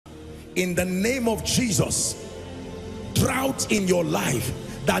in the name of Jesus. Drought in your life,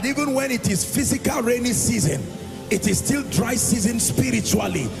 that even when it is physical rainy season, it is still dry season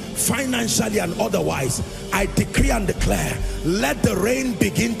spiritually, financially and otherwise. I decree and declare, let the rain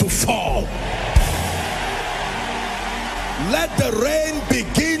begin to fall. Let the rain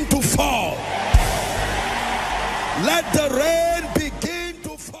begin to fall. Let the rain begin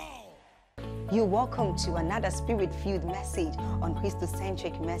to fall. You're welcome to another spirit-filled message on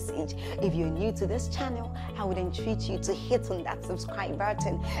Christocentric Message. If you're new to this channel, I would entreat you to hit on that subscribe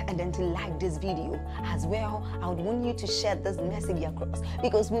button and then to like this video. As well, I would want you to share this message across,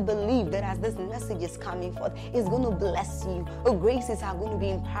 because we believe that as this message is coming forth, it's going to bless you. Graces are going to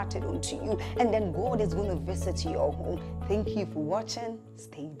be imparted unto you, and then God is going to visit your home. Thank you for watching.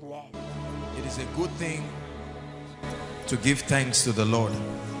 Stay blessed. It is a good thing to give thanks to the Lord.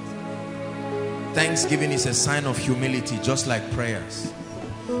 Thanksgiving is a sign of humility, just like prayers.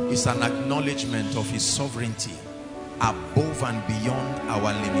 It's an acknowledgement of his sovereignty above and beyond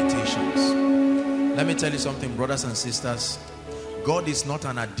our limitations. Let me tell you something, brothers and sisters. God is not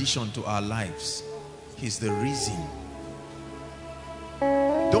an addition to our lives. He's the reason.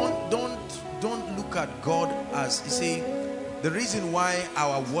 Don't look at God as, you see, the reason why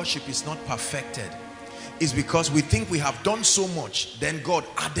our worship is not perfected is because we think we have done so much, then God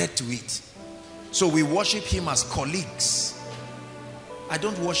added to it. So we worship him as colleagues. I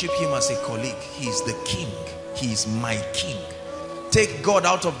don't worship him as a colleague. He is the king. He is my king. Take God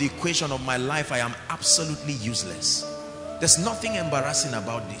out of the equation of my life, I am absolutely useless. There's nothing embarrassing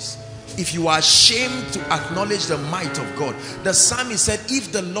about this. If you are ashamed to acknowledge the might of God, the psalmist said,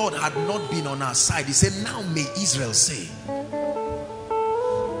 if the Lord had not been on our side, he said, now may Israel say,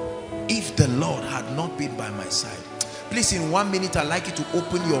 if the Lord had not been by my side. Please, in 1 minute, I'd like you to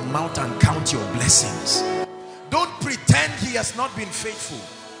open your mouth and count your blessings. Don't pretend he has not been faithful.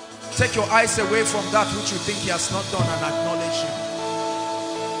 Take your eyes away from that which you think he has not done and acknowledge him.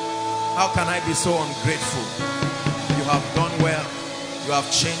 How can I be so ungrateful? You have done well. You have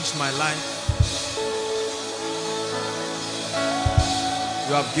changed my life.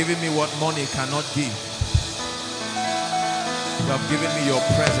 You have given me what money cannot give. You have given me your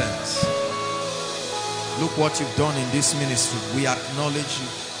presence. Look what you've done in this ministry. We acknowledge you.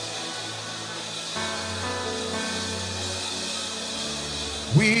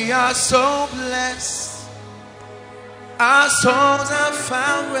 We are so blessed. Our souls have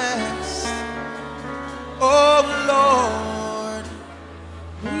found rest. Oh Lord,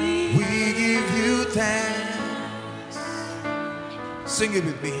 we give you thanks. Sing it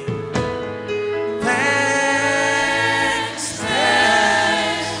with me. Thanks,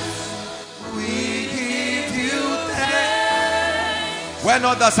 thanks. We give you thanks. When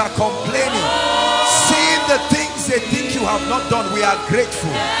others are complaining, seeing the things they think you have not done, we are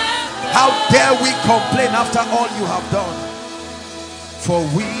grateful. How dare we complain after all you have done? For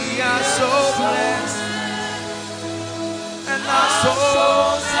we are so blessed, and our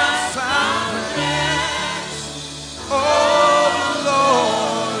souls have found rest. Oh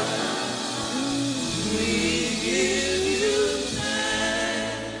Lord, we give you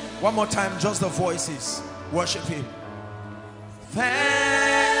thanks. One more time, just the voices. Worship him.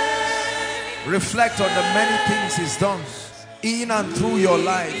 Thanks. Reflect on the many things he's done in and through your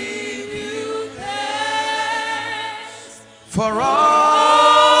life. For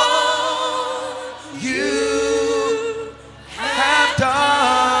all you have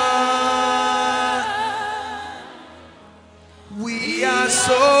done, we are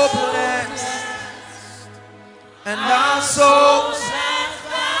so blessed, and our souls have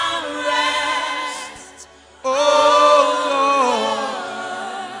found rest. Oh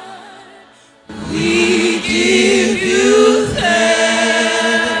Lord, we give you thanks.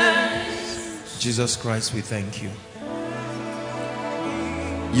 Jesus Christ, we thank you.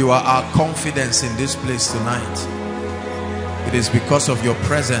 You are our confidence in this place tonight. It is because of your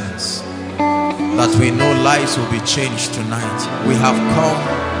presence that we know lives will be changed tonight. We have come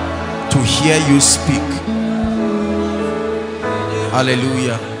to hear you speak.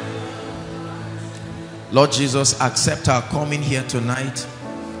 Hallelujah. Lord Jesus, accept our coming here tonight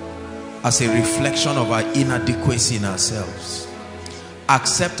as a reflection of our inadequacy in ourselves.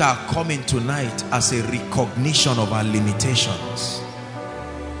 Accept our coming tonight as a recognition of our limitations.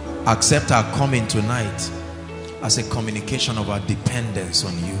 Accept our coming tonight as a communication of our dependence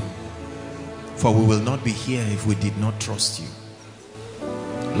on you. For we will not be here if we did not trust you.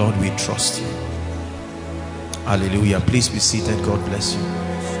 Lord, we trust you. Hallelujah. Please be seated. God bless you.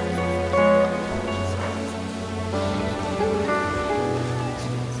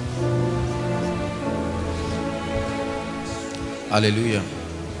 Hallelujah.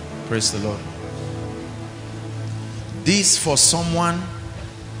 Praise the Lord. This for someone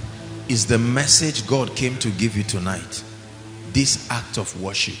is the message God came to give you tonight. This act of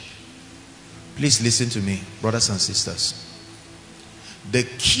worship. Please listen to me, brothers and sisters. The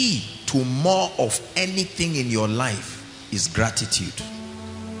key to more of anything in your life is gratitude.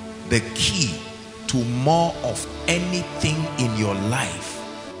 The key to more of anything in your life,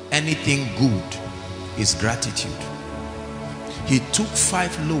 anything good, is gratitude. He took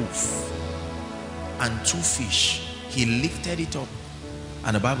 5 loaves and 2 fish. He lifted it up,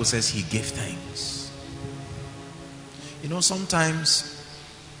 and the Bible says he gave thanks. You know, sometimes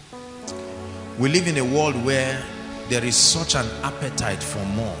we live in a world where there is such an appetite for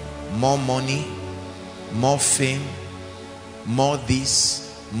more money, more fame, more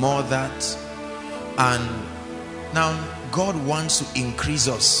this, more that. And now God wants to increase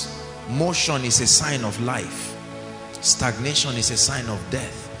us. Motion is a sign of life. Stagnation is a sign of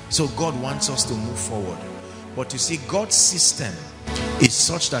death. So God wants us to move forward. But you see, God's system is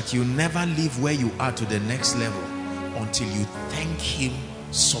such that you never leave where you are to the next level until you thank him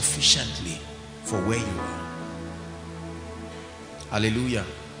sufficiently for where you are. Hallelujah.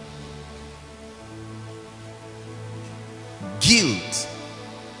 Guilt,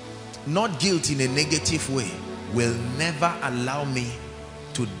 not guilt in a negative way, will never allow me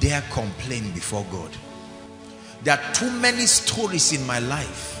to dare complain before God. There are too many stories in my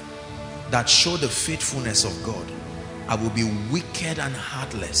life that show the faithfulness of God. I will be wicked and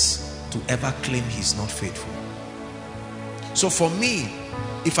heartless to ever claim he's not faithful. So for me,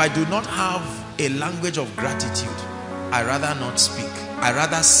 if I do not have a language of gratitude, I rather not speak. I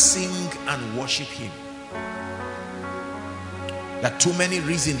rather sing and worship him. There are too many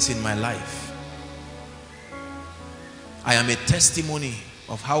reasons in my life. I am a testimony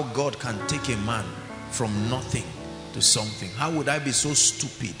of how God can take a man from nothing to something. How would I be so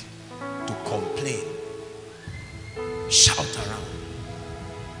stupid to complain, shout around?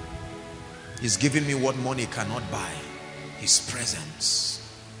 He's giving me what money cannot buy, his presence.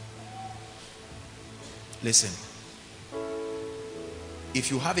 Listen,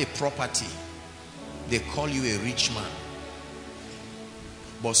 if you have a property, they call you a rich man,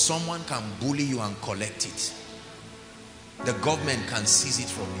 but someone can bully you and collect it. The government can seize it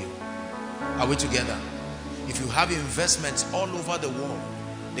from you. Are we together? If you have investments all over the world,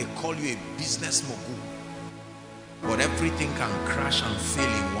 they call you a business mogul, but everything can crash and fail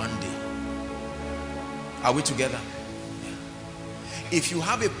in one day. Are we together? Yeah. If you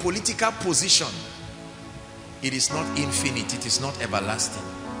have a political position, it is not infinite, it is not everlasting.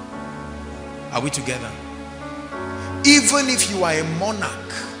 Are we together? Even if you are a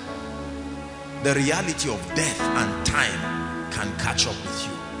monarch, the reality of death and time can catch up with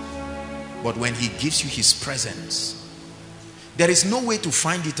you. But when he gives you his presence, there is no way to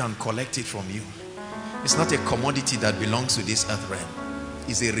find it and collect it from you. It's not a commodity that belongs to this earth realm.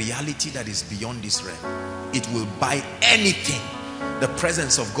 It's a reality that is beyond this realm. It will buy anything. The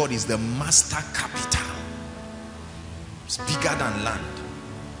presence of God is the master capital. It's bigger than land,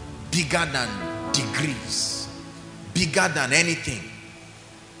 bigger than degrees, bigger than anything.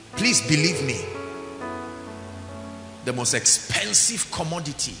 Please believe me, the most expensive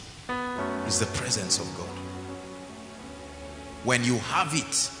commodity is the presence of God. When you have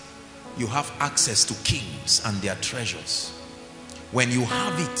it, you have access to kings and their treasures. When you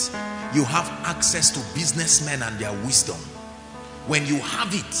have it, you have access to businessmen and their wisdom. When you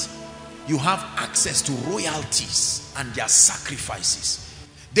have it, you have access to royalties and their sacrifices.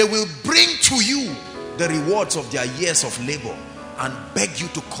 They will bring to you the rewards of their years of labor and beg you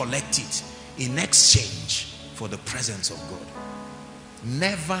to collect it in exchange for the presence of God.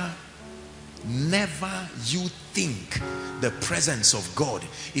 Never you think the presence of God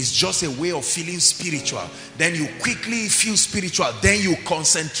is just a way of feeling spiritual. Then you quickly feel spiritual. Then you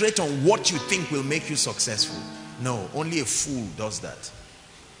concentrate on what you think will make you successful. No, only a fool does that.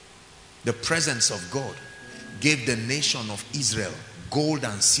 The presence of God gave the nation of Israel gold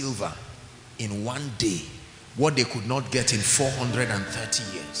and silver in one day, what they could not get in 430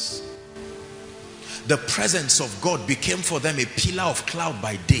 years. The presence of God became for them a pillar of cloud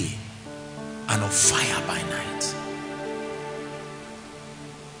by day and of fire by night.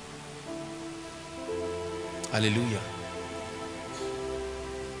 Hallelujah.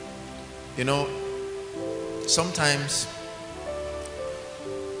 You know, sometimes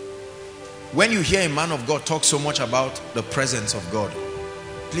when you hear a man of God talk so much about the presence of God,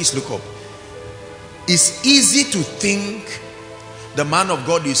 please look up. It's easy to think the man of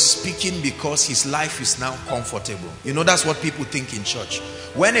God is speaking because his life is now comfortable. You know, that's what people think in church.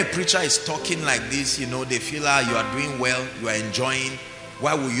 When a preacher is talking like this, you know, they feel, you are doing well, you are enjoying.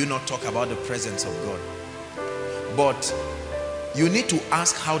 why will you not talk about the presence of God? But you need to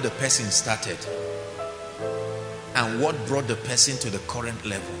ask how the person started and what brought the person to the current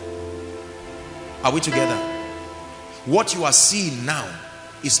level. Are we together? What you are seeing now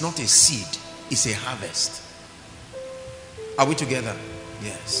is not a seed, it's a harvest. Are we together?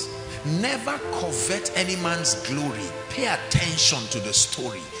 Yes. Never covet any man's glory. Pay attention to the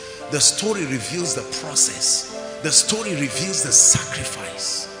story. The story reveals the process. The story reveals the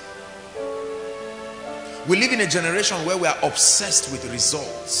sacrifice. We live in a generation where we are obsessed with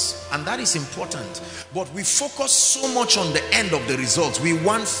results, and that is important, but we focus so much on the end of the results. We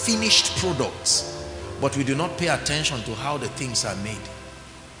want finished products, but we do not pay attention to how the things are made.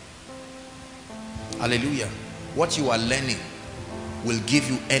 Hallelujah. What you are learning will give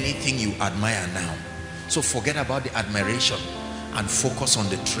you anything you admire now. So forget about the admiration and focus on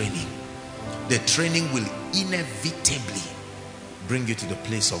the training. The training will inevitably bring you to the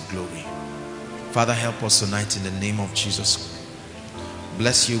place of glory. Father, help us tonight in the name of Jesus.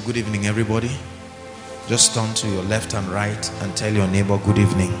 Bless you. Good evening, everybody. Just turn to your left and right and tell your neighbor good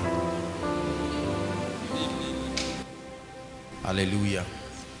evening. Hallelujah.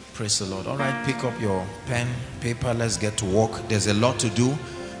 Praise the Lord. All right, pick up your pen, paper. Let's get to work. There's a lot to do.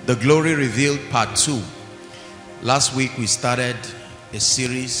 The Glory Revealed Part 2. Last week we started a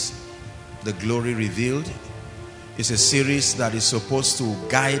series, The Glory Revealed. It's a series that is supposed to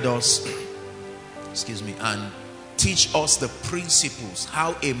guide us, and teach us the principles,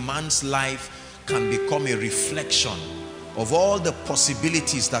 how a man's life can become a reflection of all the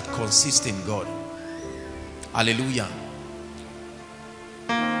possibilities that consist in God. Hallelujah.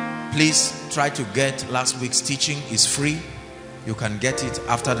 Please try to get last week's teaching. It's free. You can get it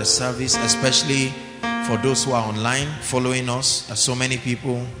after the service, especially for those who are online following us. There's so many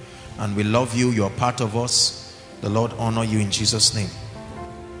people, and we love you. You're part of us. The Lord honor you in Jesus' name.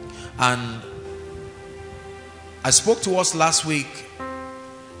 And I spoke to us last week,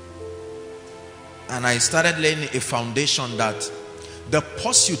 and I started laying a foundation that the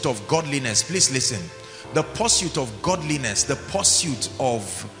pursuit of godliness, please listen, the pursuit of godliness, the pursuit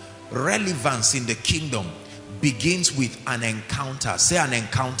of relevance in the kingdom begins with an encounter. Say an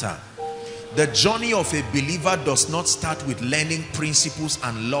encounter. The journey of a believer does not start with learning principles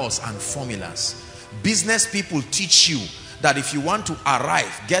and laws and formulas. Business people teach you that if you want to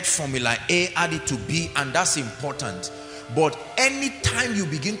arrive, get formula A, add it to B, and that's important. But anytime you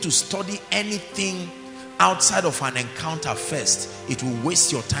begin to study anything outside of an encounter first, it will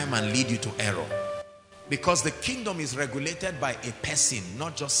waste your time and lead you to error. Because the kingdom is regulated by a person,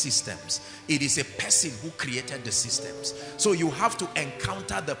 not just systems. It is a person who created the systems. So you have to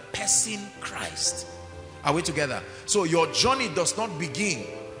encounter the person Christ. Are we together? So your journey does not begin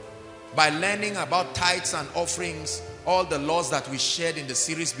by learning about tithes and offerings, all the laws that we shared in the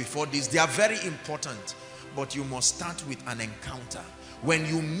series before this. They are very important, but you must start with an encounter. When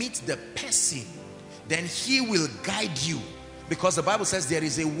you meet the person, then he will guide you. Because the Bible says there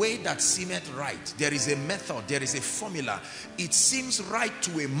is a way that seemeth right. There is a method, there is a formula. It seems right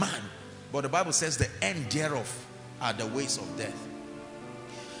to a man, but the Bible says the end thereof are the ways of death.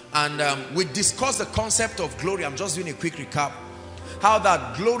 And we discussed the concept of glory. I'm just doing a quick recap. How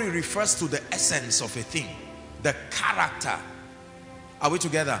that glory refers to the essence of a thing, the character. Are we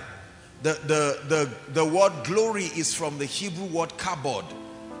together? The word glory is from the Hebrew word kabod.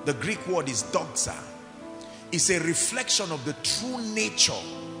 The Greek word is doxa. It's a reflection of the true nature.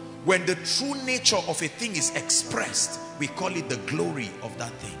 When the true nature of a thing is expressed, we call it the glory of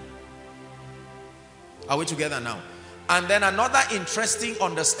that thing. Are we together now? And then another interesting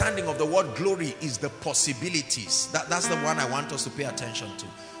understanding of the word glory is the possibilities. That's the one I want us to pay attention to.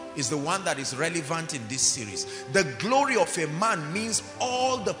 Is the one that is relevant in this series. The glory of a man means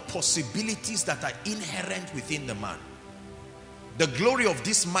all the possibilities that are inherent within the man. The glory of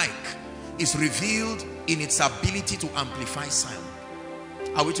this mic is revealed in its ability to amplify sound.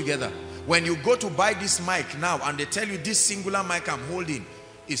 Are we together? When you go to buy this mic now and they tell you this singular mic I'm holding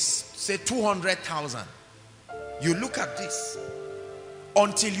is say 200,000, you look at this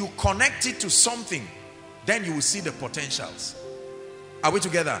until you connect it to something, then you will see the potentials. Are we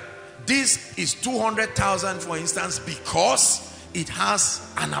together? This is 200,000 for instance because it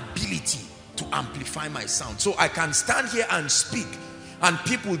has an ability to amplify my sound. So I can stand here and speak and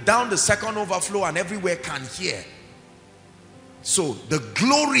people down the second overflow and everywhere can hear. So the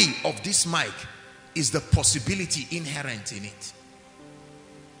glory of this mic is the possibility inherent in it.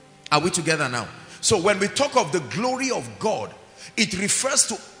 Are we together now? So when we talk of the glory of God, it refers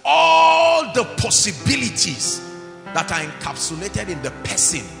to all the possibilities that are encapsulated in the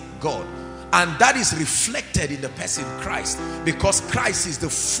person God. And that is reflected in the person Christ, because Christ is the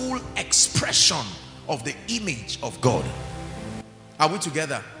full expression of the image of God. Are we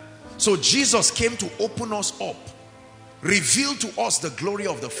together? So Jesus came to open us up, reveal to us the glory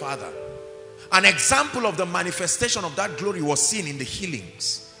of the Father. An example of the manifestation of that glory was seen in the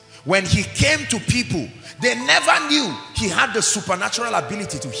healings. When he came to people, they never knew he had the supernatural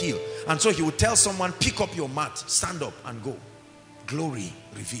ability to heal. And so he would tell someone, pick up your mat, stand up and go. Glory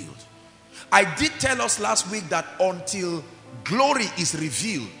revealed. I did tell us last week that until glory is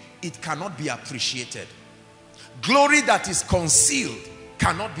revealed, it cannot be appreciated. Glory that is concealed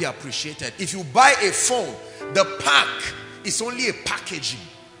cannot be appreciated. If you buy a phone, the pack is only a packaging,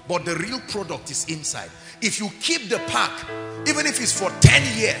 but the real product is inside. If you keep the pack, even if it's for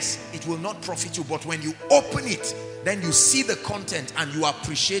 10 years, it will not profit you. But when you open it, then you see the content and you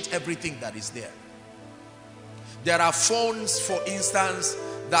appreciate everything that is there. There are phones, for instance,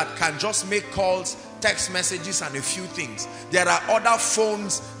 that can just make calls, text messages, and a few things. There are other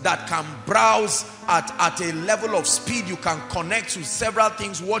phones that can browse at a level of speed. You can connect to several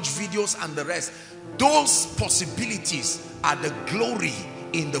things, watch videos and the rest. Those possibilities are the glory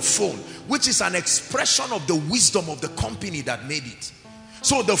in the phone, which is an expression of the wisdom of the company that made it.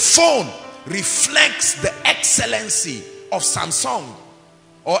 So the phone reflects the excellency of Samsung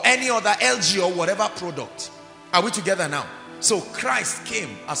or any other LG or whatever product. Are we together now? So Christ came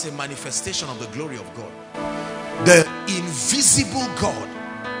as a manifestation of the glory of God. The invisible God,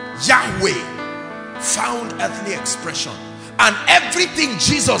 Yahweh, found earthly expression. And everything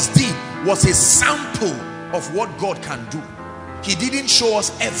Jesus did was a sample of what God can do. He didn't show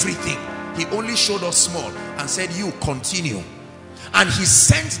us everything. He only showed us small and said, you continue. And he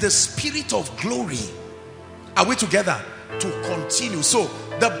sent the Spirit of glory, are we together, to continue. So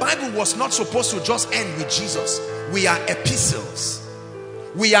the Bible was not supposed to just end with Jesus. We are epistles.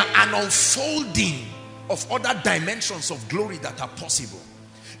 We are an unfolding of other dimensions of glory that are possible.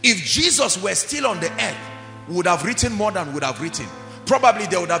 If Jesus were still on the earth, we would have written more than we would have written. Probably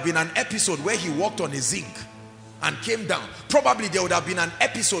there would have been an episode where he walked on a zinc and came down. Probably there would have been an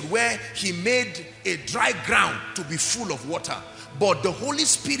episode where he made a dry ground to be full of water. But the Holy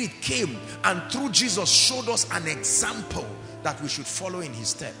Spirit came and through Jesus showed us an example that we should follow in his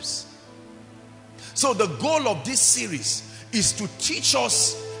steps. So the goal of this series is to teach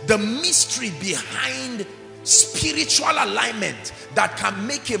us the mystery behind spiritual alignment that can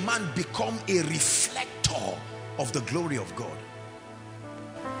make a man become a reflector of the glory of God.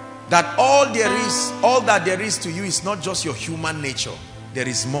 That all that there is to you is not just your human nature. There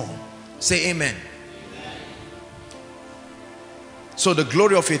is more. Say amen. So the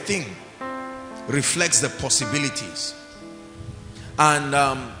glory of a thing reflects the possibilities.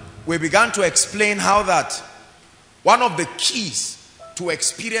 And we began to explain how that one of the keys to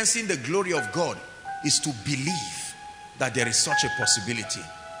experiencing the glory of God is to believe that there is such a possibility.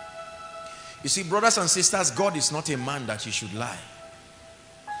 You see, brothers and sisters, God is not a man that he should lie.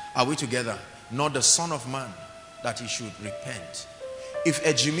 Are we together? Not the Son of Man that he should repent. If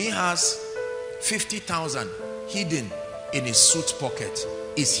Ejimi has 50,000 hidden in his suit pocket,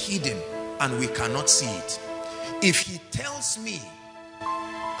 is hidden and we cannot see it. If he tells me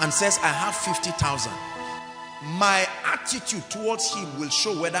and says I have 50,000, my attitude towards him will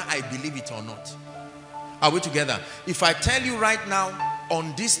show whether I believe it or not. Are we together? If I tell you right now,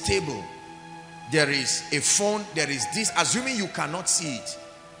 on this table there is a phone, there is this, assuming you cannot see it,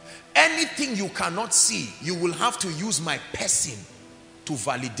 anything you cannot see, you will have to use my person to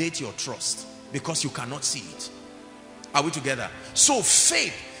validate your trust, because you cannot see it. Are we together? So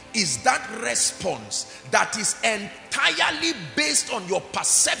faith is that response that is entirely based on your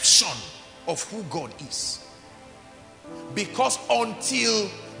perception of who God is. Because until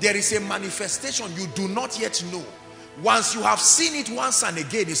there is a manifestation, you do not yet know. Once you have seen it once and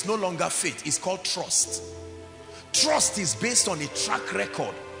again, it's no longer faith. It's called trust. Trust is based on a track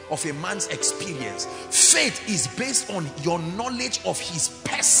record of a man's experience. Faith is based on your knowledge of his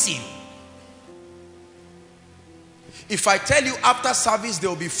person. If I tell you after service there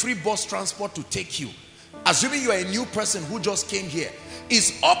will be free bus transport to take you, assuming you are a new person who just came here,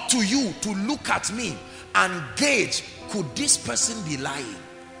 it's up to you to look at me and gauge, could this person be lying?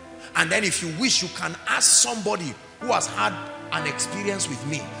 And then if you wish, you can ask somebody who has had an experience with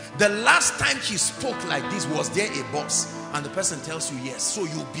me, the last time he spoke like this, was there a boss? And the person tells you yes. So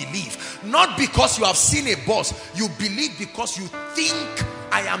you believe, not because you have seen a boss, you believe because you think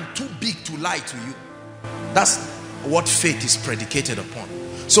I am too big to lie to you. That's what faith is predicated upon.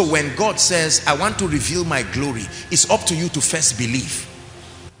 So when God says, I want to reveal my glory, it's up to you to first believe.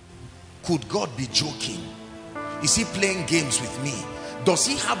 Could God be joking? Is he playing games with me? Does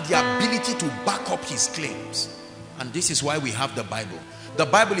he have the ability to back up his claims? And this is why we have the Bible. The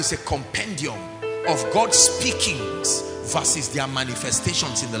Bible is a compendium of God's speakings versus their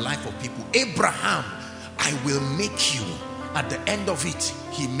manifestations in the life of people. Abraham, I will make you. At the end of it,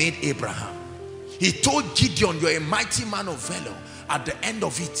 he made Abraham. He told Gideon, you're a mighty man of valor. At the end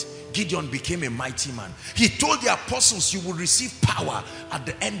of it, Gideon became a mighty man. He told the apostles, you will receive power. At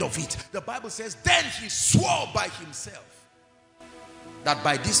the end of it, the Bible says, then he swore by himself that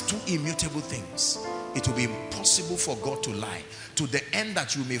by these two immutable things, it will be impossible for God to lie, to the end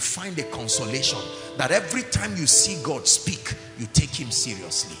that you may find a consolation that every time you see God speak, you take him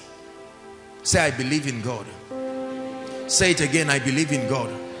seriously. Say, I believe in God. Say it again, I believe in God.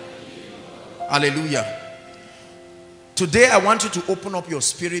 Hallelujah. Today I want you to open up your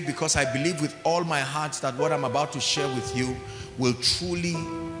spirit, because I believe with all my heart that what I'm about to share with you will truly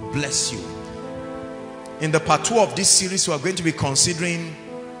bless you. In the part 2 of this series, we are going to be considering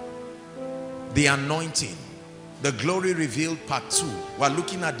the anointing, the glory revealed part 2. We're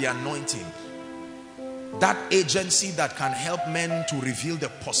looking at the anointing, that agency that can help men to reveal the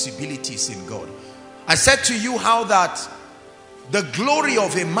possibilities in God. I said to you how that the glory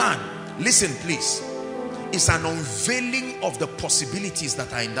of a man, listen please, is an unveiling of the possibilities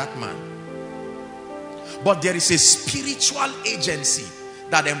that are in that man. But there is a spiritual agency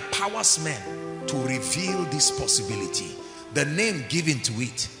that empowers men to reveal this possibility. The name given to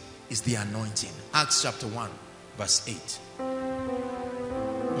it is the anointing. Acts chapter 1 verse 8.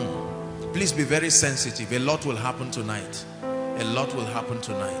 Please be very sensitive. A lot will happen tonight. A lot will happen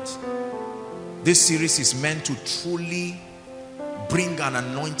tonight. This series is meant to truly bring an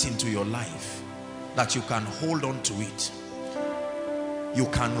anointing to your life, that you can hold on to it, you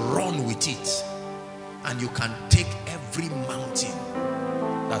can run with it, and you can take every mountain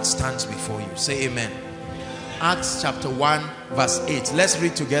that stands before you. Say amen. Acts chapter 1 verse 8. Let's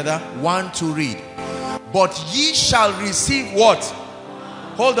read together. 1, 2, read. But ye shall receive what?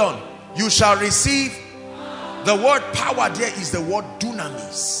 Hold on. You shall receive. The word power there is the word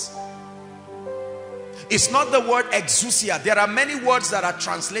dunamis. It's not the word exousia. There are many words that are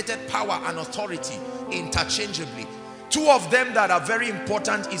translated power and authority interchangeably. Two of them that are very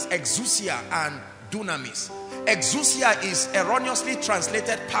important is exousia and dunamis. Exousia is erroneously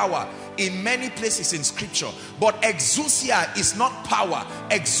translated power in many places in scripture, but exousia is not power.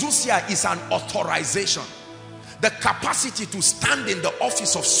 Exousia is an authorization, the capacity to stand in the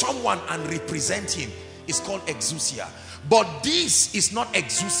office of someone and represent him is called exousia. But this is not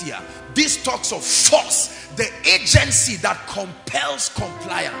exousia. This talks of force, the agency that compels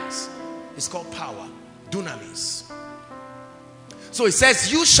compliance. It's called power, dunamis. So it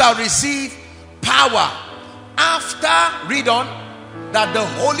says, you shall receive power after, read on, that the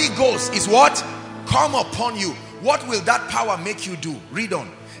Holy Ghost is what? Come upon you. What will that power make you do? Read on.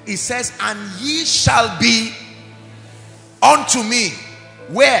 It says, and ye shall be unto me.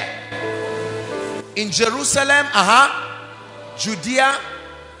 Where? In Jerusalem, Judea,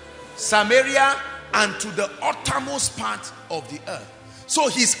 Samaria, and to the uttermost part of the earth. So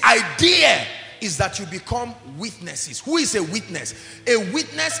his idea is that you become witnesses. Who is a witness? A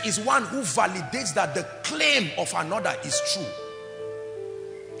witness is one who validates that the claim of another is true.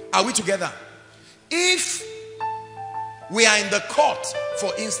 Are we together? If we are in the court,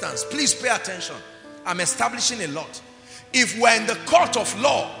 for instance, please pay attention. I'm establishing a lot. If we're in the court of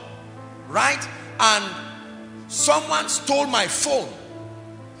law, right, and someone stole my phone,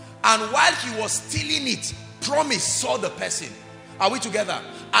 and while he was stealing it, Promise saw the person. Are we together?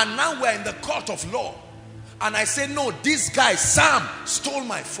 And now we're in the court of law, and I say, no, this guy Sam stole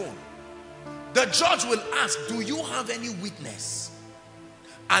my phone. The judge will ask, do you have any witness?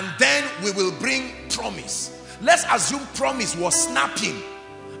 And then we will bring Promise. Let's assume Promise was snapping,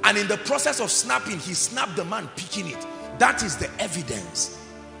 and in the process of snapping, he snapped the man picking it. That is the evidence.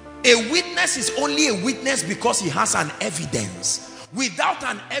 A witness is only a witness because he has an evidence. Without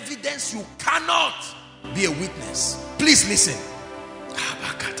an evidence, you cannot be a witness. Please listen.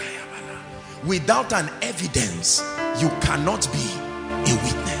 Without an evidence, you cannot be a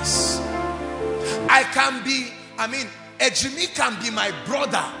witness. Ejimi can be my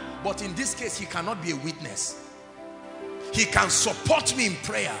brother, but in this case, he cannot be a witness. He can support me in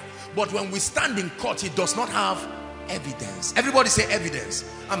prayer, but when we stand in court, he does not have evidence. Everybody say evidence.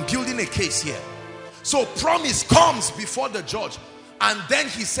 I'm building a case here. So Promise comes before the judge, and then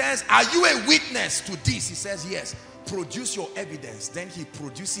he says, are you a witness to this? He says, yes. Produce your evidence. Then he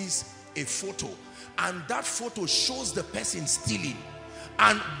produces a photo, and that photo shows the person stealing,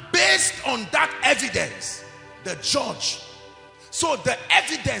 and based on that evidence, the judge, so the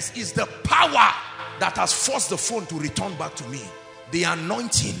evidence is the power that has forced the phone to return back to me. The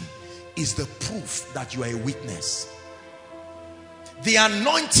anointing is the proof that you are a witness. The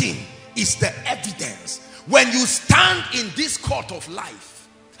anointing is the evidence. When you stand in this court of life,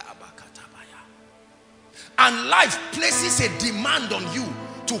 and life places a demand on you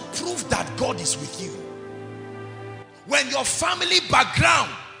to prove that God is with you. When your family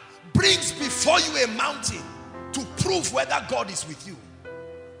background brings before you a mountain to prove whether God is with you.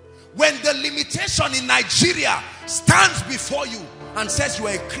 When the limitation in Nigeria stands before you and says you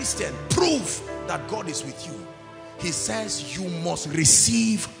are a Christian, prove that God is with you. He says you must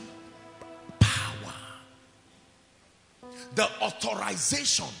receive power. The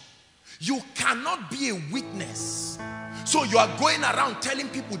authorization. You cannot be a witness. So you are going around telling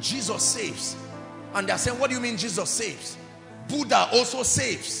people Jesus saves. And they are saying, what do you mean Jesus saves? Buddha also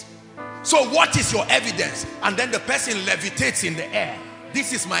saves. So what is your evidence? And then the person levitates in the air.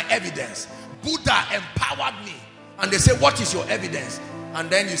 This is my evidence. Buddha empowered me. And they say, what is your evidence? And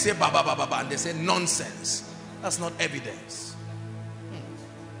then you say, ba ba ba ba ba. And they say, nonsense. That's not evidence.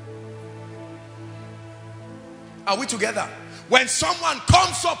 Are we together? When someone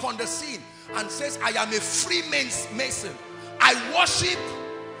comes up on the scene and says, I am a free mason, I worship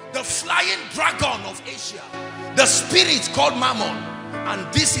the flying dragon of Asia, the spirit called Mammon,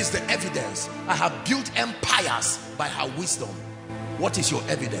 and this is the evidence. I have built empires by her wisdom. What is your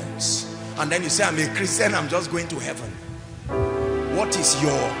evidence? And then you say, I'm a Christian, I'm just going to heaven. What is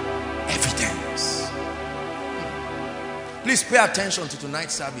your evidence? Please pay attention to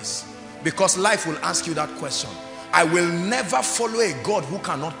tonight's service, because life will ask you that question. I will never follow a God who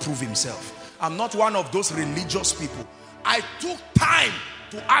cannot prove himself. I'm not one of those religious people. I took time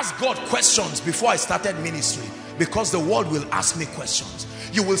to ask God questions before I started ministry, because the world will ask me questions.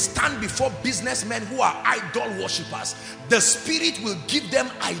 You will stand before businessmen who are idol worshippers. The spirit will give them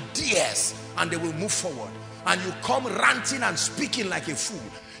ideas and they will move forward. And you come ranting and speaking like a fool.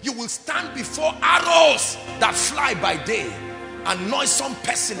 You will stand before arrows that fly by day and noisome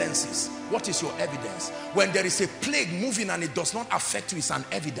pestilences. What is your evidence? When there is a plague moving and it does not affect you, it's an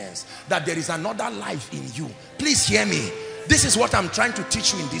evidence that there is another life in you. Please hear me. This is what I'm trying to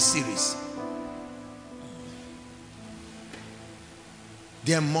teach you in this series.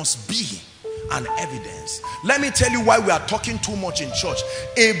 There must be an evidence. Let me tell you why we are talking too much in church.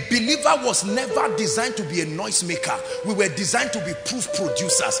 A believer was never designed to be a noisemaker. We were designed to be proof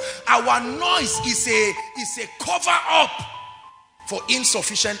producers. Our noise is a cover up for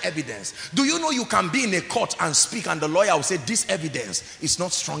insufficient evidence. Do you know you can be in a court and speak and the lawyer will say this evidence is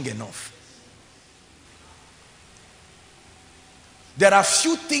not strong enough? There are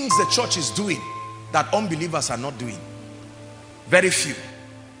few things the church is doing that unbelievers are not doing. Very few.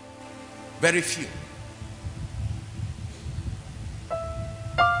 Very few.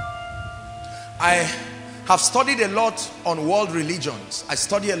 I have studied a lot on world religions. I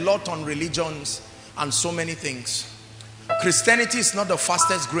study a lot on religions and so many things. Christianity is not the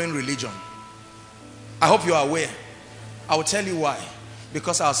fastest growing religion. I hope you are aware. I will tell you why.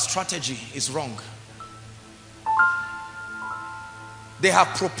 Because our strategy is wrong. They have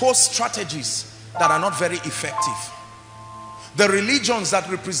proposed strategies that are not very effective. The religions that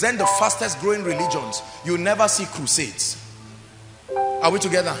represent the fastest growing religions, you never see crusades. Are we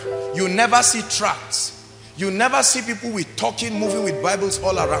together? You never see tracts. You never see people with talking, moving with Bibles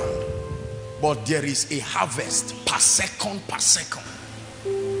all around. But there is a harvest per second, per second.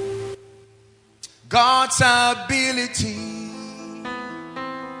 God's ability.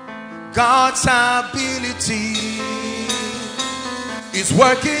 God's ability is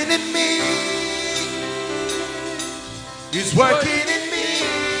working in me. Is working in me.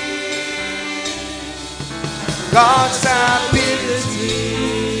 God's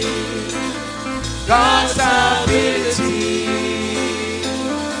ability. God's ability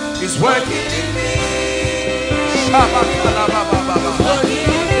is working in me.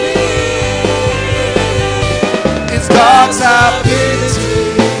 It's God's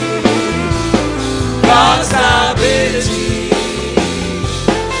ability. God's ability.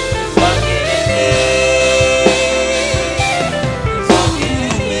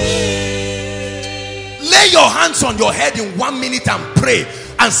 Your hands on your head in 1 minute and pray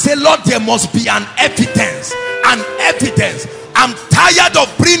and say, Lord, there must be an evidence. An evidence. I'm tired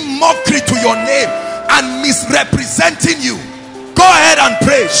of bringing mockery to your name and misrepresenting you. Go ahead and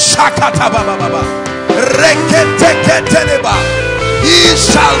pray. He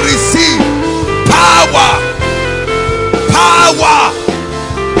shall receive power. Power,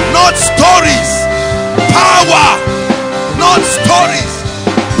 not stories. Power, not stories.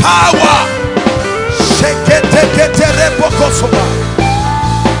 Power.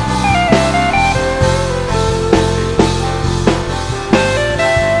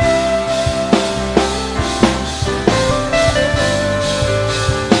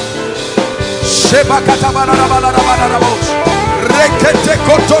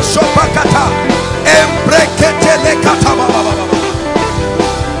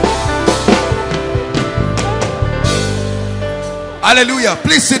 Hallelujah.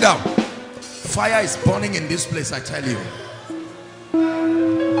 Please sit down. Fire is burning in this place, I tell you.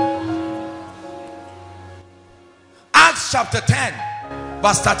 Acts chapter 10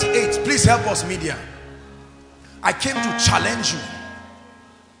 verse 38. Please help us, media. I came to challenge you.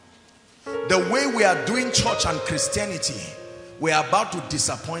 The way we are doing church and Christianity, we are about to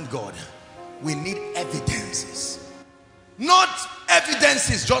disappoint God. We need evidences. Not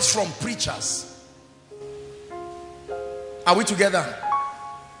evidences just from preachers. Are we together?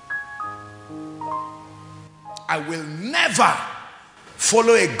 I will never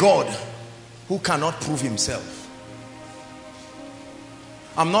follow a God who cannot prove himself.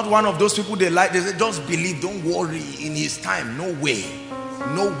 I'm not one of those people they say just believe, don't worry, in his time. No way.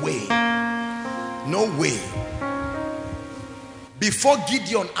 No way. No way. Before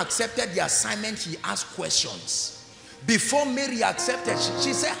Gideon accepted the assignment, he asked questions. Before Mary accepted,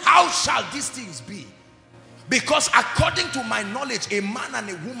 she said, how shall these things be? Because according to my knowledge, a man and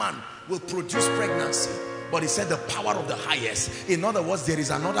a woman will produce pregnancy. But he said the power of the highest. In other words, there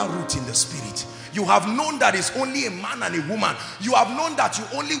is another root in the spirit. You have known that it's only a man and a woman. You have known that you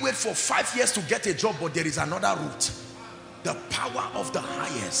only wait for 5 years to get a job, but there is another root. The power of the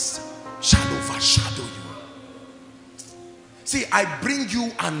highest shall overshadow you. See, I bring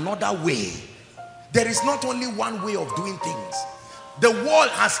you another way. There is not only one way of doing things. The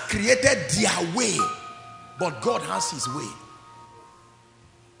world has created their way, but God has his way.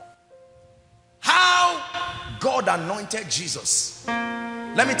 How God anointed Jesus.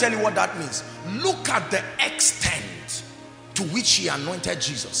 Let me tell you what that means. Look at the extent to which he anointed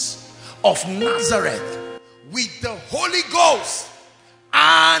Jesus of Nazareth with the Holy Ghost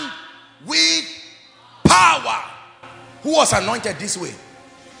and with power. Who was anointed this way?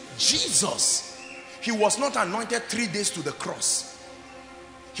 Jesus. He was not anointed 3 days to the cross.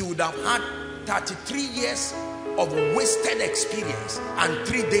 He would have had 33 years of wasted experience and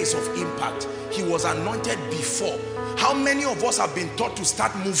 3 days of impact. He was anointed before. How many of us have been taught to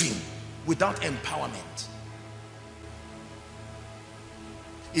start moving without empowerment?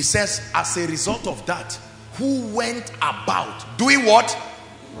 It says, as a result of that, who went about doing what?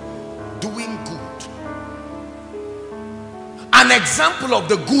 Doing good. An example of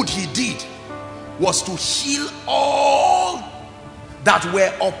the good he did was to heal all that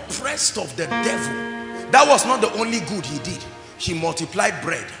were oppressed of the devil. That was not the only good he did. He multiplied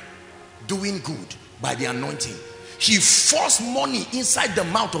bread, doing good by the anointing. He forced money inside the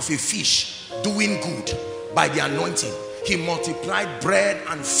mouth of a fish, doing good by the anointing. He multiplied bread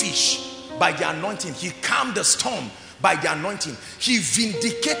and fish by the anointing. He calmed the storm by the anointing. He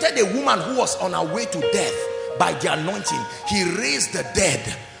vindicated a woman who was on her way to death by the anointing. He raised the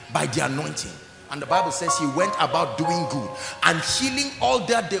dead by the anointing. And the Bible says he went about doing good and healing all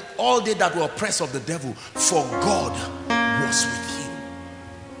they that were oppressed of the devil, for God was with him.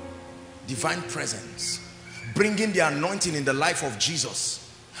 Divine presence, bringing the anointing in the life of Jesus.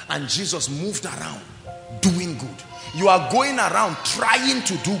 And Jesus moved around doing good. You are going around trying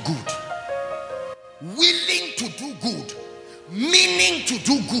to do good, willing to do good, meaning to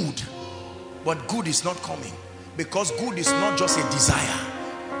do good, but good is not coming, because good is not just a desire.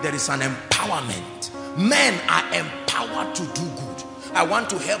 There is an empowerment. Men are empowered to do good. I want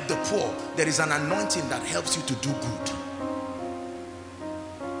to help the poor. There is an anointing that helps you to do good.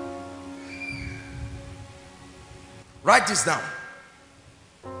 Write this down.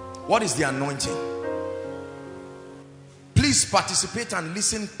 What is the anointing? Please participate and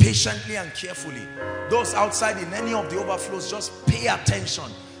listen patiently and carefully. Those outside in any of the overflows, just pay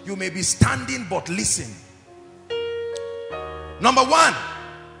attention. You may be standing, but listen. Number one,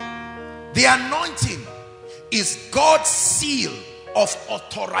 the anointing is God's seal of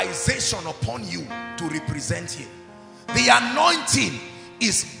authorization upon you to represent him. The anointing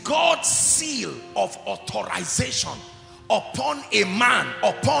is God's seal of authorization upon a man,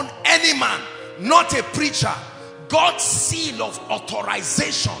 upon any man, not a preacher. God's seal of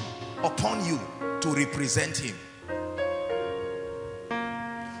authorization upon you to represent him.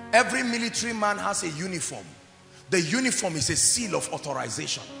 Every military man has a uniform. The uniform is a seal of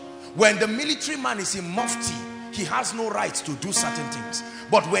authorization. When the military man is in mufti, he has no right to do certain things.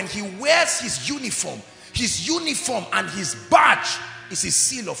 But when he wears his uniform and his badge is his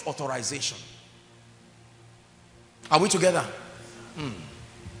seal of authorization. Are we together?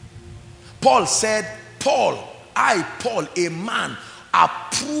 Paul said, I, Paul, a man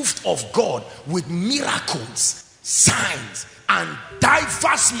approved of God with miracles, signs, and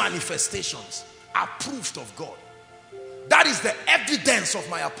diverse manifestations. approved of God. That is the evidence of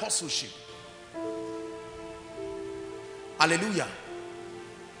my apostleship. Hallelujah.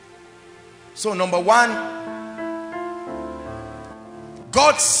 So number one,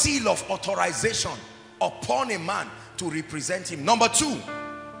 God's seal of authorization upon a man to represent him. Number two,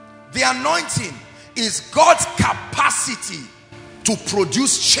 the anointing is God's capacity to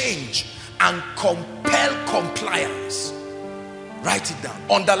produce change and compel compliance. Write it down.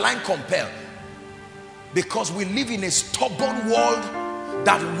 Underline compel. Because we live in a stubborn world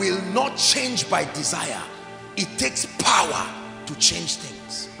that will not change by desire. It takes power to change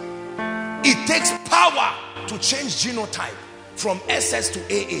things. It takes power to change genotype from SS to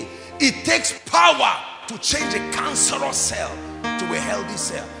AA. It takes power to change a cancerous cell to a healthy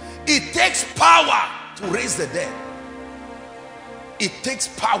cell. It takes power to raise the dead. It takes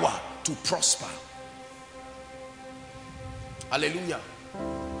power to prosper. Hallelujah.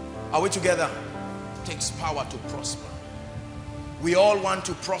 Are we together? It takes power to prosper. We all want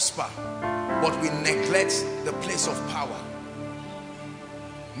to prosper, but we neglect the place of power.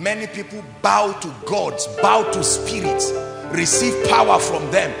 Many people bow to gods, bow to spirits, receive power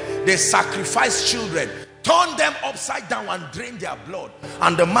from them. They sacrifice children, turn them upside down and drain their blood.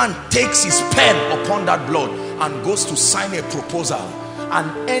 And the man takes his pen upon that blood and goes to sign a proposal.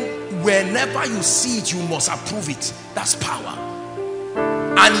 And whenever you see it, you must approve it. That's power.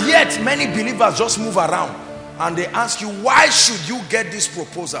 And yet many believers just move around and they ask you, why should you get this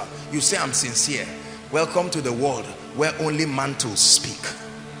proposal? You say, I'm sincere. Welcome to the world where only mantles speak.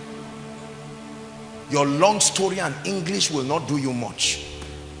 Your long story and English will not do you much.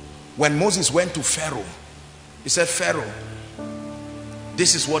 When Moses went to Pharaoh, he said, Pharaoh,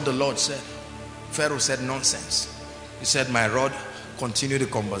 this is what the Lord said. Pharaoh said, nonsense. He said, my rod, continue the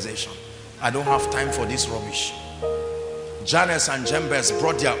conversation. I don't have time for this rubbish. Jannes and Jambres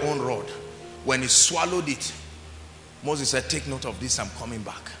brought their own rod. When he swallowed it, Moses said, take note of this, I'm coming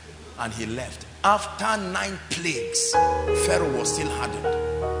back. And he left. After 9 plagues, Pharaoh was still hardened.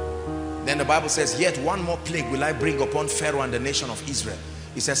 Then the Bible says, yet one more plague will I bring upon Pharaoh and the nation of Israel.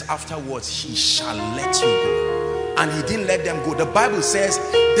 He says, afterwards he shall let you go. And he didn't let them go. The Bible says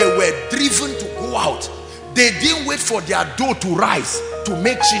they were driven to go out. They didn't wait for their dough to rise to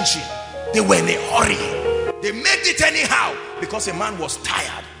make chin-chin. They were in a hurry. They made it anyhow because a man was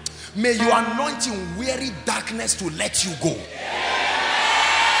tired. May your anointing weary darkness to let you go.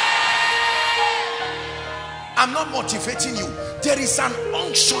 I'm not motivating you. There is an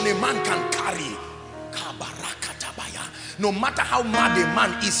unction a man can carry. No matter how mad a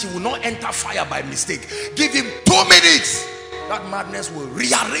man is, he will not enter fire by mistake. Give him 2 minutes. That madness will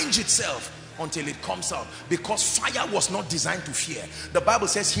rearrange itself until it comes out. Because fire was not designed to fear. The Bible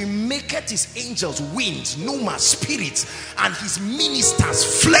says he maketh his angels winds, pneuma, spirits, and his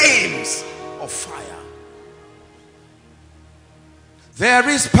ministers flames of fire. There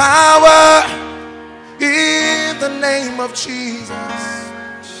is power in the name of Jesus.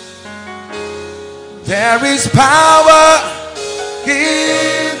 There is power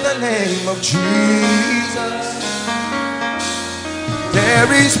in the name of Jesus.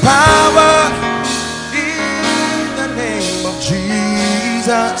 There is power in the name of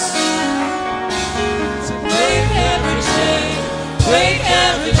Jesus. To break every chain, break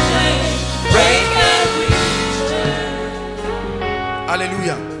every chain, break every chain.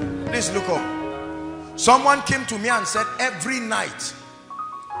 Hallelujah. Please look up. Someone came to me and said, every night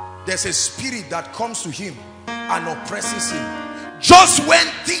there's a spirit that comes to him and oppresses him. Just when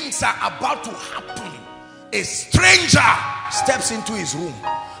things are about to happen, a stranger steps into his room.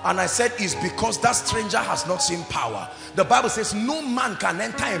 And I said, it's because that stranger has not seen power. The Bible says no man can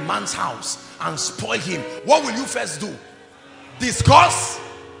enter a man's house and spoil him. What will you first do? Discuss,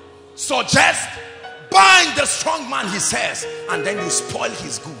 suggest, bind the strong man, he says, and then you spoil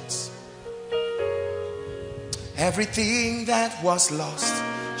his goods. Everything that was lost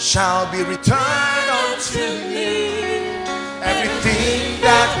shall be returned unto me. Everything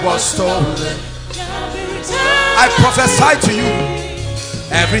that was stolen, I prophesy to you,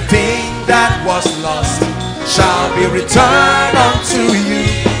 everything that was lost shall be returned unto you.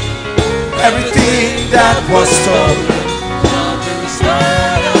 Everything that was stolen shall be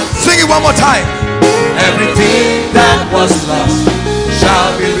restored unto you. Sing it one more time. Everything that was lost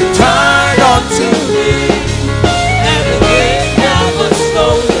shall be returned unto me. Everything that was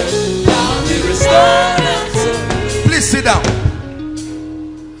stolen shall be restored unto me. Please sit down.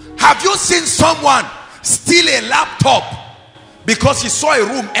 Have you seen someone steal a laptop because he saw a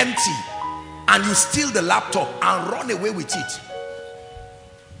room empty, and you steal the laptop and run away with it?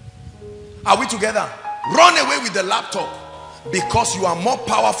 Are we together? Run away with the laptop because you are more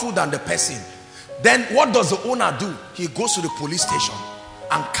powerful than the person. Then what does the owner do? He goes to the police station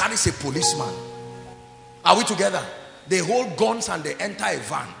and carries a policeman. Are we together? They hold guns and they enter a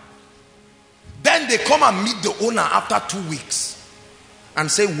van. Then they come and meet the owner after 2 weeks and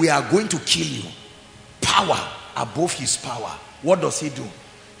say, we are going to kill you. Power above his power. What does he do?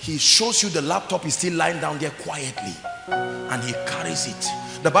 He shows you the laptop is still lying down there quietly, and he carries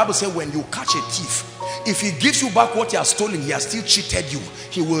it. The Bible says when you catch a thief, if he gives you back what he has stolen, he has still cheated you.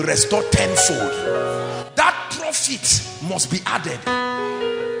 He will restore tenfold. That profit must be added.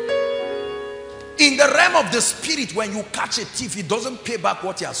 In the realm of the spirit, when you catch a thief, he doesn't pay back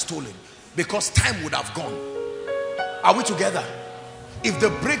what he has stolen, because time would have gone. Are we together? If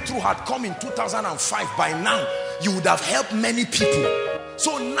the breakthrough had come in 2005, by now you would have helped many people.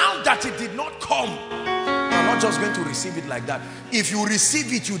 So now that it did not come, you're not just going to receive it like that. If you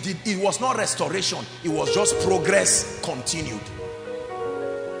receive it, it was not restoration, it was just progress continued.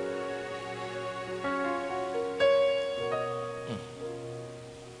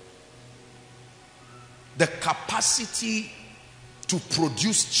 The capacity to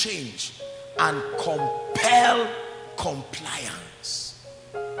produce change and compel compliance.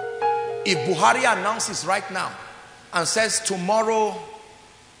 If Buhari announces right now and says tomorrow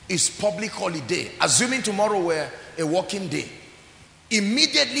is public holiday, assuming tomorrow were a working day,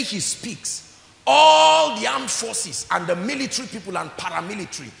 immediately he speaks, all the armed forces and the military people and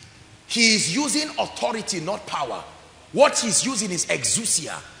paramilitary, he is using authority, not power. What he's using is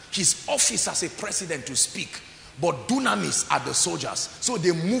exousia, his office as a president, to speak. But dunamis are the soldiers. So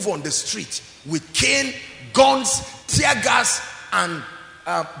they move on the street with cane, guns, tear gas, and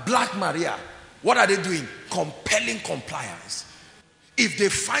Black Maria. What are they doing? Compelling compliance. If they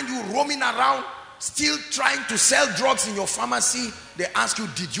find you roaming around, still trying to sell drugs in your pharmacy, they ask you,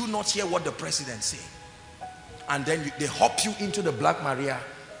 did you not hear what the president said? And then they hop you into the Black Maria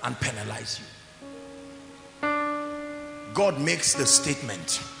and penalize you. God makes the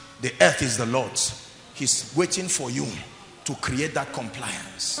statement, the earth is the Lord's. He's waiting for you to create that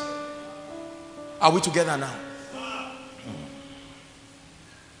compliance. Are we together now?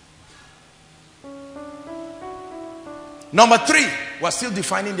 Number 3, we're still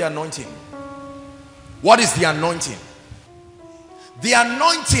defining the anointing. What is the anointing? The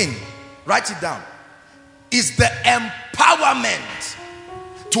anointing, write it down, is the empowerment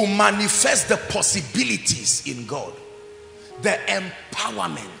to manifest the possibilities in God. The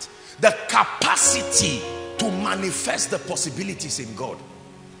empowerment, the capacity to manifest the possibilities in God.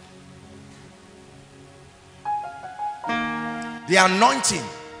 The anointing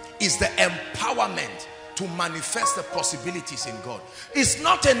is the empowerment to manifest the possibilities in God. It's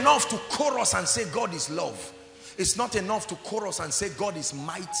not enough to chorus and say God is love. It's not enough to chorus and say God is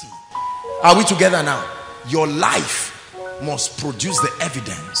mighty. Are we together now? Your life must produce the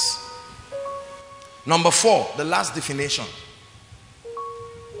evidence. Number 4, the last definition.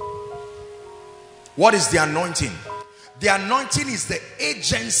 What is the anointing? The anointing is the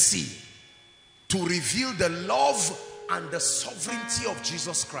agency to reveal the love and the sovereignty of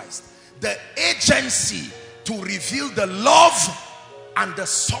Jesus Christ. The agency to reveal the love and the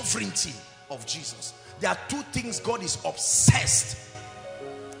sovereignty of Jesus. There are 2 things God is obsessed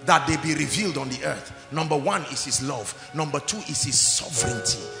that they be revealed on the earth. Number 1 is his love. Number 2 is his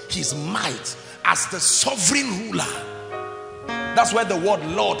sovereignty, his might as the sovereign ruler. That's where the word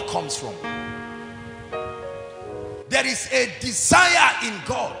Lord comes from. There is a desire in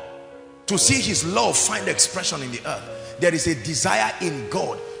God to see his love find expression in the earth. There is a desire in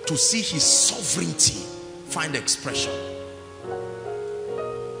God to see his sovereignty find expression.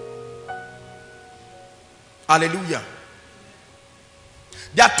 Hallelujah.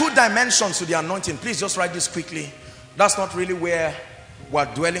 There are 2 dimensions to the anointing. Please just write this quickly. That's not really where we're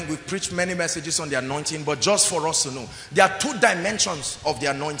dwelling. We've preached many messages on the anointing, but just for us to know, there are 2 dimensions of the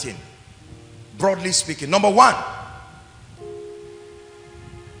anointing, broadly speaking. Number 1,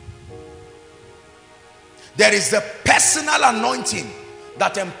 there is the personal anointing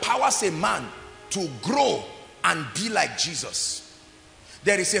that empowers a man to grow and be like Jesus.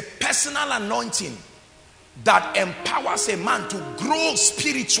 There is a personal anointing that empowers a man to grow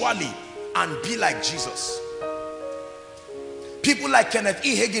spiritually and be like Jesus. People like Kenneth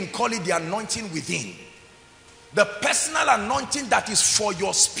E. Hagin call it the anointing within. The personal anointing that is for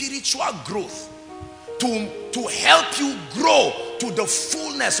your spiritual growth, to help you grow to the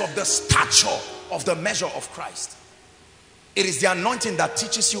fullness of the stature of the measure of Christ. It is the anointing that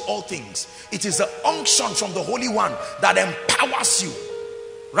teaches you all things. It is the unction from the Holy One that empowers you.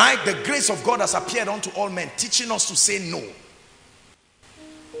 Right? The grace of God has appeared unto all men, teaching us to say no.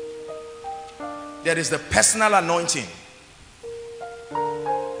 There is the personal anointing.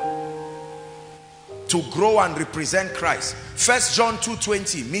 to grow and represent Christ. 1 John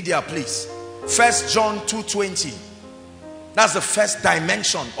 2:20, media please. 1 John 2:20. That's the first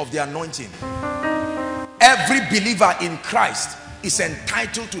dimension of the anointing. Every believer in Christ is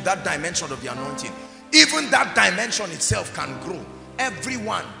entitled to that dimension of the anointing. Even that dimension itself can grow.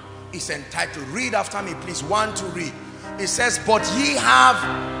 Everyone is entitled. Read after me please. 1 to read. It says, but ye have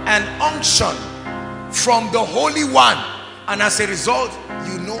an unction from the Holy One, and as a result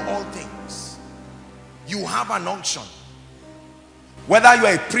you know all things. You have an unction. Whether you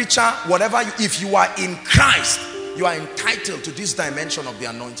are a preacher, whatever, if you are in Christ, you are entitled to this dimension of the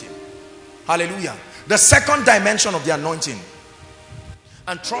anointing. Hallelujah. The second dimension of the anointing,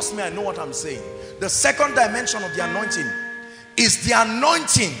 and trust me, I know what I'm saying. The second dimension of the anointing is the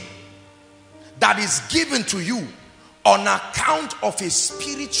anointing that is given to you on account of a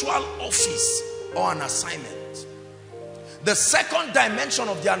spiritual office or an assignment. The second dimension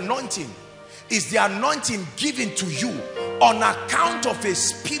of the anointing is the anointing given to you on account of a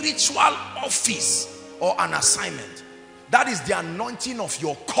spiritual office or an assignment. That is the anointing of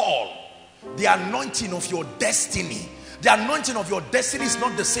your call, the anointing of your destiny. The anointing of your destiny is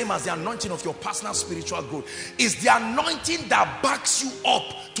not the same as the anointing of your personal spiritual growth. It's the anointing that backs you up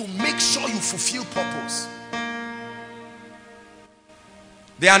to make sure you fulfill purpose.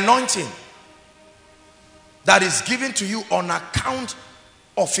 The anointing that is given to you on account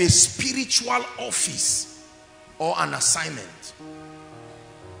of a spiritual office or an assignment.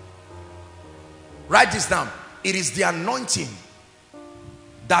 Write this down. It is the anointing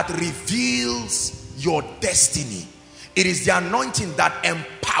that reveals your destiny. It is the anointing that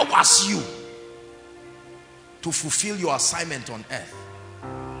empowers you to fulfill your assignment on earth.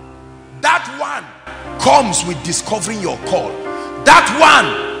 That one comes with discovering your call. That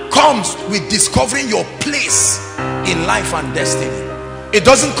one comes with discovering your place in life and destiny. It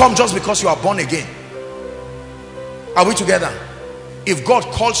doesn't come just because you are born again. Are we together? If God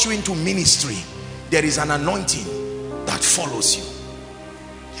calls you into ministry, there is an anointing that follows you.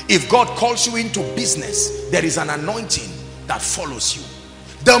 If God calls you into business, there is an anointing that follows you.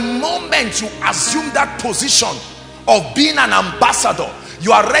 The moment you assume that position of being an ambassador,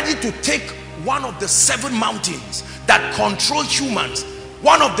 you are ready to take one of the 7 mountains that control humans.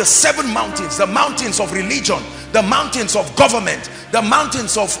 One of the 7 mountains, the mountains of religion, the mountains of government, the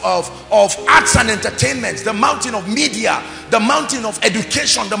mountains of arts and entertainment, the mountain of media, the mountain of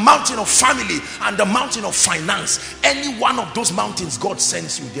education, the mountain of family, and the mountain of finance. Any one of those mountains God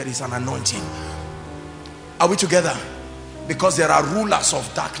sends you, there is an anointing. Are we together? Because there are rulers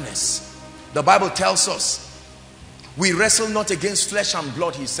of darkness. The Bible tells us we wrestle not against flesh and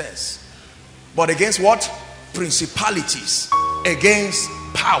blood, he says, but against what? Principalities, against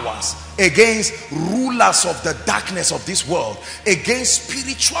powers, against rulers of the darkness of this world, against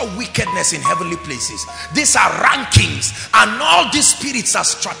spiritual wickedness in heavenly places. These are rankings, and all these spirits are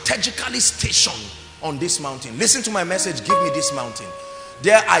strategically stationed on this mountain. Listen to my message, give me this mountain.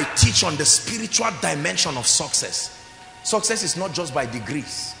 There I teach on the spiritual dimension of success. Success is not just by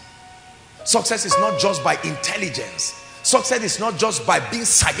degrees. Success is not just by intelligence. Success is not just by being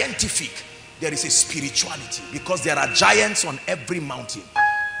scientific. There is a spirituality, because there are giants on every mountain.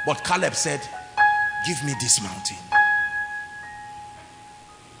 But Caleb said, give me this mountain.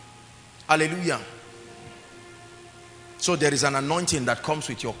 Hallelujah. So there is an anointing that comes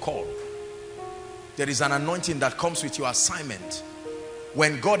with your call. There is an anointing that comes with your assignment.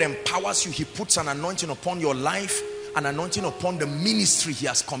 When God empowers you, he puts an anointing upon your life, an anointing upon the ministry he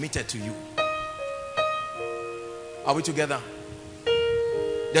has committed to you. Are we together?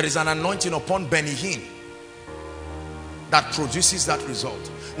 There is an anointing upon Benny Hinn that produces that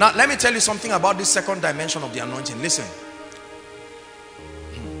result. Now let me tell you something about this second dimension of the anointing. Listen.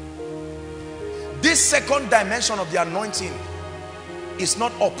 This second dimension of the anointing is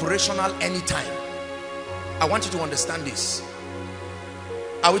not operational anytime. I want you to understand this.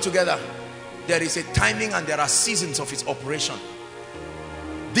 Are we together? There is a timing and there are seasons of its operation.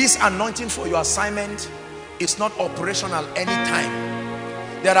 This anointing for your assignment is not operational anytime.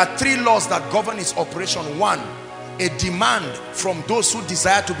 There are 3 laws that govern its operation. 1, a demand from those who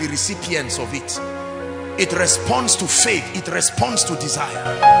desire to be recipients of it. It responds to faith. It responds to desire.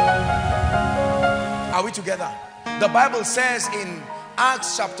 Are we together? The Bible says in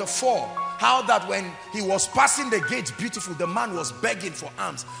Acts chapter 4, how that when he was passing the gate, beautiful, the man was begging for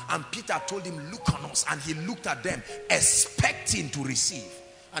alms, and Peter told him, look on us, and he looked at them expecting to receive,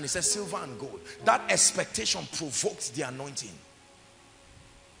 and he said, silver and gold. That expectation provoked the anointing.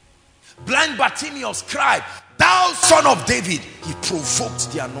 Blind Bartimaeus cried, thou son of David. He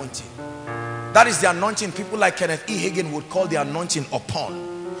provoked the anointing. That is the anointing people like Kenneth E. Hagin would call the anointing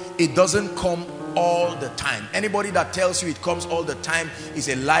upon. It doesn't come all the time. Anybody that tells you it comes all the time is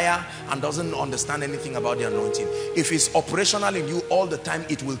a liar and doesn't understand anything about the anointing. If it's operational in you all the time,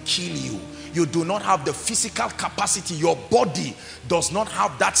 it will kill you. You do not have the physical capacity. Your body does not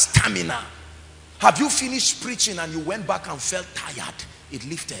have that stamina. Have you finished preaching and you went back and felt tired? It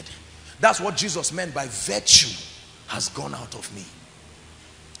lifted. That's what Jesus meant by virtue has gone out of me.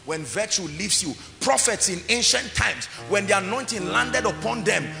 When virtue leaves you, prophets in ancient times, when the anointing landed upon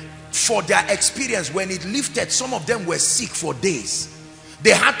them, for their experience, when it lifted, some of them were sick for days. They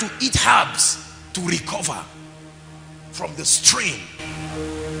had to eat herbs to recover from the strain.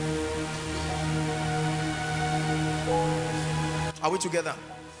 Are we together?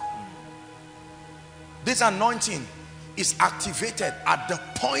 This anointing is activated at the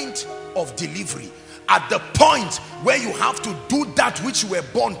point of delivery, at the point where you have to do that which you were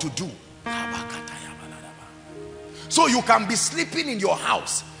born to do. So you can be sleeping in your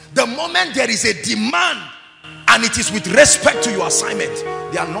house. The moment there is a demand and it is with respect to your assignment,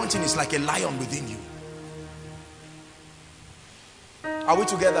 the anointing is like a lion within you. Are we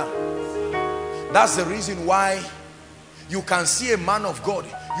together? That's the reason why you can see a man of God.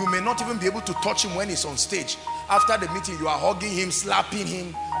 You may not even be able to touch him when he's on stage. After the meeting, you are hugging him, slapping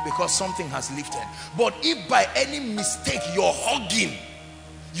him, because something has lifted. But if by any mistake you're hugging,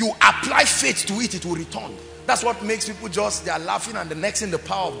 you apply faith to it, it will return. That's what makes people just, they are laughing and the next in the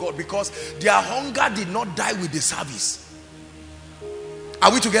power of God, because their hunger did not die with the service.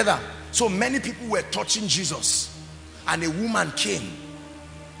 Are we together? So many people were touching Jesus, and a woman came.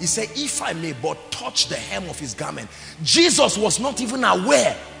 He said, if I may but touch the hem of his garment. Jesus was not even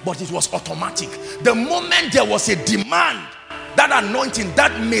aware, but it was automatic. The moment there was a demand, that anointing,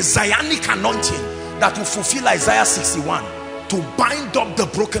 that messianic anointing that will fulfill Isaiah 61, to bind up the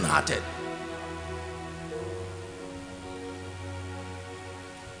brokenhearted.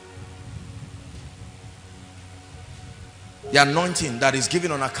 The anointing that is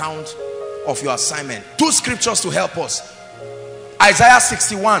given on account of your assignment. Two scriptures to help us. Isaiah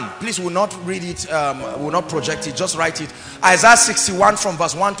 61, please, will not read it, will not project it, just write it. Isaiah 61 from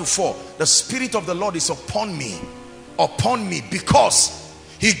verse 1 to 4. The Spirit of the Lord is upon me, because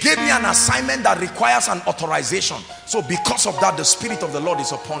he gave me an assignment that requires an authorization. So because of that, the Spirit of the Lord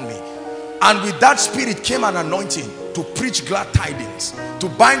is upon me. And with that Spirit came an anointing to preach glad tidings, to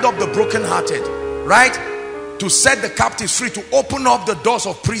bind up the brokenhearted, right? To set the captives free, to open up the doors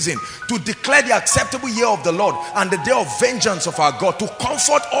of prison, to declare the acceptable year of the Lord and the day of vengeance of our God, to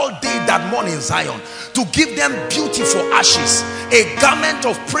comfort all they that mourn in Zion, to give them beauty for ashes, a garment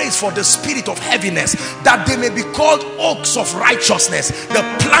of praise for the spirit of heaviness, that they may be called oaks of righteousness, the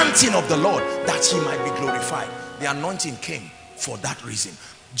planting of the Lord, that he might be glorified. The anointing came for that reason.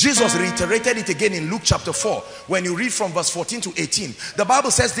 Jesus reiterated it again in Luke chapter 4. When you read from verse 14 to 18, the Bible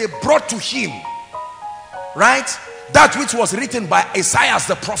says they brought to him, right, that which was written by Isaiah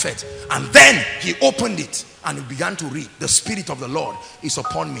the prophet, and then he opened it and he began to read, the Spirit of the Lord is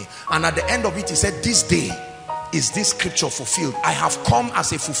upon me. And at the end of it he said, this day is this scripture fulfilled. I have come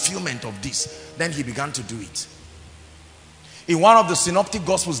as a fulfillment of this. Then he began to do it. In one of the synoptic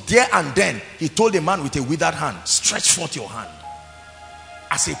gospels, there and then he told a man with a withered hand, stretch forth your hand,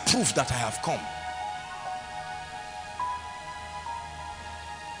 as a proof that I have come.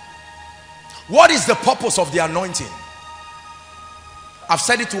 What is the purpose of the anointing? I've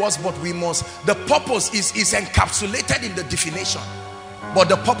said it to us, but we must. The purpose is encapsulated in the definition. But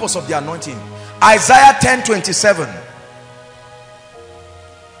the purpose of the anointing. Isaiah 10:27.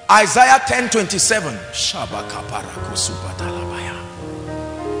 Isaiah 10:27.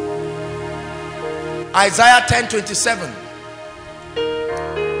 Isaiah 10:27.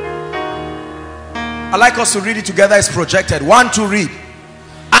 I'd like us to read it together. It's projected. 1, 2, read.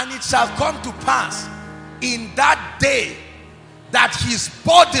 And it shall come to pass in that day that his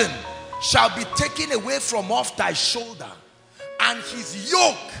burden shall be taken away from off thy shoulder, and his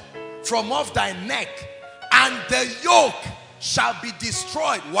yoke from off thy neck, and the yoke shall be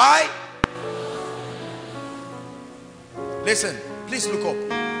destroyed. Why? Listen, please look up.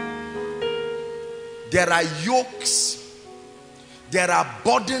 There are yokes, there are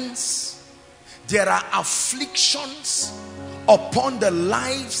burdens, there are afflictions upon the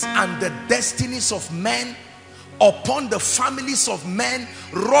lives and the destinies of men, upon the families of men,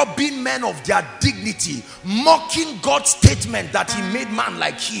 robbing men of their dignity, mocking God's statement that he made man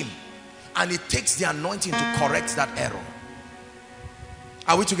like him. And it takes the anointing to correct that error.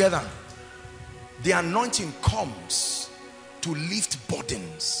 Are we together? The anointing comes to lift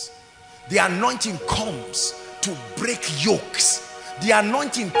burdens. The anointing comes to break yokes. The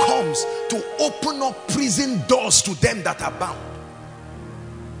anointing comes to open up prison doors to them that are bound.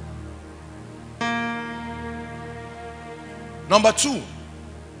 Number 2,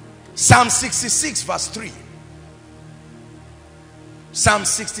 Psalm 66 verse 3. Psalm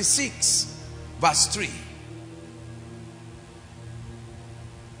 66 verse 3.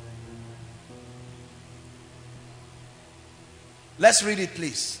 Let's read it,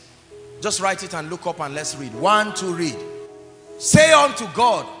 please. Just write it and look up and let's read. 1, 2, read. Say unto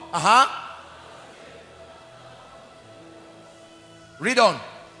God, read on.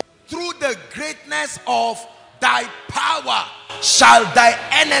 Through the greatness of thy power shall thy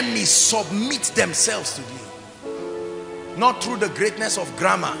enemies submit themselves to thee. Not through the greatness of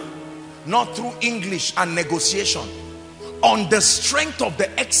grammar, not through English and negotiation. On the strength of the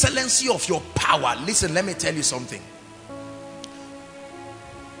excellency of your power. Listen, let me tell you something.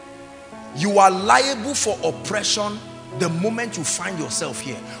 You are liable for oppression the moment you find yourself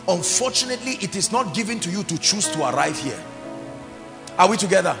here. Unfortunately, it is not given to you to choose to arrive here. Are we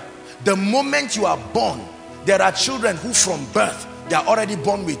together? The moment you are born, there are children who from birth, they are already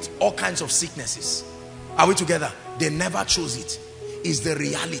born with all kinds of sicknesses. Are we together? They never chose it. It's the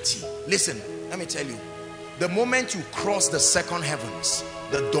reality. Listen, let me tell you. The moment you cross the second heavens,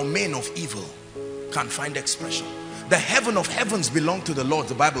 the domain of evil can find expression. The heaven of heavens belong to the Lord,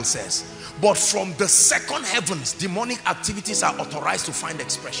 the Bible says. But from the second heavens, demonic activities are authorized to find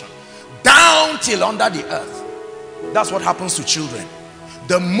expression. Down till under the earth. That's what happens to children.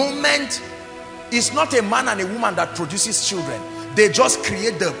 The moment, it's not a man and a woman that produces children. They just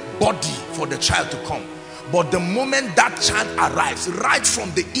create the body for the child to come. But the moment that child arrives, right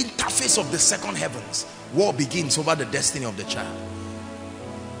from the interface of the second heavens, war begins over the destiny of the child.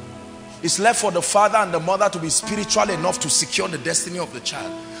 It's left for the father and the mother to be spiritual enough to secure the destiny of the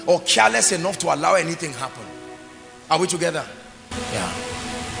child, or careless enough to allow anything happen. Are we together? Yeah.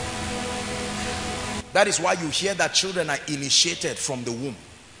 That is why you hear that children are initiated from the womb.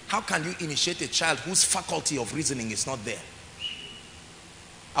 How can you initiate a child whose faculty of reasoning is not there?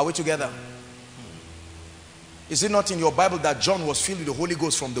 Are we together? Is it not in your Bible that John was filled with the Holy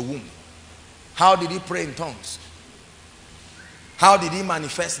Ghost from the womb? How did he pray in tongues? How did he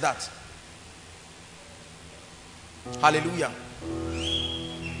manifest that? Hallelujah.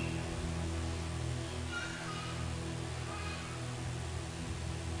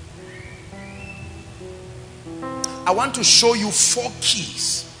 I want to show you 4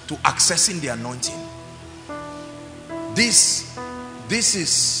 keys to accessing the anointing. This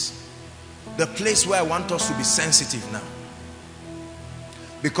is the place where I want us to be sensitive now.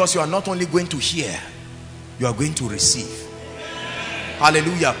 Because you are not only going to hear, you are going to receive.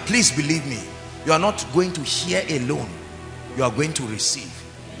 Hallelujah. Please believe me. You are not going to hear alone. You are going to receive.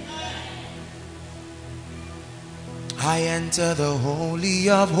 I enter the Holy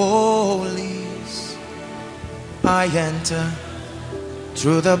of Holies. I enter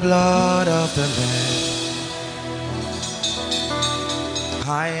through the blood of the Lamb.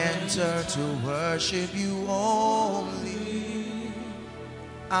 I enter to worship you only.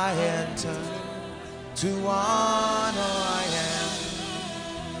 I enter to honor I am.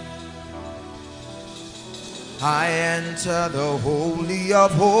 I enter the Holy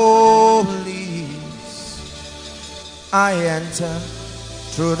of Holies. I enter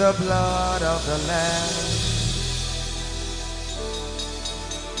through the blood of the Lamb.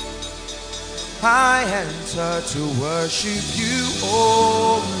 I enter to worship you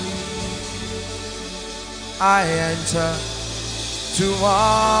only. I enter to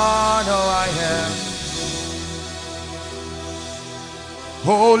honor I am.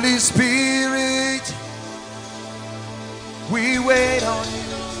 Holy Spirit, we wait on you.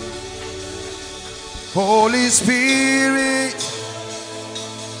 Holy Spirit,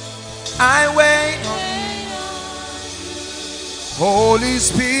 I wait on you. Holy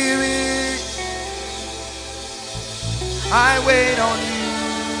Spirit, I wait on you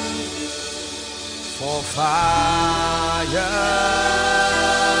for fire.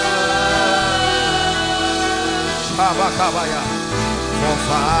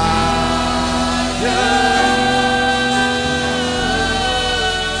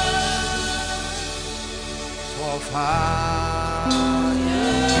 For fire.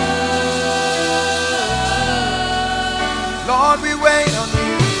 Lord, we wait on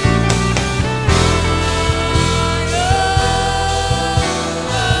you.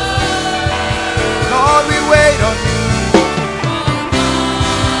 Lord, we wait on you.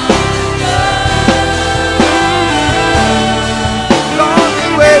 Lord, we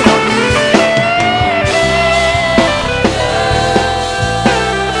wait on you.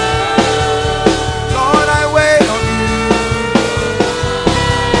 Lord, I wait on you.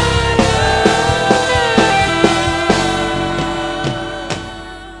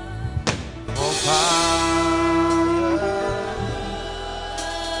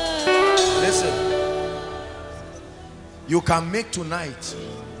 Listen, you can make tonight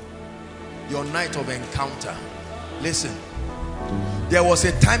your night of encounter. Listen, there was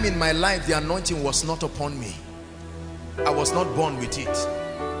a time in my life the anointing was not upon me. I was not born with it.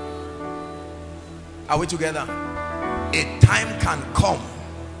 Are we together? A time can come,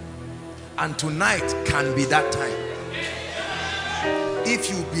 and tonight can be that time if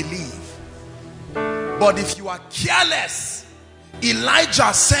you believe. But if you are careless,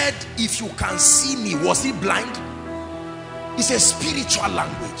 Elijah said, if you can see me, was he blind? It's a spiritual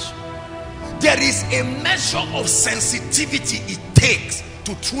language. There is a measure of sensitivity it takes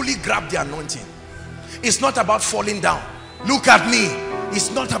to truly grab the anointing. It's not about falling down. Look at me. It's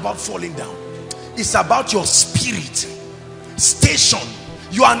not about falling down. It's about your spirit station.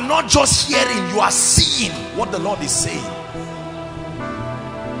 You are not just hearing, you are seeing what the Lord is saying.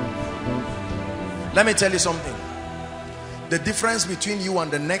 Let me tell you something. The difference between you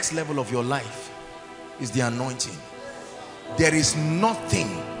and the next level of your life is the anointing. There is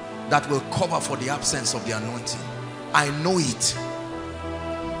nothing that will cover for the absence of the anointing. I know it.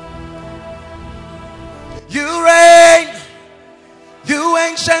 You reign, you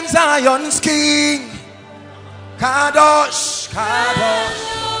ancient Zion's king. Kadosh,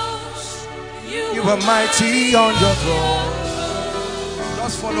 Kadosh, you are mighty on your throne.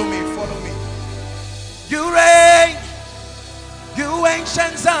 Just follow me, follow me. You reign, you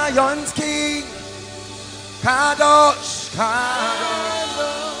ancient Zion's king. Kadosh, Kadosh,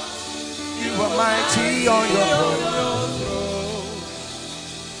 you are mighty on your throne.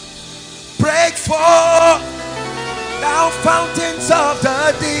 Break forth, thou fountains of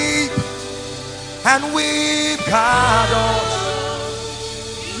the deep, and weep, Kadosh,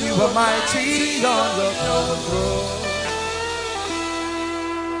 you are mighty on your throne.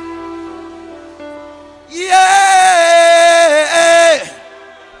 Yeah,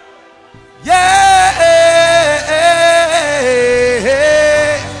 yeah,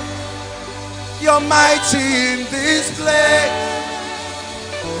 you're mighty in this place.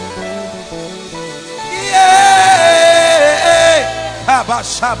 Yeah,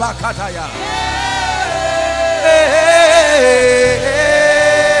 Abashabakataya.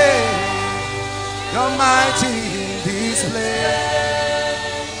 You're mighty in this place.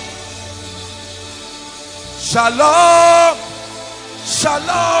 Shalom,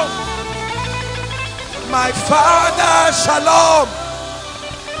 shalom, my Father, shalom,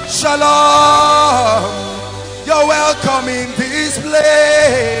 shalom. You're welcome in this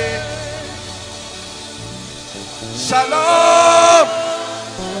place. Shalom,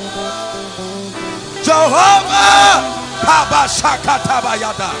 Jehovah,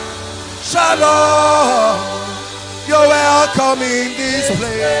 Kabashakatabayada. Shalom, you're welcome in this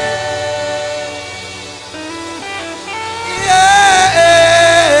place. Yeah,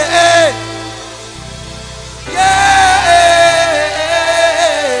 yeah,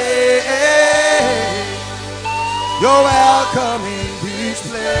 you're welcome in this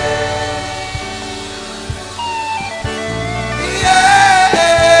place. Yeah,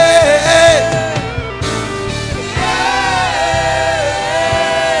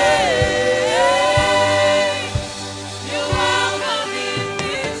 you're welcome in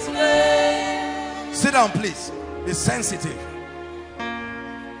this place. Sit down, please. Be sensitive.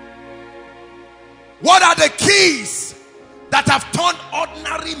 What are the keys that have turned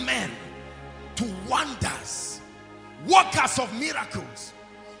ordinary men to wonders, workers of miracles?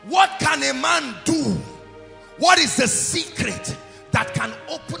 What can a man do? What is the secret that can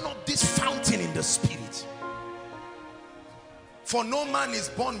open up this fountain in the spirit? For no man is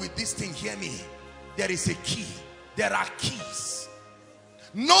born with this thing. Hear me. There is a key. There are keys.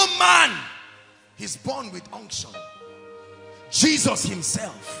 No man is born with unction. Jesus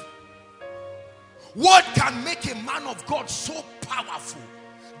himself. What can make a man of God so powerful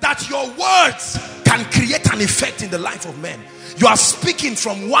that your words can create an effect in the life of men? You are speaking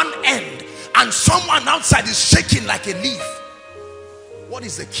from one end and someone outside is shaking like a leaf. What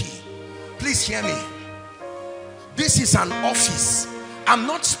is the key? Please hear me. This is an office. I'm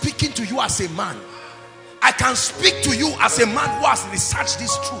not speaking to you as a man. I can speak to you as a man who has researched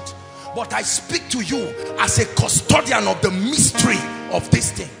this truth, but I speak to you as a custodian of the mystery of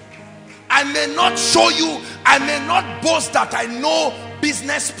this thing. I may not show you, I may not boast that I know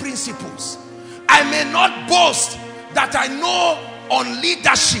business principles. I may not boast that I know on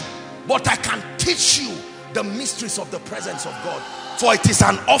leadership, but I can teach you the mysteries of the presence of God. For it is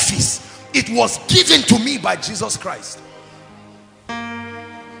an office. It was given to me by Jesus Christ.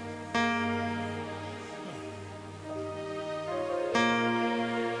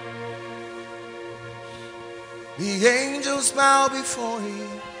 The angels bow before him.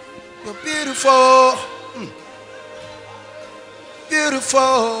 You're beautiful.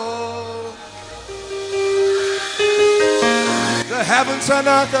 Beautiful. The heavens and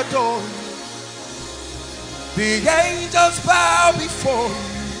earth adore you. The angels bow before you.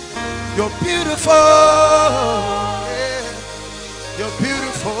 You're beautiful. Yeah. You're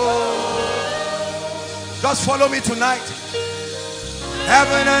beautiful. Just follow me tonight.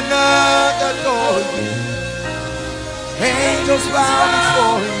 Heaven and earth adore you. Angels bow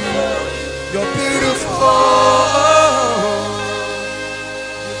before you. You're beautiful.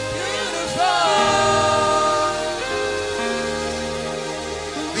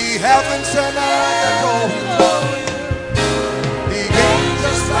 The heavens and earth adore you. The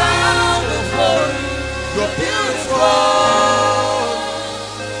angels bow before you. You're beautiful.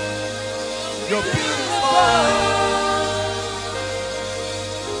 You're beautiful.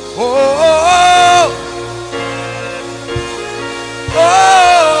 Oh, oh, oh, oh,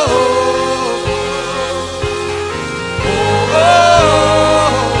 oh, oh.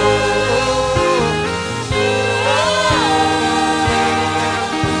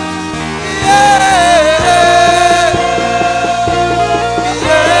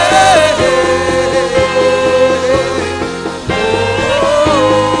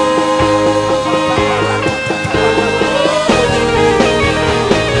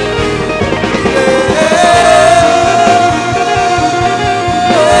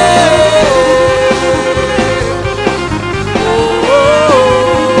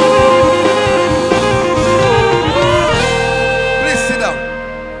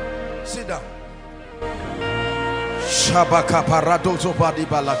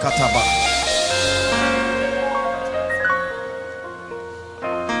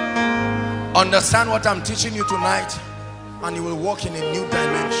 Understand what I'm teaching you tonight, and you will walk in a new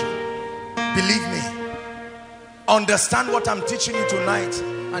dimension. Believe me. Understand what I'm teaching you tonight,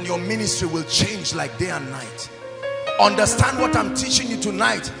 and your ministry will change like day and night. Understand what I'm teaching you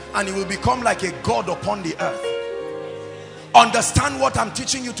tonight, and you will become like a God upon the earth. Understand what I'm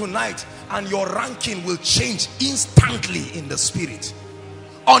teaching you tonight, and your ranking will change instantly in the spirit.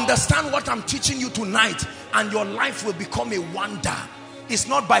 Understand what I'm teaching you tonight, and your life will become a wonder. It's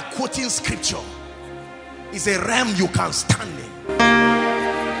not by quoting scripture. It's a realm you can stand in.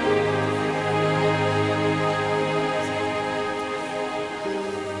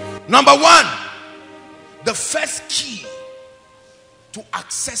 Number one, the first key to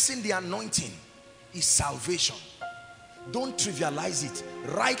accessing the anointing is salvation. Don't trivialize it.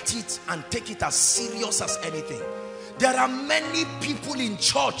 Write it and take it as serious as anything. There are many people in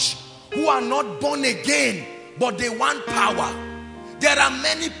church who are not born again, but they want power. There are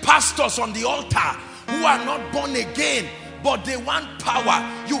many pastors on the altar who are not born again, but they want power.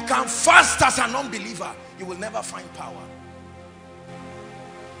 You can fast as an unbeliever. You will never find power.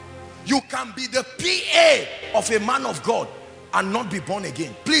 You can be the PA of a man of God and not be born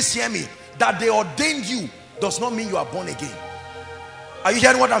again. Please hear me. That they ordained you does not mean you are born again. Are you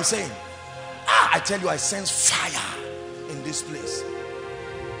hearing what I'm saying? I tell you, I sense fire in this place.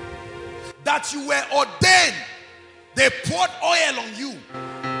 That you were ordained, they poured oil on you,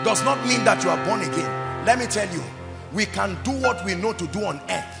 does not mean that you are born again. Let me tell you, we can do what we know to do on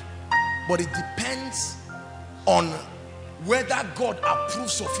earth, but it depends on whether God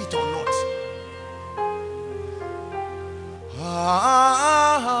approves of it or not.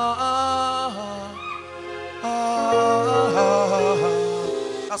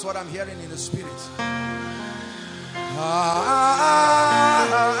 That's what I'm hearing in the spirit.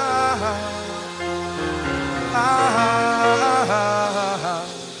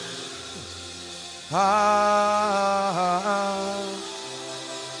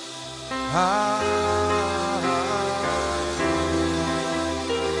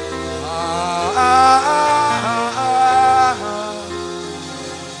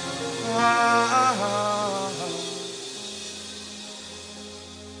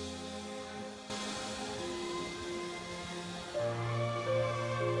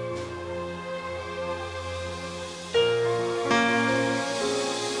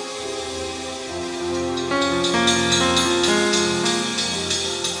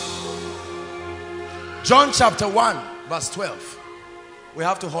 John chapter 1 verse 12. We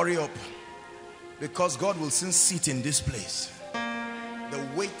have to hurry up because God will soon sit in this place. The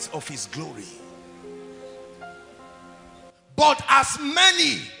weight of his glory. But as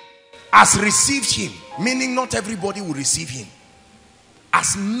many as received him, meaning not everybody will receive him.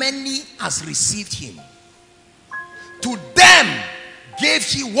 As many as received him, to them gave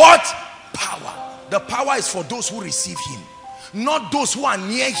he what? Power. The power is for those who receive him, not those who are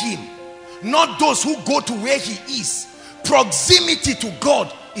near him. Not those who go to where he is. Proximity to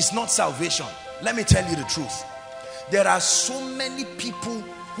God is not salvation. Let me tell you the truth. There are so many people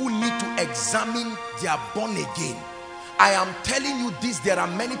who need to examine their born again. I am telling you this, there are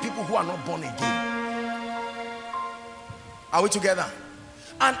many people who are not born again. Are we together?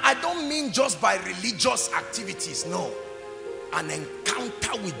 And I don't mean just by religious activities, no. An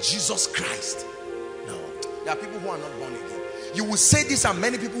encounter with Jesus Christ. No. There are people who are not born again. You will say this and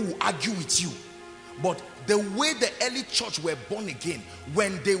many people will argue with you. But the way the early church were born again,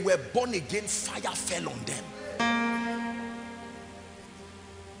 when they were born again, fire fell on them.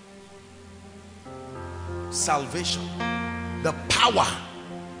 Salvation, the power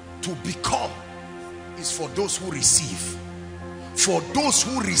to become, is for those who receive. For those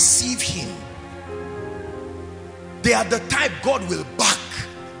who receive him. They are the type God will back.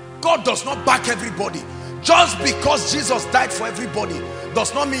 God does not back everybody. Just because Jesus died for everybody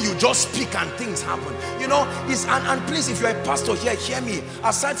does not mean you just speak and things happen. You know, and please, if you're a pastor here, hear me.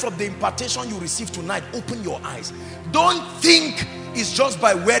 Aside from the impartation you receive tonight, open your eyes. Don't think it's just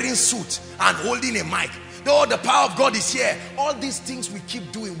by wearing suit and holding a mic. No, the power of God is here. All these things we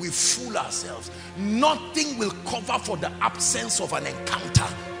keep doing, we fool ourselves. Nothing will cover for the absence of an encounter.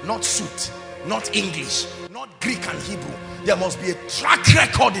 Not suit, not English, not Greek and Hebrew. There must be a track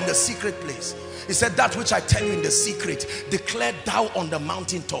record in the secret place. He said, that which I tell you in the secret, declare thou on the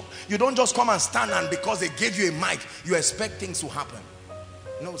mountaintop. You don't just come and stand and because they gave you a mic, you expect things to happen.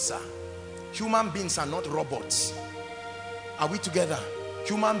 No, sir. Human beings are not robots. Are we together?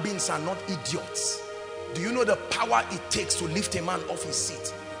 Human beings are not idiots. Do you know the power it takes to lift a man off his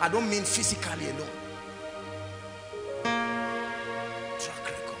seat? I don't mean physically alone. Track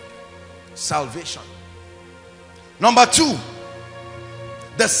record. Salvation. Number two,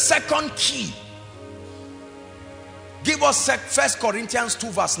 the second key. Give us 1 Corinthians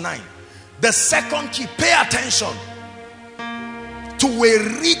 2 verse 9. The second key, pay attention to a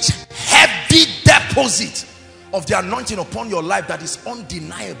rich, heavy deposit of the anointing upon your life that is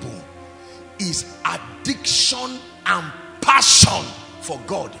undeniable, is addiction and passion for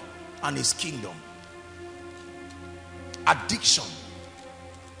God and his kingdom. Addiction,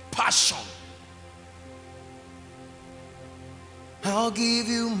 passion. I'll give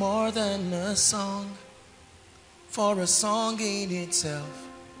you more than a song, for a song in itself.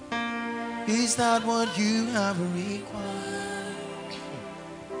 Is that what you have required?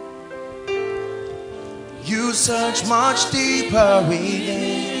 You search much deeper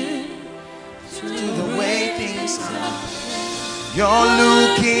within to the way things are. You're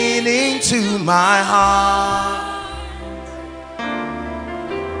looking into my heart.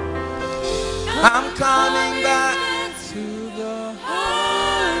 I'm coming back to the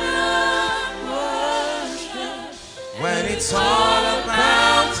heart of worship. When it's all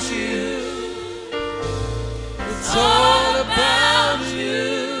about you, it's all about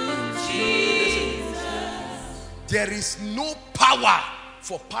you, Jesus. There is no power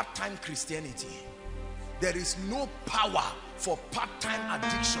for part-time Christianity. There is no power for part-time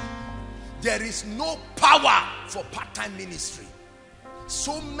addiction. There is no power for part-time ministry.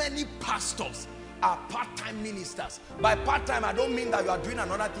 So many pastors are part-time ministers. By part-time, I don't mean that you are doing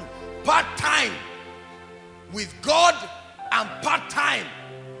another thing. Part-time with God and part-time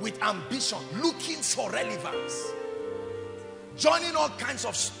with ambition, looking for relevance, joining all kinds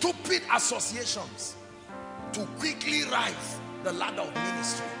of stupid associations to quickly rise the ladder of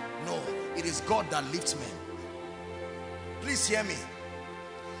ministry. No, it is God that lifts men. Please hear me.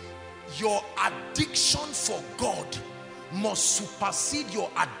 Your addiction for God must supersede your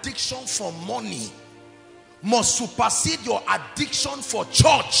addiction for money, must supersede your addiction for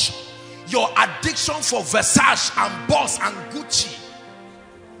church, your addiction for Versace and Boss and Gucci,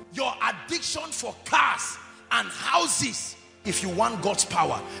 your addiction for cars and houses. If you want God's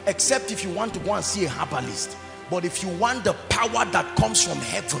power, except if you want to go and see a herbalist. But if you want the power that comes from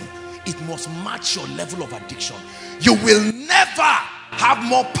heaven, it must match your level of addiction. You will never have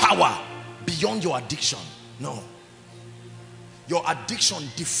more power beyond your addiction. No. Your addiction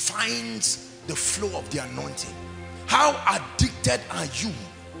defines the flow of the anointing. How addicted are you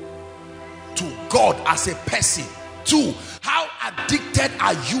to God as a person? 2, how addicted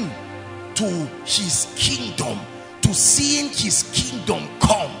are you to his kingdom, to seeing his kingdom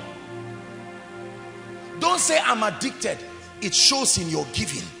come? Don't say I'm addicted. It shows in your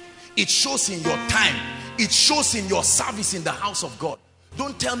giving. It shows in your time. It shows in your service in the house of God.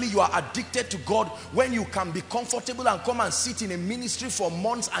 Don't tell me you are addicted to God when you can be comfortable and come and sit in a ministry for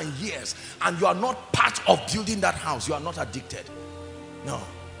months and years and you are not part of building that house. You are not addicted. No.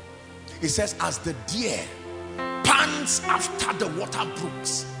 It says, as the deer pants after the water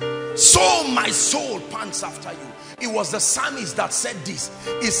brooks, So my soul pants after you. It was the psalmist that said this.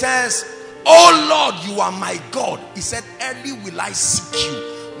 He says, oh Lord, you are my God. He said, early will I seek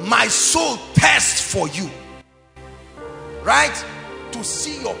you. My soul thirsts for you. Right? To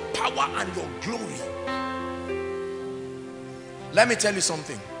see your power and your glory. Let me tell you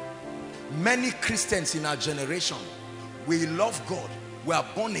something. Many Christians in our generation, we love God, we are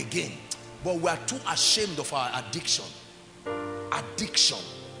born again, but we are too ashamed of our addiction. Addiction.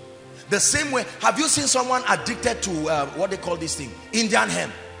 The same way, have you seen someone addicted to what they call this thing? Indian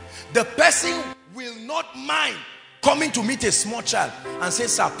hemp. The person will not mind coming to meet a small child and say,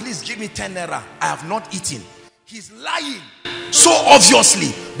 sir, please give me 10 naira. I have not eaten. He's lying so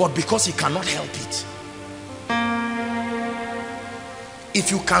obviously, but because he cannot help it. If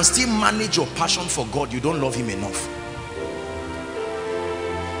you can still manage your passion for God, you don't love him enough.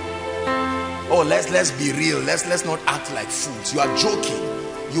 Oh, let's be real. Let's not act like fools. You are joking.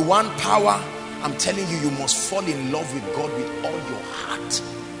 You want power? I'm telling you, you must fall in love with God with all your heart.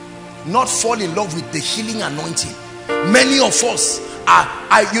 Not fall in love with the healing anointing. Many of us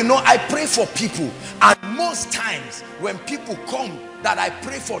I pray for people, and most times when people come that I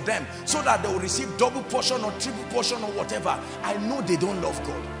pray for them so that they will receive double portion or triple portion or whatever, I know they don't love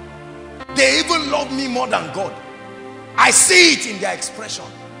God. They even love me more than God. I see it in their expression.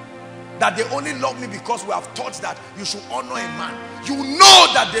 That they only love me because we have taught that you should honor a man. You know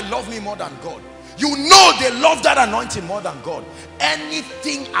that they love me more than God. You know they love that anointing more than God.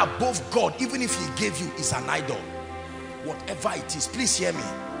 Anything above God, even if he gave you, is an idol. Whatever it is, please hear me.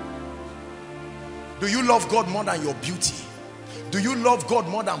 Do you love God more than your beauty? Do you love God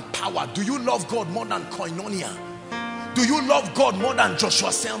more than power? Do you love God more than koinonia? Do you love God more than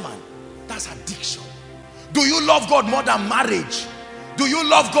Joshua Selman? That's addiction. Do you love God more than marriage? Do you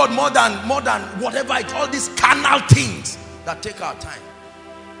love God more than whatever it, all these carnal things that take our time?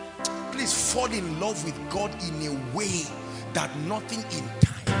 Please fall in love with God in a way that nothing in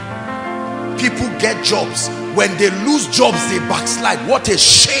time. People get jobs. When they lose jobs, they backslide. What a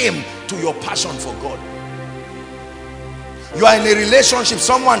shame to your passion for God. You are in a relationship.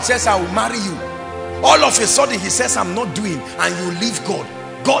 Someone says, I will marry you. All of a sudden, he says, I'm not doing. And you leave God.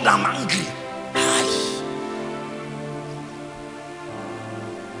 God, I'm angry.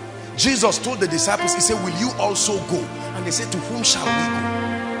 Jesus told the disciples, he said, will you also go? And they said, to whom shall we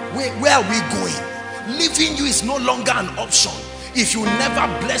go? Where are we going? Leaving you is no longer an option. If you never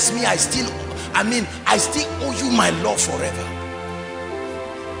bless me, I still owe you my love forever.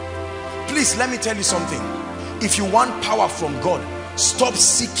 Please, let me tell you something. If you want power from God, stop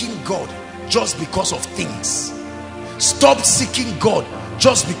seeking God just because of things. Stop seeking God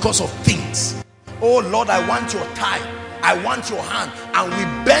just because of things. Oh Lord, I want your tithe. I want your hand. And we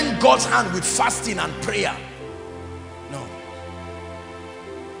bend God's hand with fasting and prayer. No.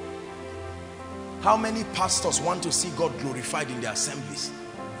 How many pastors want to see God glorified in their assemblies?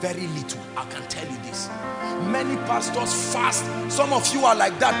 Very little. I can tell you this. Many pastors fast. Some of you are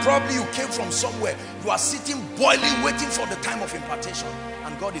like that. Probably you came from somewhere. You are sitting boiling, waiting for the time of impartation.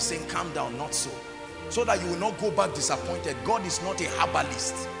 And God is saying, calm down, not so. So that you will not go back disappointed. God is not a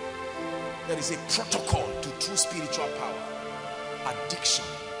herbalist. There is a protocol to true spiritual power. Addiction.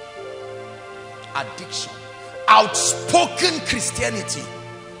 Addiction. Outspoken Christianity.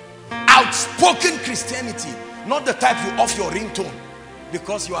 Outspoken Christianity. Not the type you off your ringtone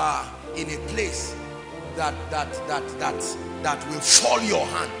because you are in a place that will fall your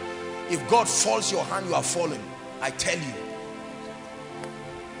hand. If God falls your hand, you are fallen. I tell you.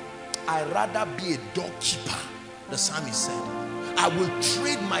 I'd rather be a doorkeeper, the psalmist said. I will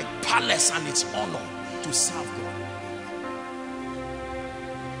trade my palace and its honor to serve God.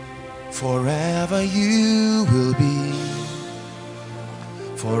 Forever you will be.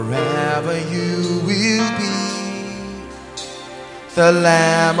 Forever you will be. The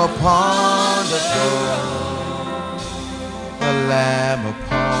Lamb upon the throne. The Lamb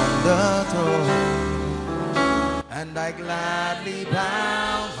upon the throne. And I gladly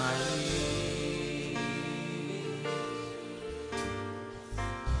bow my knee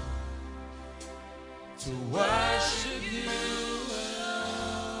to worship you.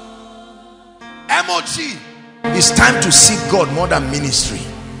 MOG. It's time to seek God more than ministry.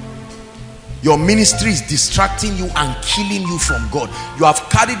 Your ministry is distracting you and killing you from God. You have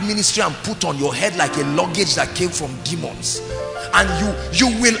carried ministry and put on your head like a luggage that came from demons. And you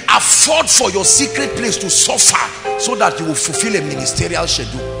will afford for your secret place to suffer so that you will fulfill a ministerial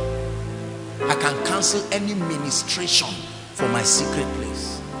schedule. I can cancel any ministration for my secret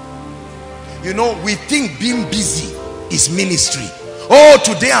place. You know, we think being busy is ministry. Oh,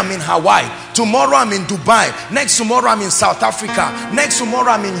 today I'm in Hawaii, tomorrow I'm in Dubai, next tomorrow I'm in South Africa, next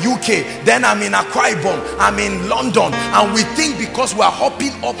tomorrow I'm in UK, then I'm in Akwa Ibom, I'm in London. And we think because we are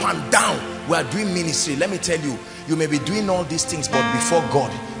hopping up and down, we are doing ministry. Let me tell you, you may be doing all these things, but before God,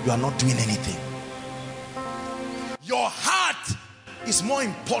 you are not doing anything. Your heart is more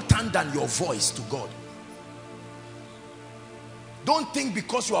important than your voice to God. Don't think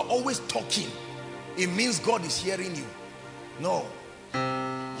because you are always talking, it means God is hearing you. No.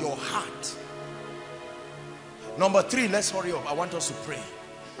 Your heart. Number 3, let's hurry up. I want us to pray.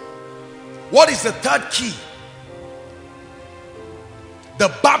 What is the third key?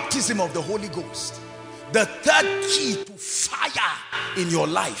 The baptism of the Holy Ghost. The third key to fire in your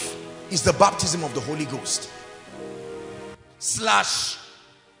life is the baptism of the Holy Ghost.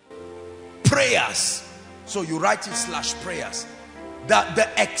 / prayers. So you write it / prayers. The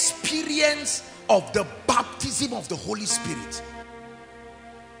experience of the baptism of the Holy Spirit.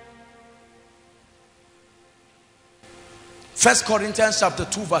 1 Corinthians chapter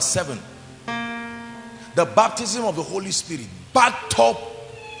 2 verse 7. The baptism of the Holy Spirit, backed up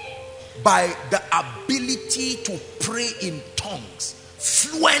by the ability to pray in tongues,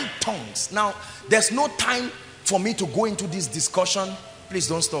 fluent tongues. Now, there's no time for me to go into this discussion. Please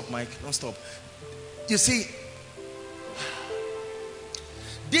don't stop, Mike. Don't stop. You see,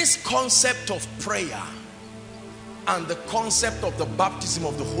 this concept of prayer and the concept of the baptism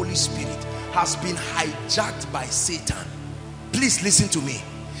of the Holy Spirit has been hijacked by Satan. Please listen to me.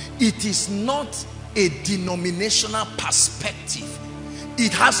 It is not a denominational perspective.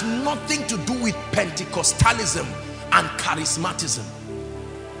 It has nothing to do with Pentecostalism and charismatism.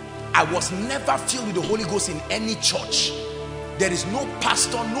 I was never filled with the Holy Ghost in any church. There is no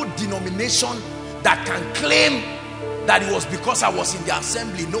pastor, no denomination that can claim that it was because I was in the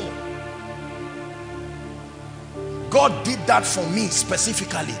assembly. No. God did that for me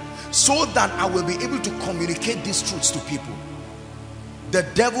specifically so that I will be able to communicate these truths to people. The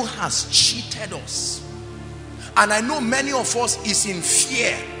devil has cheated us. And I know many of us is in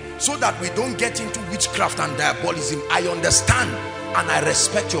fear so that we don't get into witchcraft and diabolism. I understand and I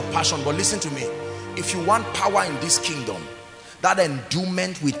respect your passion, but listen to me. If you want power in this kingdom, that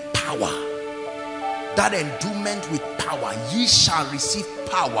endowment with power, ye shall receive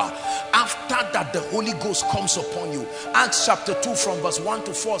power after that the Holy Ghost comes upon you. Acts chapter 2 from verse 1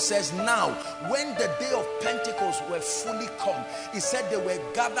 to 4 says, now when the day of Pentecost were fully come, he said they were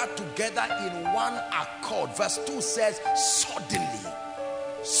gathered together in one accord. Verse 2 says suddenly,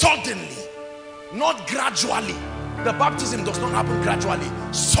 not gradually. The baptism does not happen gradually,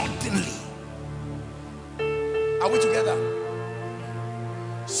 suddenly. Are we together?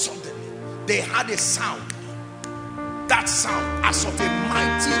 Suddenly they had a sound, that sound as of a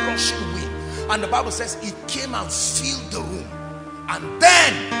mighty rushing wind, and the Bible says it came and filled the room. And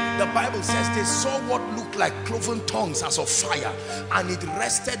then the Bible says they saw what looked like cloven tongues as of fire, and it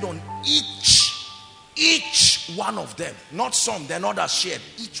rested on each one of them. Not some, they're not as shared,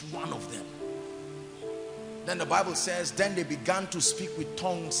 each one of them. Then the Bible says then they began to speak with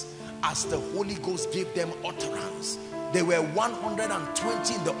tongues as the Holy Ghost gave them utterance. There were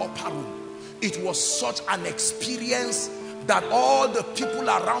 120 in the upper room. It was such an experience that all the people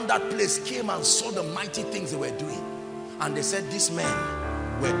around that place came and saw the mighty things they were doing. And they said these men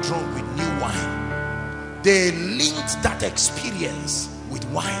were drunk with new wine. They linked that experience with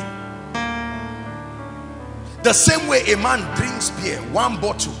wine. The same way a man drinks beer, 1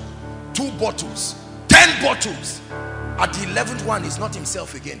 bottle, 2 bottles, 10 bottles. At the 11th one, he's not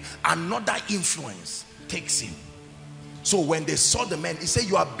himself again. Another influence takes him. So when they saw the men, he said,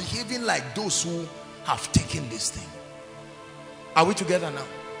 you are behaving like those who have taken this thing. Are we together now?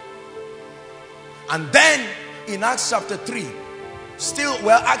 And then in Acts chapter 3,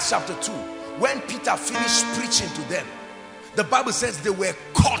 Acts chapter 2, when Peter finished preaching to them, the Bible says they were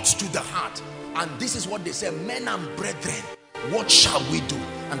caught to the heart. And this is what they said, men and brethren, what shall we do?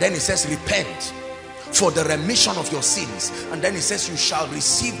 And then it says, repent for the remission of your sins. And then it says, you shall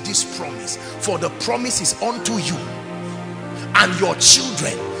receive this promise, for the promise is unto you and your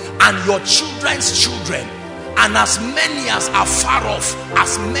children and your children's children, and as many as are far off,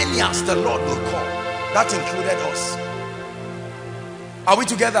 as many as the Lord will call. That included us. Are we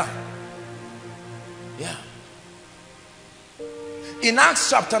together? Yeah. In Acts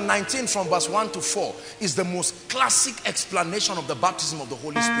chapter 19 from verse 1 to 4 is the most classic explanation of the baptism of the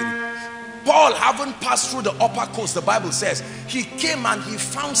Holy Spirit. Paul, having passed through the upper coast, the Bible says, he came and he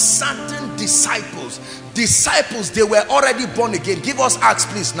found certain disciples. Disciples, they were already born again. Give us Acts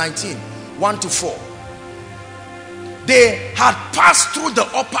please, 19, 1 to 4. they had passed through the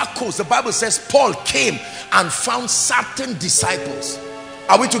upper coast, the Bible says Paul came and found certain disciples.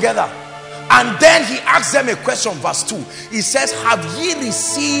 Are we together? And then he asked them a question, verse 2. He says, have ye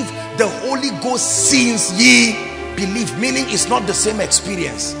received the Holy Ghost since ye believe? Meaning it's not the same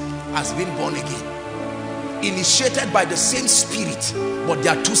experience as being born again. Initiated by the same Spirit, but they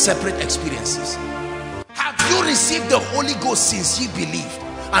are two separate experiences. Have you received the Holy Ghost since ye believed?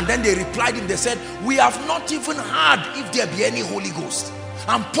 And then they replied him, they said, we have not even heard if there be any Holy Ghost.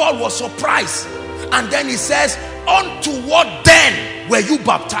 And Paul was surprised. And then he says, unto what then were you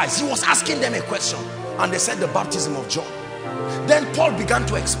baptized? He was asking them a question. And they said, the baptism of John. Then Paul began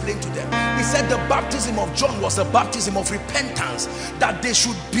to explain to them. He said the baptism of John was a baptism of repentance, that they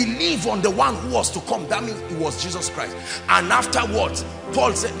should believe on the one who was to come. That means it was Jesus Christ. And afterwards,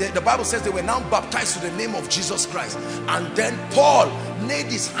 Paul said, the Bible says they were now baptized to the name of Jesus Christ. And then Paul laid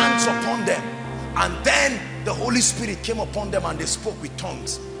his hands upon them. And then the Holy Spirit came upon them and they spoke with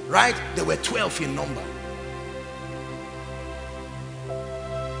tongues. Right? They were 12 in number.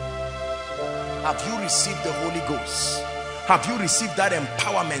 Have you received the Holy Ghost? Have you received that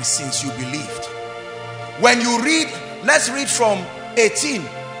empowerment since you believed? When you read, let's read from 18,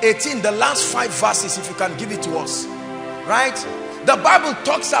 the last 5 verses, if you can give it to us. Right? The Bible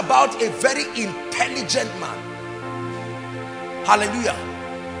talks about a very intelligent man. Hallelujah.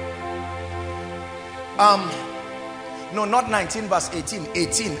 No, not 19 verse 18.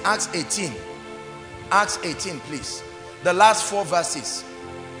 18, Acts 18. Acts 18, please. The last 4 verses.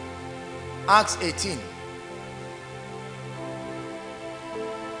 Acts 18.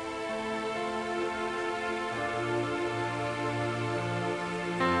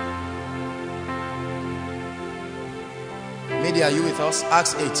 Media, are you with us?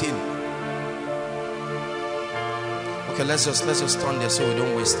 Acts 18. Okay, let's just turn there so we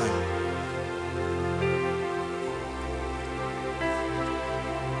don't waste time.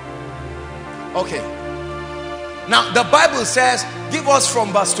 Okay. Now the Bible says, give us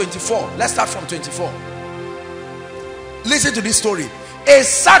from verse 24. Let's start from 24. Listen to this story. A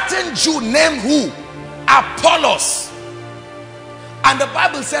certain Jew named who? Apollos. And the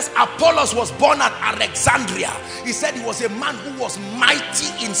Bible says Apollos was born at Alexandria. He said he was a man who was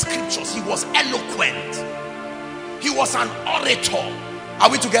mighty in scriptures. He was eloquent. He was an orator. Are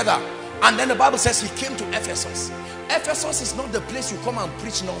we together? And then the Bible says he came to Ephesus. Ephesus is not the place you come and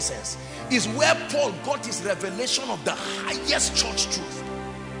preach nonsense. It's where Paul got his revelation of the highest church truth.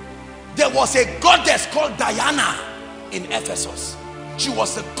 There was a goddess called Diana in Ephesus. She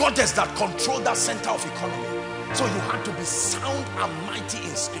was the goddess that controlled that center of economy. So you had to be sound and mighty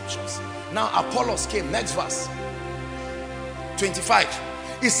in scriptures. Now Apollos came. Next verse. 25.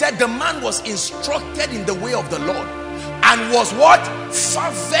 He said the man was instructed in the way of the Lord and was what?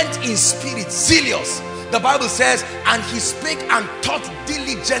 Fervent in spirit, zealous. The Bible says, and he spake and taught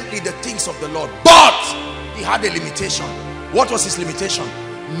diligently the things of the Lord. But he had a limitation. What was his limitation?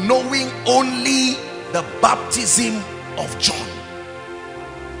 Knowing only the baptism of John.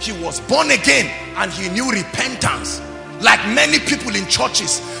 He was born again and he knew repentance. Like many people in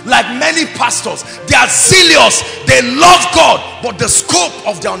churches, like many pastors, they are zealous, they love God, but the scope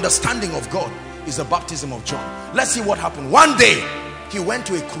of their understanding of God is the baptism of John. Let's see what happened. One day he went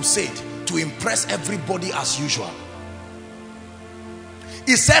to a crusade to impress everybody as usual.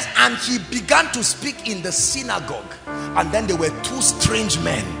 He says, and he began to speak in the synagogue, and then there were 2 strange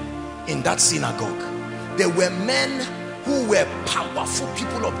men in that synagogue. There were men who were powerful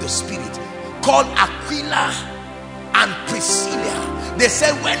people of the Spirit, called Aquila and Priscilla. They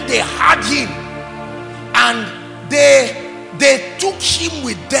said when they had him and they took him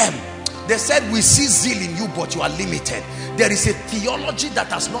with them, they said, we see zeal in you, but you are limited. There is a theology that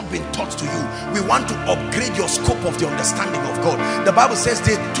has not been taught to you. We want to upgrade your scope of the understanding of God. The Bible says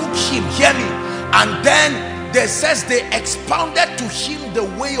they took him, hear me, and then they says they expounded to him the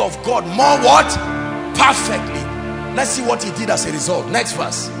way of God more what? Perfectly. Let's see what he did as a result. Next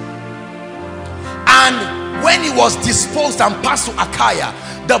verse. And when he was disposed and passed to Achaia,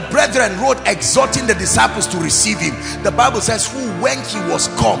 the brethren wrote exhorting the disciples to receive him. The Bible says, who when he was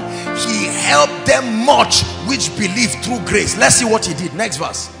come, he helped them much which believed through grace. Let's see what he did. Next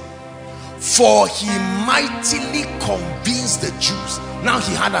verse. For he mightily convinced the Jews. Now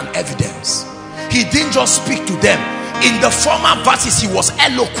he had an evidence. He didn't just speak to them. In the former verses he was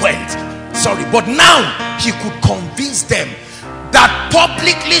eloquent. Sorry, but now he could convince them, that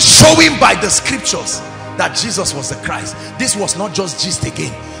publicly showing by the scriptures that Jesus was the Christ. This was not just gist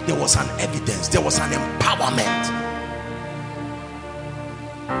again. There was an evidence. There was an empowerment.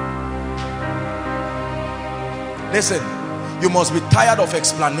 Listen, you must be tired of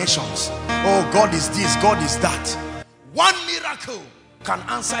explanations. Oh, God is this, God is that. One miracle can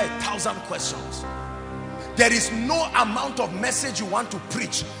answer 1,000 questions. There is no amount of message you want to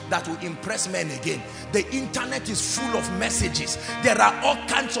preach that will impress men again. The internet is full of messages. There are all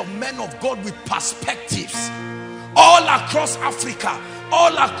kinds of men of God with perspectives. All across Africa,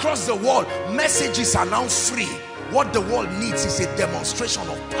 all across the world, messages are now free. What the world needs is a demonstration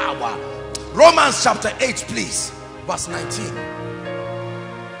of power. Romans chapter 8, please, verse 19.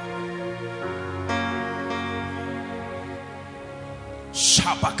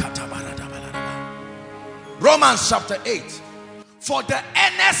 Romans chapter 8. For the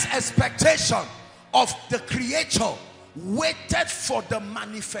earnest expectation of the Creator waited for the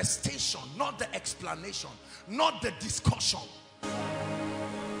manifestation, not the explanation, not the discussion.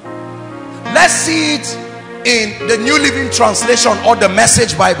 Let's see it in the New Living Translation or the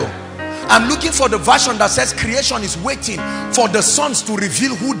Message Bible. I'm looking for the version that says creation is waiting for the sons to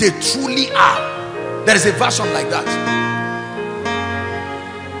reveal who they truly are. There is a version like that.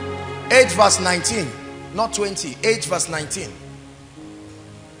 8 verse 19, not 20. 8 verse 19.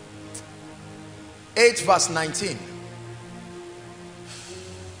 8 verse 19.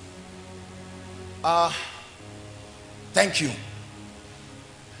 Thank you.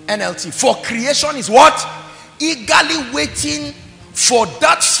 NLT. For creation is what? Eagerly waiting for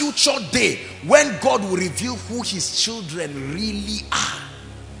that future day when God will reveal who his children really are.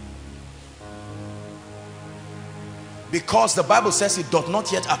 Because the Bible says it doth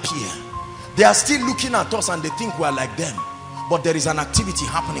not yet appear. They are still looking at us and they think we are like them. But there is an activity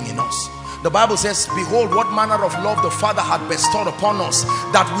happening in us. The Bible says, behold, what manner of love the Father had bestowed upon us,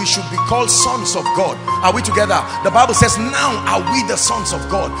 that we should be called sons of God. Are we together? The Bible says, now are we the sons of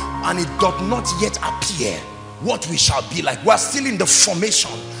God, and it doth not yet appear what we shall be like. We are still in the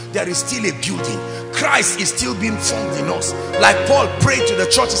formation. There is still a building. Christ is still being formed in us. Like Paul prayed to the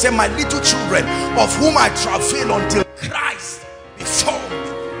church, he said, my little children, of whom I travail until Christ be formed.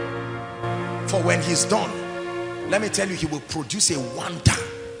 For when he's done, let me tell you, he will produce a wonder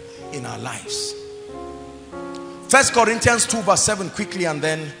in our lives. 1 Corinthians 2 verse 7 quickly, and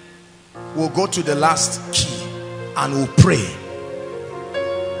then we'll go to the last key and we'll pray.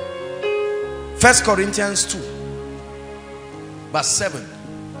 1 Corinthians 2 verse 7.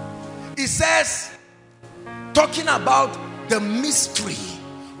 It says, talking about the mystery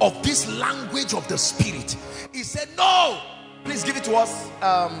of this language of the Spirit, he said, no, please give it to us.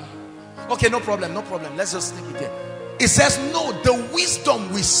 Okay, no problem, no problem. Let's just stick it here. It says, no, the wisdom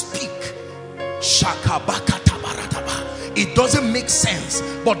we speak, it doesn't make sense,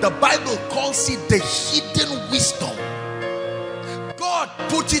 but the Bible calls it the hidden wisdom. God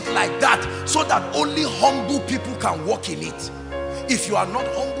put it like that so that only humble people can walk in it. If you are not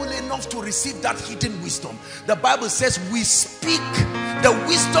humble enough to receive that hidden wisdom, the Bible says we speak, the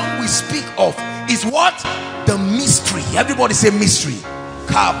wisdom we speak of is what? The mystery. Everybody say mystery.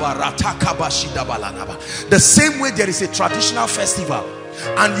 The same way there is a traditional festival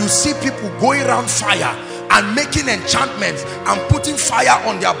and you see people going around fire and making enchantments and putting fire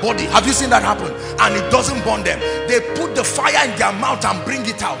on their body. Have you seen that happen? And it doesn't burn them. They put the fire in their mouth and bring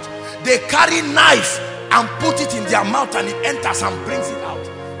it out. They carry knife and put it in their mouth and it enters and brings it out,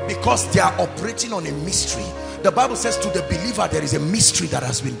 because they are operating on a mystery. The Bible says to the believer there is a mystery that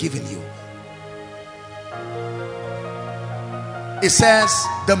has been given you. It says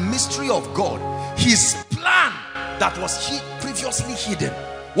the mystery of God, his plan that was previously hidden.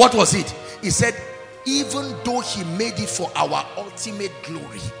 What was it? He said, even though he made it for our ultimate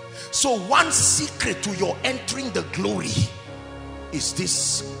glory. So one secret to your entering the glory is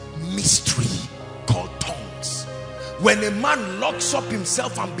this mystery called tongues. When a man locks up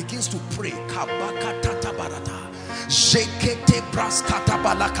himself and begins to pray,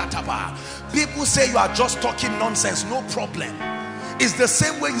 people say you are just talking nonsense. No problem. It's the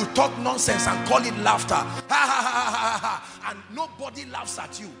same way you talk nonsense and call it laughter. Ha, ha, ha, ha, ha, and nobody laughs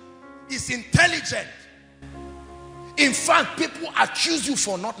at you. It's intelligent. In fact, people accuse you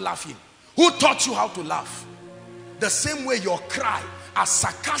for not laughing. Who taught you how to laugh? The same way your cry, as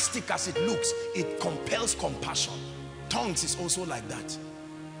sarcastic as it looks, it compels compassion. Tongues is also like that.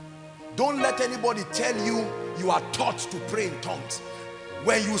 Don't let anybody tell you you are taught to pray in tongues.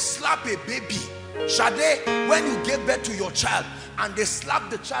 When you slap a baby, Shade, when you gave birth to your child and they slapped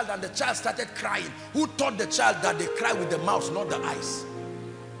the child and the child started crying, who taught the child that they cry with the mouth, not the eyes?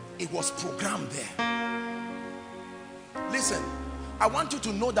 It was programmed there. Listen, I want you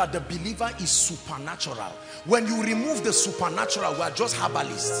to know that the believer is supernatural. When you remove the supernatural, we are just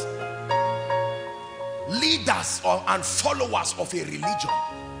herbalists, leaders and followers of a religion.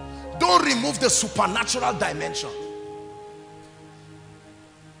 Don't remove the supernatural dimension.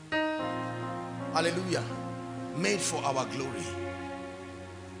 Hallelujah. made for our glory.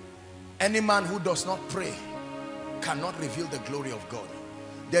 Any man who does not pray cannot reveal the glory of God.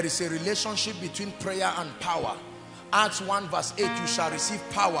 There is a relationship between prayer and power. Acts 1 verse 8, you shall receive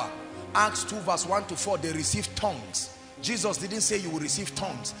power. Acts 2 verse 1 to 4, they received tongues. Jesus didn't say you will receive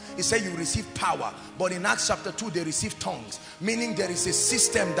tongues. He said you will receive power. But in Acts chapter 2, they received tongues. Meaning there is a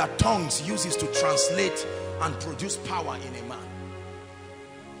system that tongues uses to translate and produce power in a man.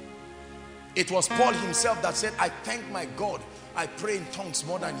 It was Paul himself that said, I thank my God, I pray in tongues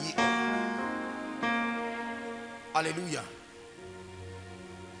more than ye all. Hallelujah.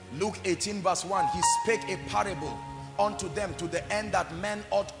 Luke 18 verse 1, he spake a parable unto them to the end that men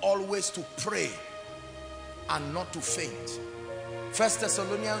ought always to pray and not to faint. 1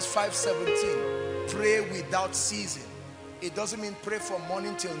 Thessalonians 5:17, pray without ceasing. It doesn't mean pray from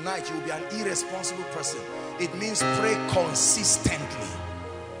morning till night. You will be an irresponsible person. It means pray consistently.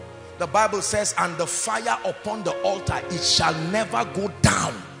 The Bible says, and the fire upon the altar, it shall never go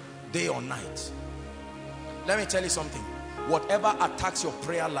down day or night. Let me tell you something. Whatever attacks your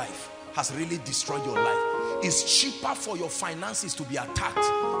prayer life has really destroyed your life. It's cheaper for your finances to be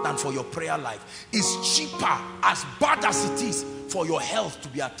attacked than for your prayer life. It's cheaper, as bad as it is, for your health to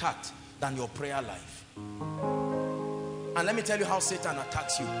be attacked than your prayer life. And let me tell you how Satan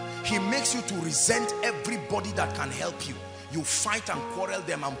attacks you. He makes you to resent everybody that can help you. You fight and quarrel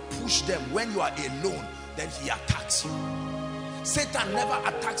them and push them. When you are alone, then he attacks you. Satan never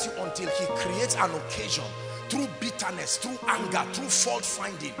attacks you until he creates an occasion, through bitterness, through anger, through fault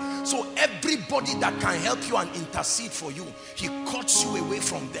finding. So everybody that can help you and intercede for you, he cuts you away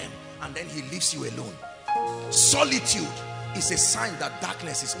from them and then he leaves you alone. Solitude is a sign that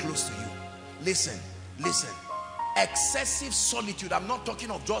darkness is close to you. Listen, listen. Excessive solitude, I'm not talking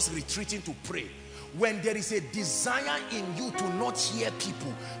of just retreating to pray. When there is a desire in you to not hear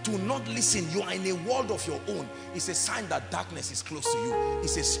people, to not listen, you are in a world of your own, it's a sign that darkness is close to you.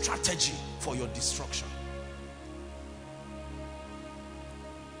 It's a strategy for your destruction.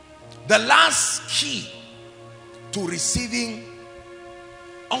 The last key to receiving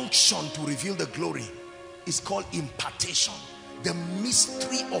unction to reveal the glory is called impartation. The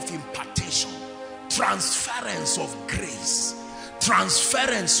mystery of impartation. Transference of grace.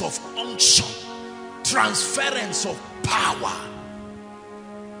 Transference of unction. Transference of power.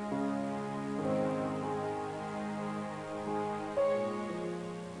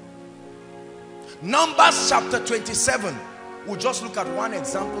 Numbers chapter 27. We'll just look at one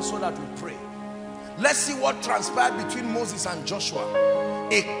example so that we pray. Let's see what transpired between Moses and Joshua.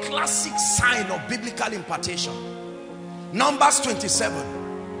 A classic sign of biblical impartation. Numbers 27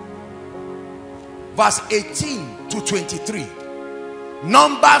 verse 18 to 23.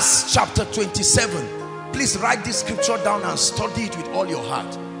 Numbers chapter 27. Please write this scripture down and study it with all your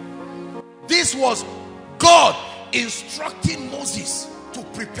heart. This was God instructing Moses to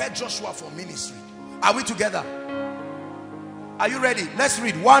prepare Joshua for ministry. Are we together? Are you ready? Let's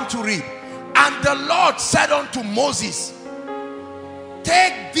read. 1 to read. And the Lord said unto Moses,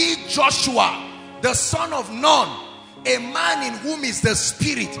 take thee Joshua, the son of Nun, a man in whom is the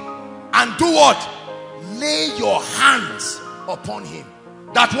Spirit, and do what? Lay your hands upon him.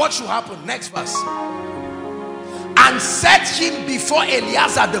 That what should happen? Next verse. And set him before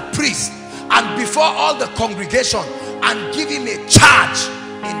Eleazar the priest and before all the congregation, and give him a charge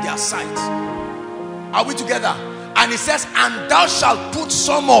in their sight. Are we together? And it says, and thou shalt put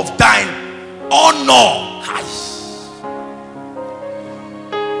some of thine honor.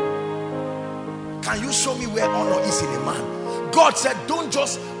 Can you show me where honor is in a man? God said, don't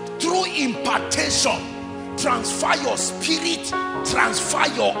just through impartation transfer your spirit, transfer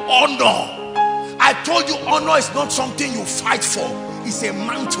your honor. I told you honor is not something you fight for. It's a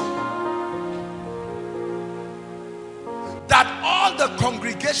mantle. That all the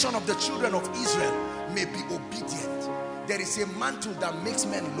congregation of the children of Israel may be obedient. There is a mantle that makes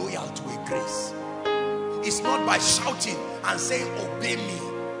men loyal to a grace. It's not by shouting and saying obey me.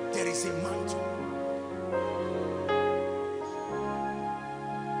 There is a mantle.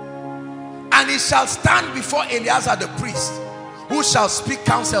 And he shall stand before Eleazar the priest, who shall speak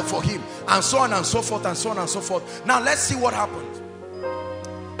counsel for him, and so on and so forth, and so on and so forth. Now let's see what happened.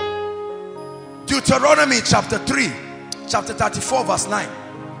 Deuteronomy chapter 3, chapter 34 verse 9.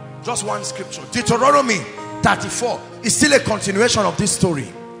 Just one scripture. Deuteronomy 34 is still a continuation of this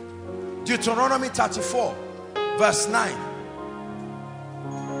story. Deuteronomy 34 verse 9.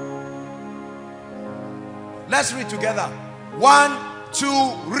 Let's read together. 1,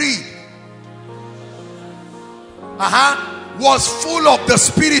 2, read. Was full of the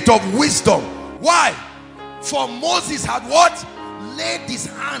spirit of wisdom. Why? For Moses had what? Laid his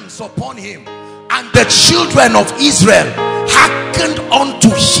hands upon him, and And the children of Israel hearkened unto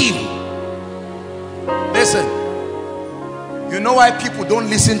him. Listen, you know why people don't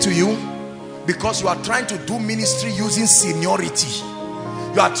listen to you? Because you are trying to do ministry using seniority.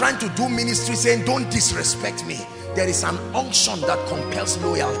 You are trying to do ministry saying, don't disrespect me. There is an unction that compels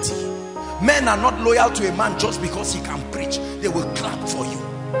loyalty. Men are not loyal to a man just because he can preach. They will clap for you.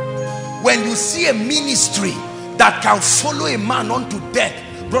 When you see a ministry that can follow a man unto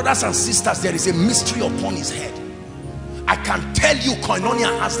death, brothers and sisters, there is a mystery upon his head. I can tell you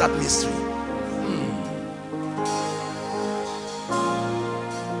Koinonia has that mystery.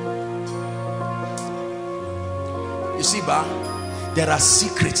 You see, there are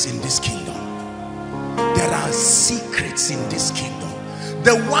secrets in this kingdom. There are secrets in this kingdom.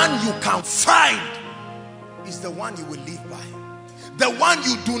 The one you can find is the one you will live by. The one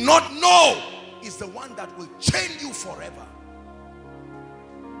you do not know is the one that will change you forever.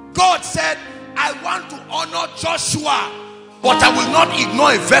 God said, I want to honor Joshua, but I will not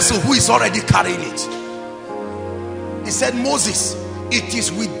ignore a vessel who is already carrying it. He said, Moses, it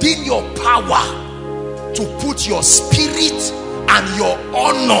is within your power to put your spirit and your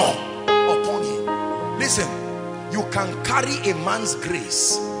honor upon him. Listen, you can carry a man's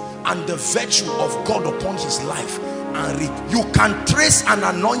grace and the virtue of God upon his life and read. You can trace an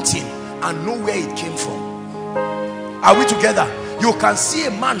anointing and know where it came from. Are we together? You can see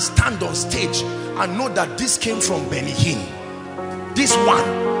a man stand on stage and know that this came from Benny Hinn. This one.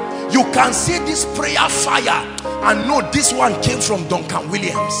 You can see this prayer fire and know this one came from Duncan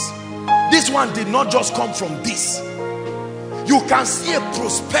Williams. This one did not just come from this. You can see a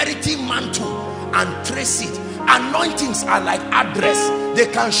prosperity mantle and trace it. Anointings are like address. They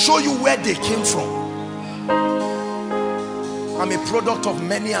can show you where they came from. I'm a product of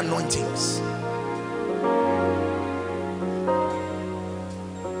many anointings.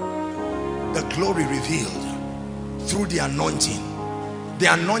 The glory revealed through the anointing. The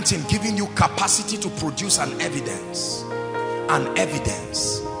anointing giving you capacity to produce an evidence. An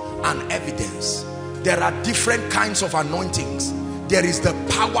evidence. An evidence. There are different kinds of anointings. There is the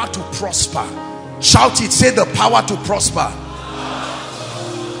power to prosper. Shout it. Say the power to prosper.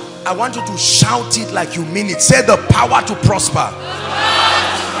 I want you to shout it like you mean it. Say the power to prosper.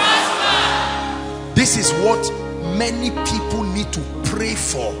 This is what many people need to pray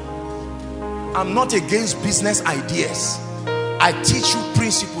for. I'm not against business ideas. I teach you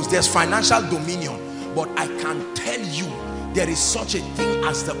principles. There's financial dominion. But I can tell you, there is such a thing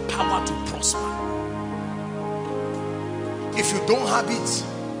as the power to prosper. If you don't have it,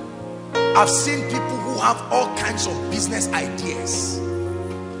 I've seen people who have all kinds of business ideas,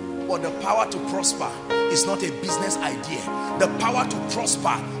 but the power to prosper is not a business idea. The power to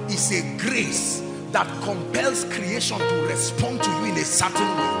prosper is a grace that compels creation to respond to you in a certain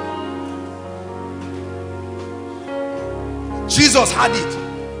way. Jesus had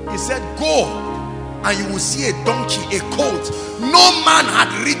it. He said, go and you will see a donkey, a colt. No man had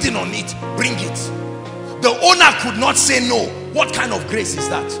ridden on it. Bring it. The owner could not say no. What kind of grace is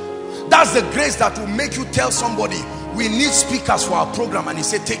that? That's the grace that will make you tell somebody, we need speakers for our program, and he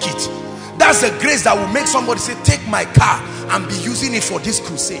said, take it. That's the grace that will make somebody say, take my car and be using it for this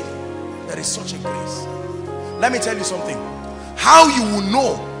crusade. There is such a grace. Let me tell you something. How you will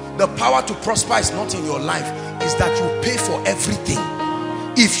know the power to prosper is not in your life is that you pay for everything.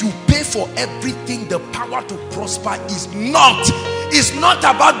 If you pay for everything, the power to prosper is not. It's not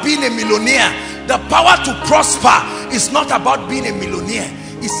about being a millionaire. The power to prosper is not about being a millionaire.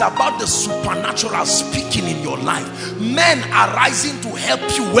 It's about the supernatural speaking in your life. Men are rising to help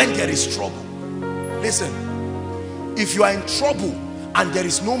you when there is trouble. Listen, if you are in trouble and there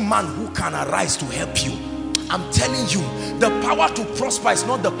is no man who can arise to help you, I'm telling you, the power to prosper is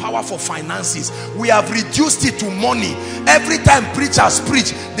not the power for finances. We have reduced it to money. Every time preachers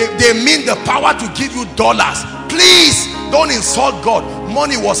preach, they mean the power to give you dollars. Please don't insult God.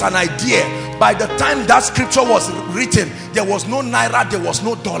 Money was an idea. By the time that scripture was written, there was no naira, there was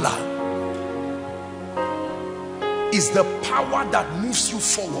no dollar. It's the power that moves you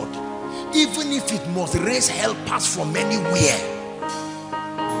forward, even if it must raise helpers from anywhere.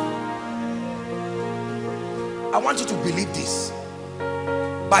 I want you to believe this.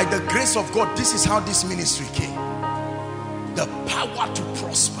 By the grace of God, this is how this ministry came. The power to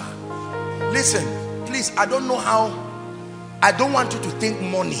prosper. Listen, please, I don't know how. I don't want you to think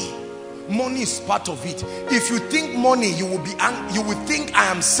money. Money is part of it. If you think money, you will think I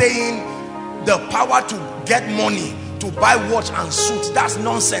am saying the power to get money, to buy watch and suit. That's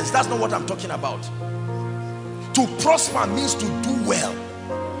nonsense. That's not what I'm talking about. To prosper means to do well.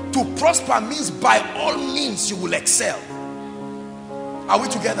 To prosper means by all means you will excel. Are we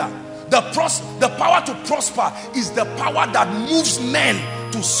together? The power to prosper is the power that moves men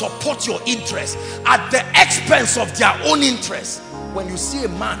to support your interest at the expense of their own interest. When you see a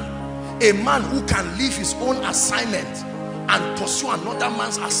man who can leave his own assignment and pursue another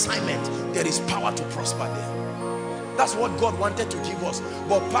man's assignment, there is power to prosper there. That's what God wanted to give us.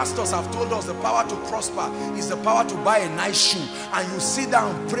 But pastors have told us the power to prosper is the power to buy a nice shoe, and you sit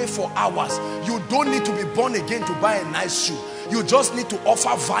down and pray for hours. You don't need to be born again to buy a nice shoe. You just need to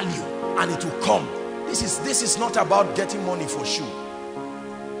offer value and it will come. This is not about getting money for shoe.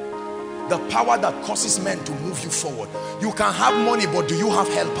 The power that causes men to move you forward. You can have money, but do you have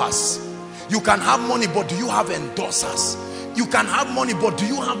helpers? You can have money, but do you have endorsers? You can have money, but do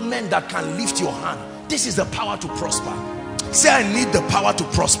you have men that can lift your hand? This is the power to prosper. Say, I need the power to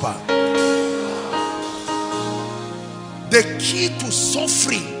prosper. The key to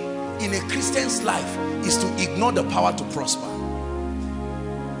suffering in a Christian's life is to ignore the power to prosper.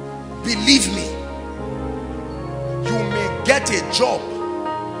 Believe me, you may get a job.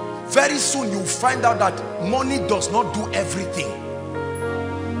 Very soon you'll find out that money does not do everything.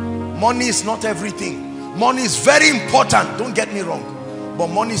 Money is not everything. Money is very important, don't get me wrong, but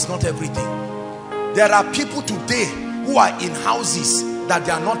money is not everything. There are people today who are in houses that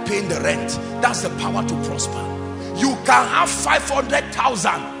they are not paying the rent. That's the power to prosper. You can have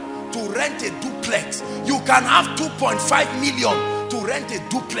 500,000 to rent a duplex. You can have 2.5 million to rent a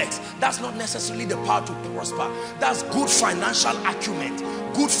duplex. That's not necessarily the power to prosper. That's good financial acumen,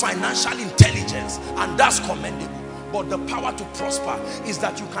 good financial intelligence, and that's commendable. But the power to prosper is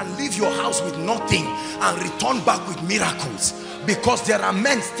that you can leave your house with nothing and return back with miracles. Because there are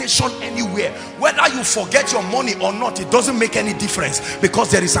men stationed anywhere. Whether you forget your money or not, it doesn't make any difference,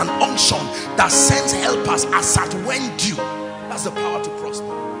 because there is an unction that sends helpers as at when due. That's the power to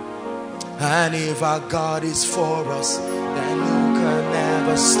prosper. And if our God is for us, then who can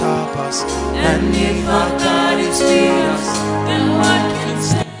never stop us? And if our God is with us, then what can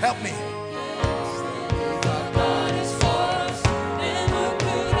stop? Help me.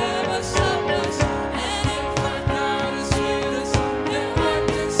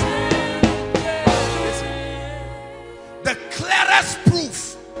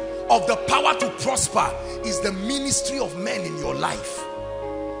 Of the power to prosper is the ministry of men in your life.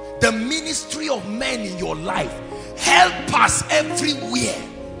 The ministry of men in your life. Help us everywhere.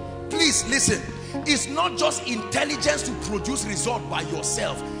 Please listen. It's not just intelligence to produce result by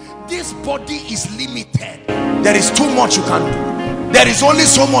yourself. This body is limited. There is too much you can do. There is only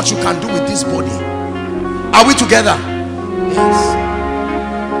so much you can do with this body. Are we together? Yes.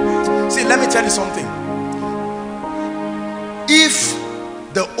 See, let me tell you something. If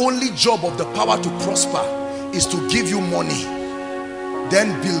the only job of the power to prosper is to give you money,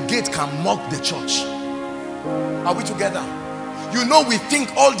 then Bill Gates can mock the church. Are we together? You know, we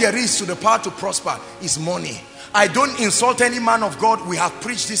think all there is to the power to prosper is money. I don't insult any man of God. We have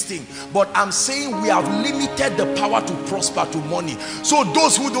preached this thing, but I'm saying we have limited the power to prosper to money. So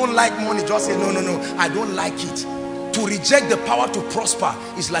those who don't like money just say, no, I don't like it. To reject the power to prosper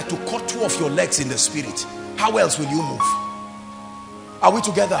is like to cut two of your legs in the spirit. How else will you move? Are we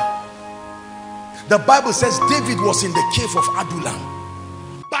together? The Bible says David was in the cave of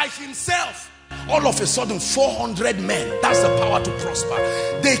Adullam by himself. All of a sudden 400 men, that's the power to prosper.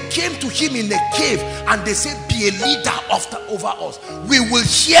 They came to him in the cave and they said, be a leader over us. We will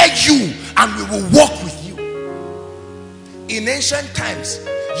hear you and we will walk with you. In ancient times,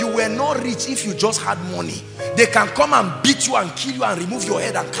 you were not rich if you just had money. They can come and beat you and kill you and remove your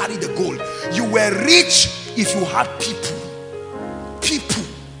head and carry the gold. You were rich if you had people.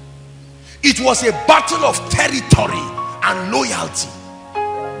 It was a battle of territory and loyalty.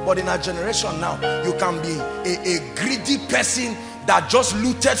 But in our generation now, you can be a greedy person that just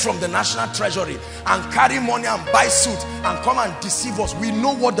looted from the national treasury and carry money and buy suit and come and deceive us. We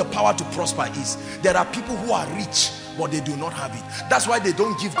know what the power to prosper is. There are people who are rich, but they do not have it. That's why they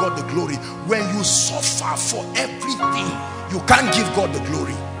don't give God the glory. When you suffer for everything, you can't give God the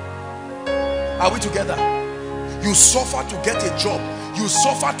glory. Are we together? You suffer to get a job. You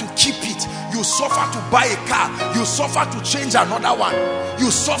suffer to keep it. You suffer to buy a car. You suffer to change another one. You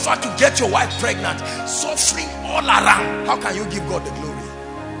suffer to get your wife pregnant. Suffering all around. How can you give God the glory?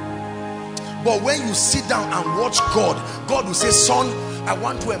 But when you sit down and watch God, God will say, son, I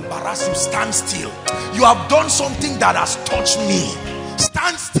want to embarrass you. Stand still. You have done something that has touched me.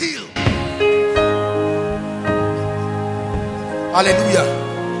 Stand still. Hallelujah.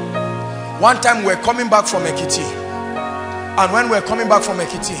 One time we were coming back from Ekiti. And when we're coming back from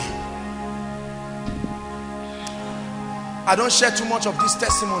Ekiti, I don't share too much of these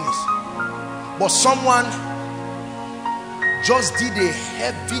testimonies, but someone just did a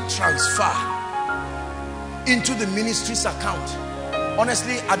heavy transfer into the ministry's account.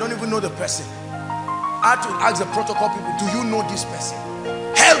 Honestly, I don't even know the person. I had to ask the protocol people, do you know this person?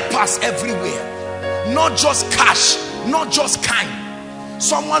 Help us everywhere. Not just cash, not just kind.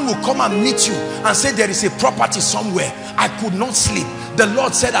 Someone will come and meet you and say there is a property somewhere. I could not sleep. The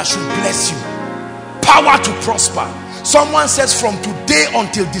Lord said I should bless you. Power to prosper. Someone says from today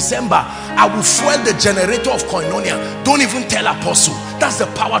until December, I will fuel the generator of Koinonia. Don't even tell apostle. That's the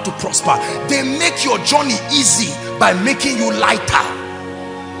power to prosper. They make your journey easy by making you lighter.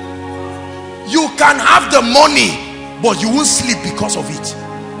 You can have the money, but you won't sleep because of it.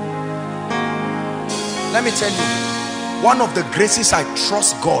 Let me tell you, one of the graces I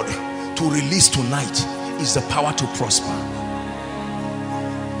trust God to release tonight is the power to prosper.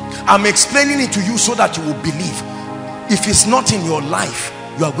 I'm explaining it to you so that you will believe. If it's not in your life,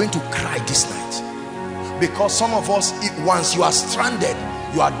 you are going to cry this night. Because some of us, once you are stranded,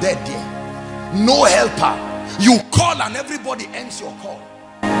 you are dead there. No helper. You call and everybody ends your call.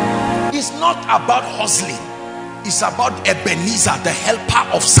 It's not about hustling. It's about Ebenezer, the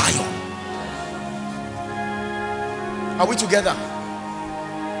helper of Zion. Are we together?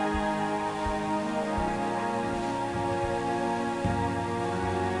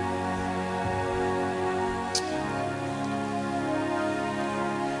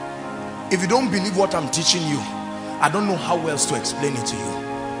 If you don't believe what I'm teaching you, I don't know how else to explain it to you.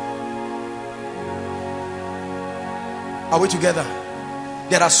 Are we together?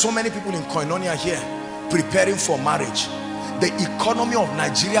 There are so many people in Koinonia here preparing for marriage. The economy of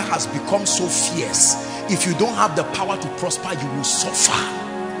Nigeria has become so fierce. If you don't have the power to prosper, you will suffer.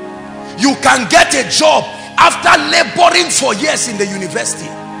 You can get a job after laboring for years in the university.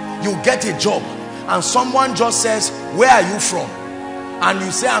 You get a job and someone just says, where are you from? And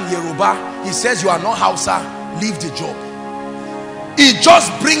you say, I'm Yoruba. He says, you are not Hausa, leave the job. It just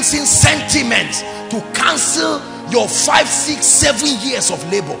brings in sentiment to cancel your 5, 6, 7 years of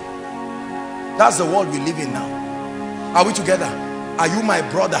labor. That's the world we live in now. Are we together? Are you my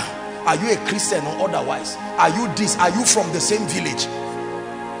brother? Are you a Christian or otherwise? Are you this? Are you from the same village?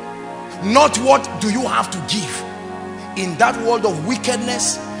 Not what do you have to give. In that world of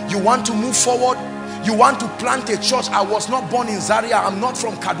wickedness, you want to move forward. You want to plant a church. I was not born in Zaria. I'm not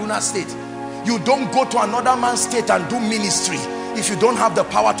from Kaduna State. You don't go to another man's state and do ministry if you don't have the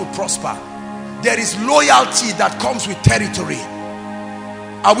power to prosper. There is loyalty that comes with territory.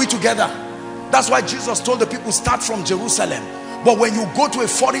 Are we together? That's why Jesus told the people, start from Jerusalem. But when you go to a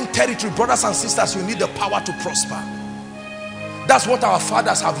foreign territory, brothers and sisters, you need the power to prosper. That's what our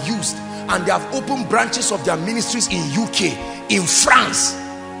fathers have used. And they have opened branches of their ministries in UK, in France.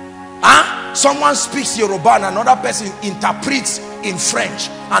 Someone speaks Yoruba and another person interprets in French,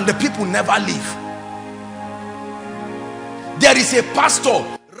 and the people never leave. There is a pastor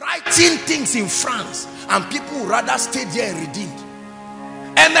writing things in France, and people would rather stay there and redeemed.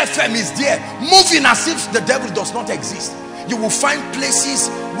 MFM is there, moving as if the devil does not exist. You will find places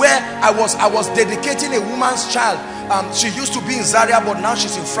where I was dedicating a woman's child. She used to be in Zaria, but now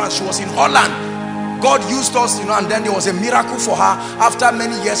she's in France. She was in Holland. God used us, and then there was a miracle for her. After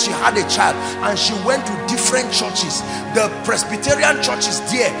many years, she had a child, and she went to different churches. The Presbyterian churches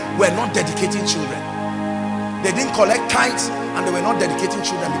there were not dedicating children. They didn't collect tithes, and they were not dedicating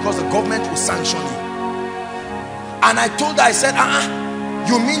children because the government will sanction you. And I told her, I said,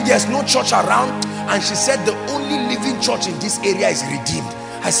 you mean there's no church around? And she said, the only living church in this area is Redeemed.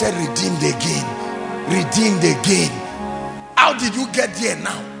 I said, redeemed again. Redeemed again. How did you get there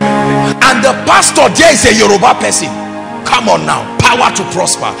now? And the pastor there is a Yoruba person. Come on now, power to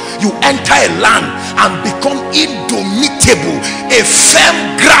prosper. You enter a land and become indomitable, a firm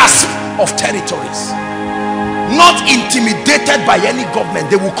grasp of territories. Not intimidated by any government.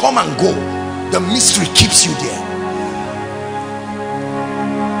 They will come and go. The mystery keeps you there.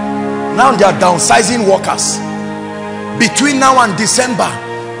 Now they are downsizing workers. Between now and December,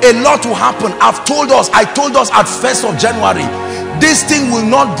 a lot will happen. I told us at 1st of January, this thing will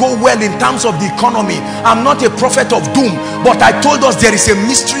not go well in terms of the economy. I'm not a prophet of doom, but I told us there is a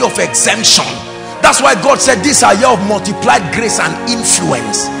mystery of exemption. That's why God said this is a year of multiplied grace and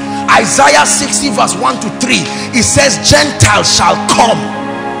influence. Isaiah 60 verse 1 to 3, it says Gentiles shall come.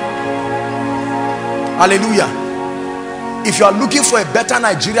 Hallelujah. If you are looking for a better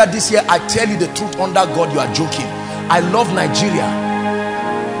Nigeria this year, I tell you the truth, under God, you are joking. I love Nigeria.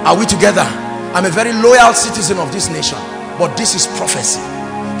 Are we together? I'm a very loyal citizen of this nation, but this is prophecy.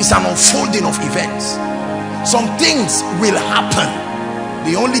 It's an unfolding of events. Some things will happen.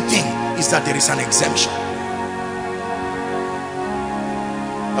 The only thing is that there is an exemption.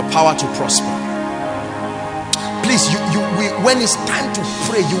 The power to prosper. Please, when it's time to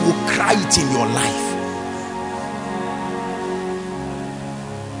pray, you will cry it in your life.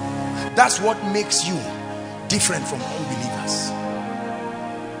 That's what makes you different from unbelievers.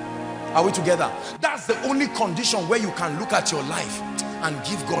 Are we together? That's the only condition where you can look at your life and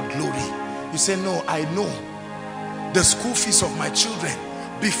give God glory. You say, no, I know the school fees of my children.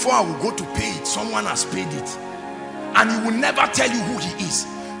 Before I will go to pay it, someone has paid it. And he will never tell you who he is.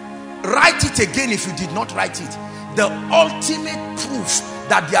 Write it again if you did not write it. The ultimate proof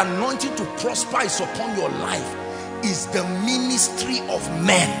that the anointing to prosper is upon your life is the ministry of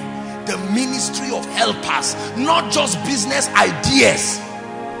men, the ministry of helpers, not just business ideas.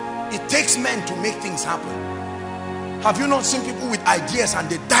 It takes men to make things happen. Have you not seen people with ideas and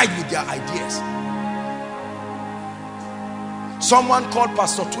they died with their ideas? Someone called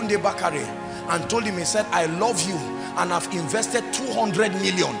Pastor Tunde Bakare and told him, he said, I love you and I've invested 200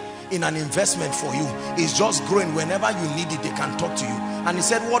 million in an investment for you. It's just growing. Whenever you need it, they can talk to you. And he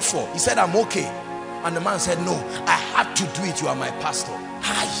said, what for? He said, I'm okay. And the man said, no, I had to do it. You are my pastor.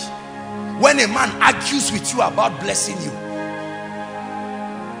 Hi. When a man argues with you about blessing you,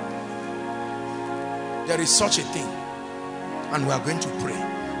 there is such a thing. And we are going to pray.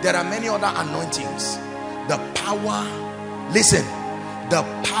 There are many other anointings. The power, listen, the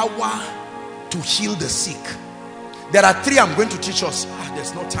power to heal the sick. There are three I'm going to teach us.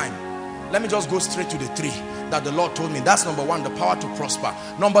 There's no time. Let me just go straight to the three that the Lord told me. That's number one, the power to prosper.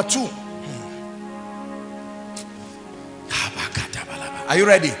 Number two, are you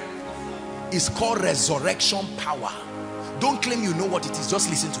ready? It's called resurrection power. Don't claim you know what it is. Just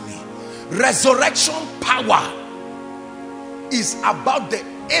listen to me. Resurrection power is about the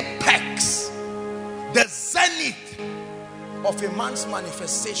apex, the zenith of a man's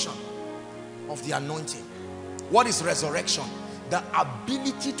manifestation of the anointing. What is resurrection? The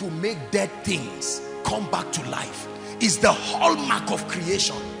ability to make dead things come back to life is the hallmark of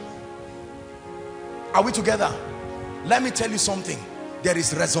creation. Are we together? Let me tell you something. There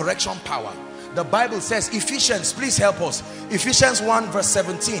is resurrection power. The Bible says, Ephesians, please help us. Ephesians 1 verse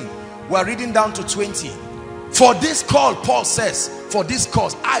 17. We're reading down to 20. For this call, Paul says, for this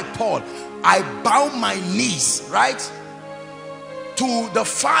cause, I, Paul, I bow my knees, right, to the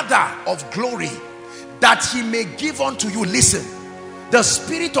Father of glory, that he may give unto you, listen, the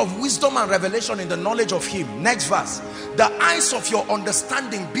spirit of wisdom and revelation in the knowledge of him. Next verse. The eyes of your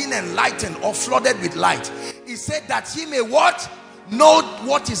understanding being enlightened or flooded with light. He said that he may what? Know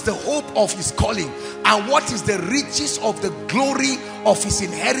what is the hope of his calling and what is the riches of the glory of his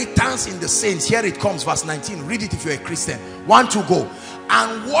inheritance in the saints. Here it comes, verse 19. Read it if you're a Christian. 1, 2, go.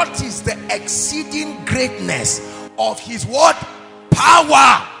 And what is the exceeding greatness of his what?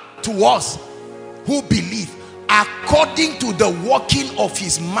 Power to us who believe, according to the working of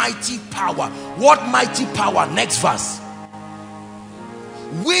his mighty power. What mighty power? Next verse.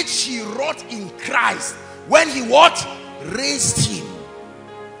 Which he wrought in Christ when he what? Raised him.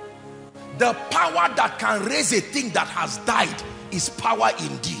 The power that can raise a thing that has died is power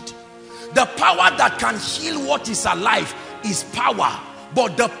indeed. The power that can heal what is alive is power.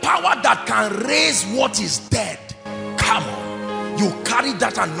 But the power that can raise what is dead, come on, you carry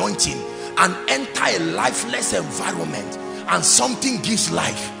that anointing and enter a lifeless environment and something gives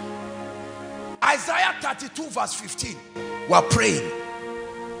life. Isaiah 32 verse 15. We're praying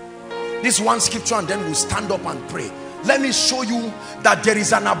this one scripture and then we'll stand up and pray. Let me show you that there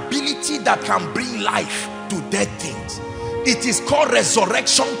is an ability that can bring life to dead things. It is called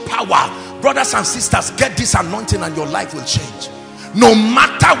resurrection power. Brothers and sisters, get this anointing and your life will change. No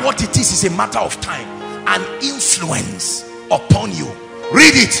matter what it is, it's a matter of time and influence upon you.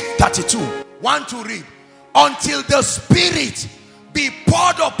 Read it. 32. 1 to read. Until the Spirit be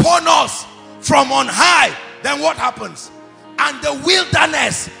poured upon us from on high. Then what happens? And the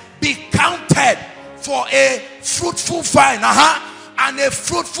wilderness be counted for a fruitful vine. And a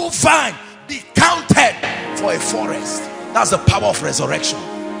fruitful vine be counted for a forest. That's the power of resurrection.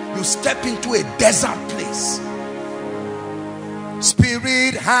 You step into a desert place.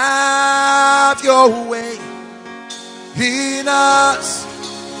 Spirit, have your way in us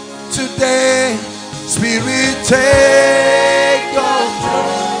today. Spirit, take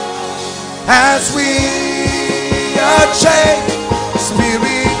control as we are changed.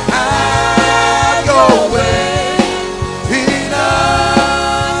 Spirit, have your way in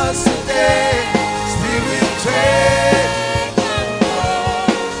us today. Spirit, take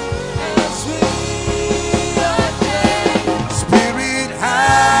control as we are changed. Spirit,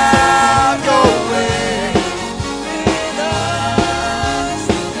 have your way in us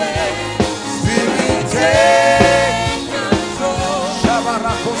today. Spirit, take control.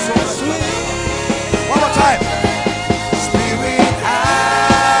 One more time.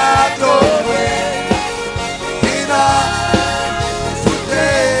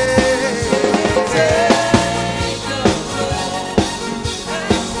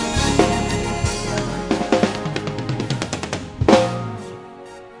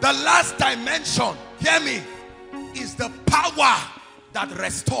 The last dimension, hear me, is the power that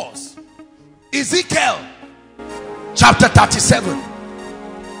restores. Ezekiel chapter 37.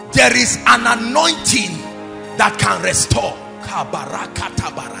 There is an anointing that can restore.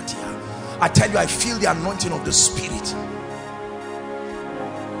 I tell you, I feel the anointing of the Spirit.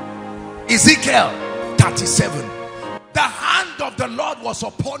 Ezekiel 37. The hand of the Lord was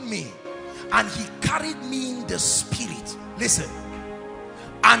upon me, and he carried me in the Spirit. Listen.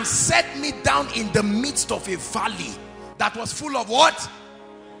 And set me down in the midst of a valley that was full of what?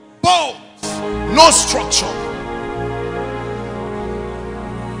 Bones. No structure.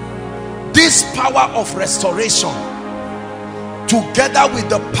 This power of restoration, together with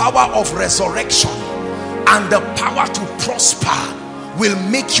the power of resurrection and the power to prosper, will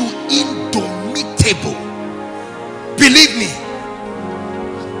make you indomitable. Believe me.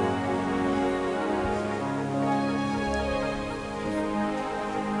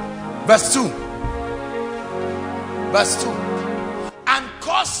 Verse 2. Verse 2. And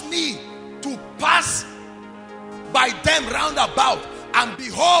caused me to pass by them round about, and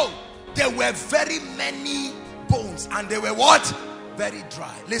behold, there were very many bones, and they were what? Very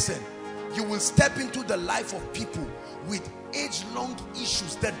dry. Listen, you will step into the life of people with age-long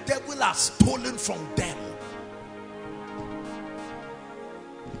issues the devil has stolen from them.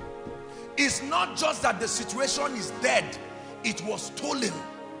 It's not just that the situation is dead, it was stolen.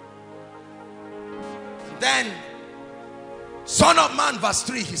 Then, Son of Man, verse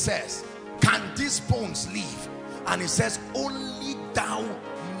 3, he says, can these bones live? And he says, only thou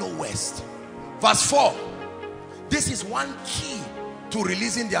knowest. Verse 4, this is one key to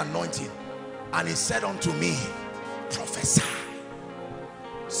releasing the anointing. And he said unto me, prophesy,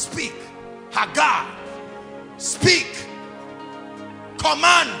 speak, Hagar, speak,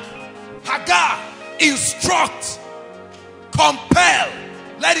 command, Hagar, instruct, compel,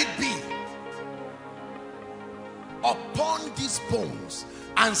 let it be upon these bones,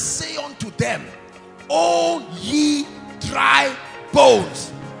 and say unto them, O ye dry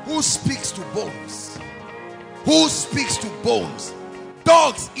bones. Who speaks to bones? Who speaks to bones?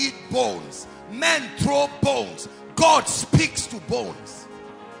 Dogs eat bones, men throw bones. God speaks to bones.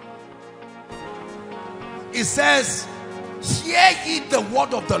 He says, hear ye the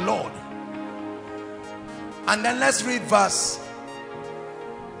word of the Lord. And then let's read verse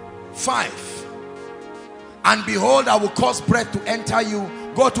 5. And behold, I will cause breath to enter you.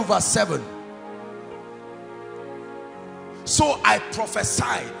 Go to verse 7. So I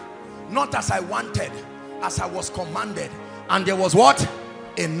prophesied, not as I wanted, as I was commanded. And there was what?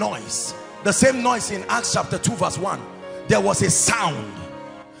 A noise. The same noise in Acts chapter 2 verse 1. There was a sound.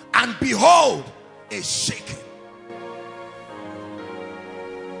 And behold, a shaking.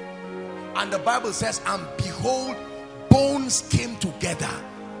 And the Bible says, and behold, bones came together.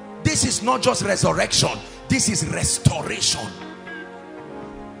 This is not just resurrection. This is restoration.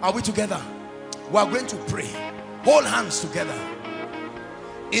 Are we together? We are going to pray. Hold hands together.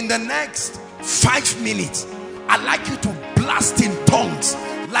 In the next 5 minutes, I'd like you to blast in tongues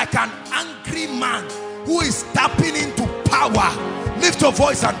like an angry man who is tapping into power. Lift your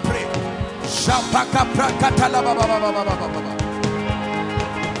voice and pray.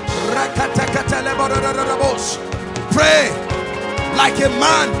 Pray like a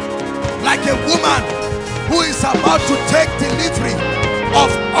man, like a woman who is about to take delivery of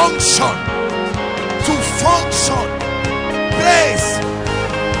unction to function. Grace.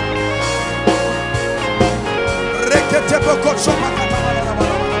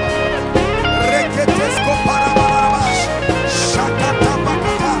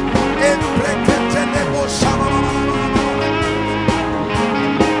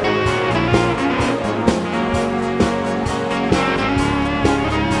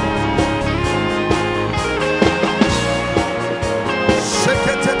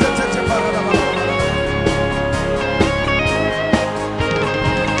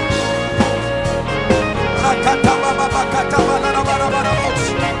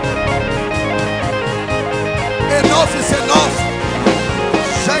 Enough is enough.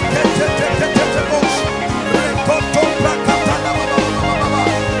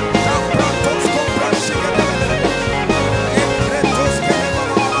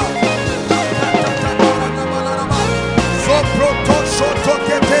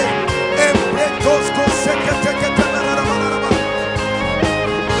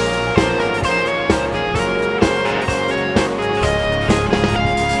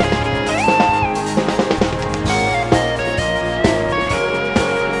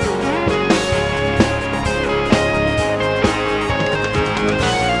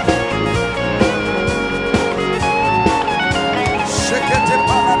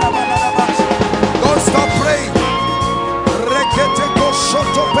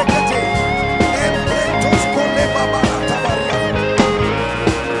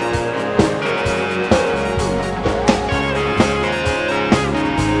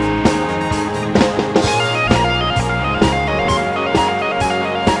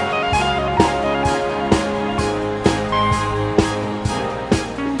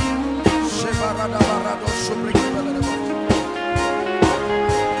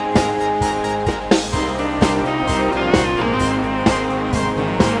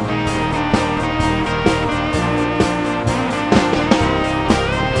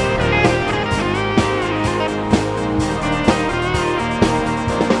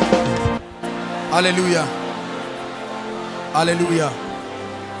 Hallelujah. Hallelujah.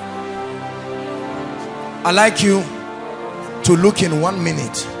 I'd like you to look in 1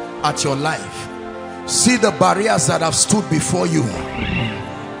 minute at your life. See the barriers that have stood before you,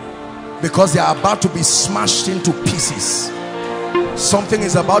 because they are about to be smashed into pieces. Something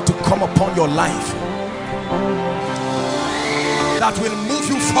is about to come upon your life that will move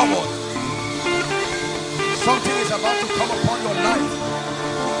you forward. Something is about to come upon your life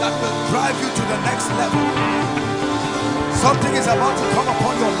that will drive you to the next level. Something is about to come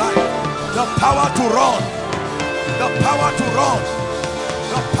upon your life. The power to run. The power to run.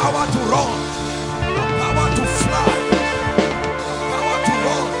 The power to run. The power to fly. The power to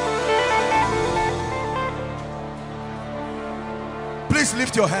run. Please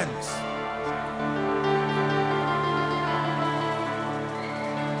lift your hands.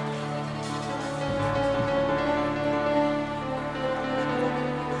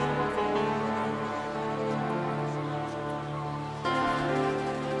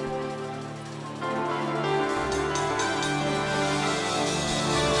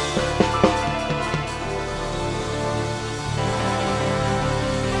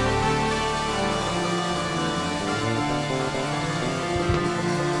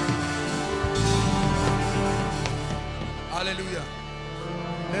 Hallelujah.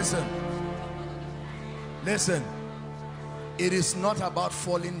 Listen. It is not about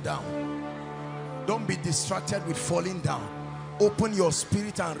falling down. Don't be distracted with falling down. Open your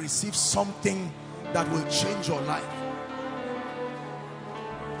spirit and receive something that will change your life.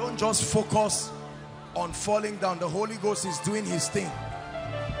 Don't just focus on falling down. The Holy Ghost is doing his thing.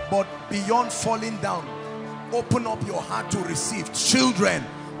 But beyond falling down, open up your heart to receive. Children,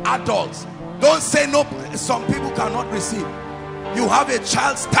 adults, don't say no. Some people cannot receive. You have a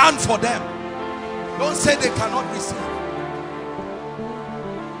child, stand for them. Don't say they cannot receive.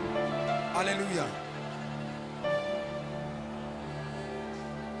 Hallelujah.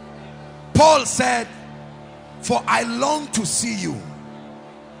 Paul said, for I long to see you,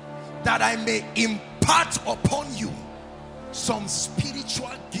 that I may impart upon you some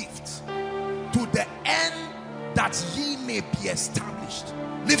spiritual gifts, to the end that ye may be established.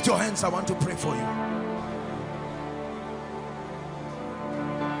 Lift your hands. I want to pray for you.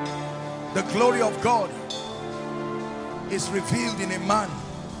 The glory of God is revealed in a man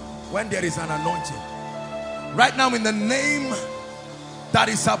when there is an anointing. Right now, in the name that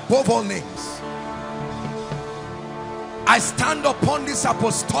is above all names, I stand upon this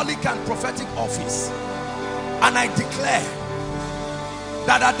apostolic and prophetic office, and I declare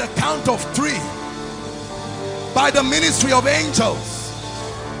that at the count of 3, by the ministry of angels,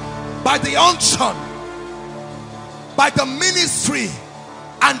 by the unction, by the ministry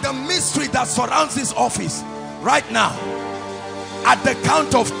and the mystery that surrounds this office, right now, at the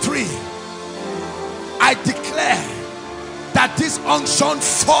count of 3, I declare that this unction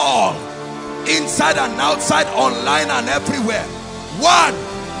fall inside and outside, online and everywhere. 1,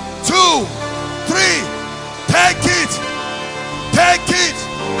 2, 3. Take it. Take it.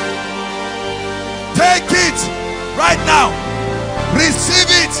 Take it right now. Receive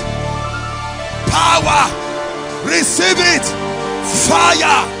it. Power. Receive it.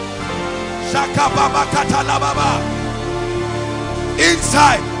 Fire.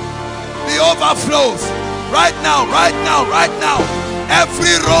 Inside, the overflows. Right now, right now, right now.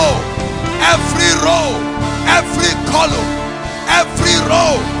 Every row, every row, every column, every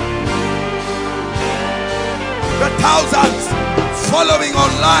row. The thousands following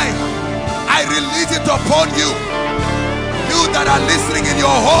online, I release it upon you. You that are listening in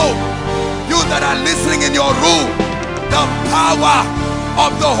your home, you that are listening in your room, the power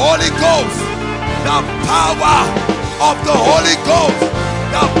of the Holy Ghost, the power of the Holy Ghost,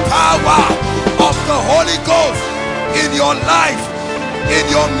 the power of the Holy Ghost in your life, in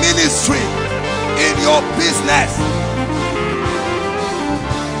your ministry, in your business.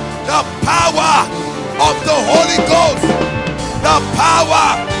 The power of the Holy Ghost, the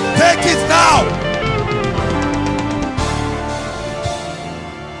power. Take it now.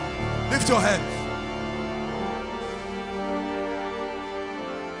 Lift your hands.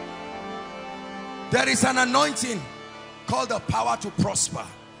 There is an anointing called the power to prosper.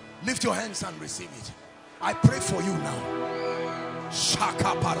 Lift your hands and receive it. I pray for you now.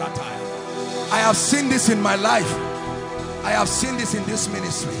 Shaka parataya. I have seen this in my life. I have seen this in this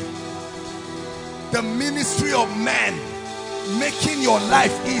ministry. The ministry of man making your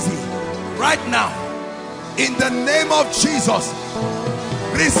life easy. Right now, in the name of Jesus,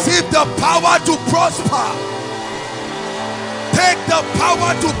 receive the power to prosper. Take the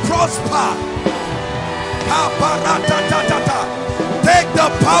power to prosper. Take the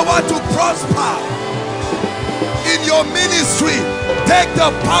power to prosper. In your ministry, take the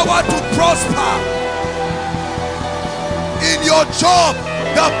power to prosper. In your job,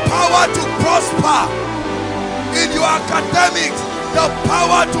 the power to prosper. In your academics, the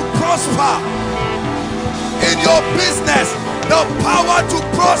power to prosper. In your business, the power to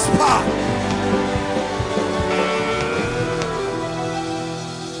prosper.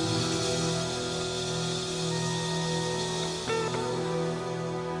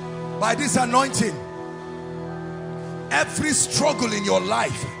 By this anointing, every struggle in your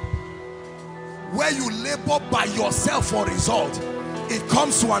life where you labor by yourself for result, it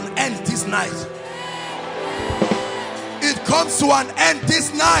comes to an end this night. It comes to an end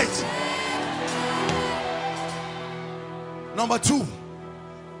this night. Number two,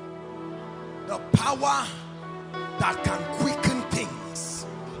 the power that can quicken things.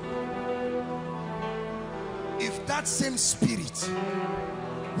 If that same spirit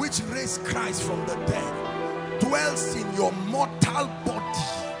which raised Christ from the dead dwells in your mortal body,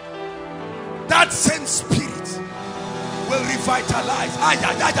 that same spirit will revitalize.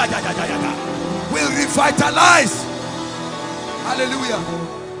 Will revitalize. Hallelujah.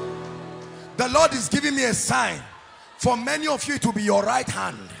 The Lord is giving me a sign. For many of you, it will be your right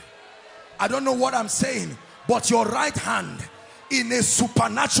hand. I don't know what I'm saying, but your right hand, in a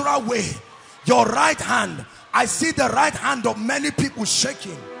supernatural way, your right hand, I see the right hand of many people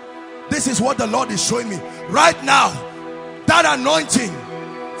shaking. This is what the Lord is showing me right now. That anointing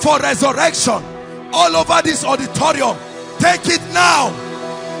for resurrection all over this auditorium, take it now.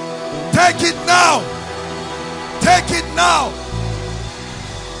 Take it now. Take it now.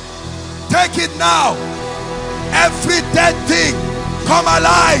 Take it now. Every dead thing, come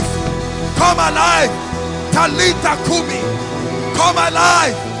alive. Come alive. Talita Kumi. Come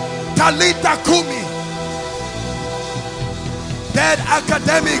alive. Talita Kumi. Dead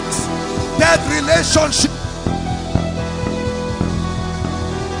academics, dead relationships.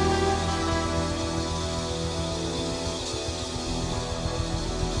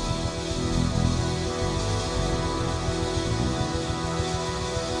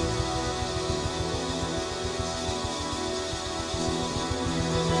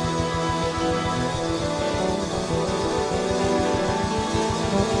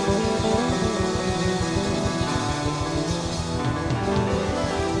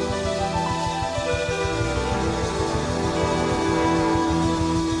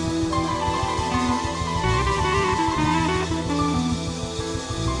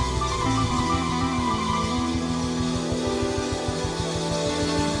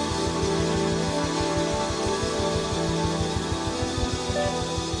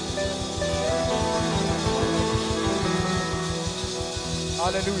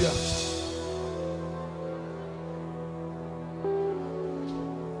 Hallelujah.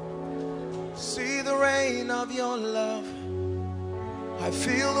 See the rain of your love. I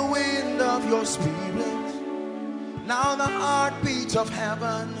feel the wind of your spirit. Now the heartbeat of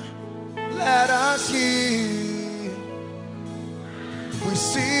heaven, let us hear. We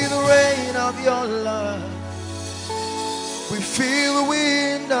see the rain of your love. We feel the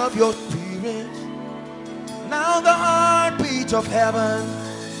wind of your spirit. Now the heartbeat of heaven,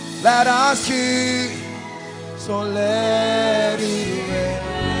 let us hear. So let it rain.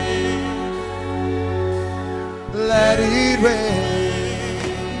 Let it rain.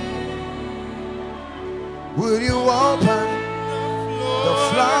 Will you open the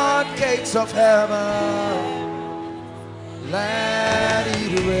floodgates of heaven? Let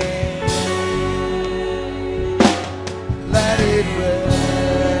it rain. Let it rain.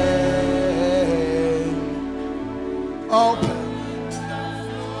 Open.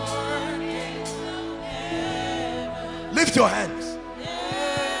 Lift your hands.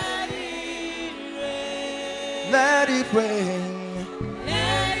 Let it rain.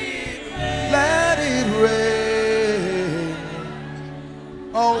 Let it rain.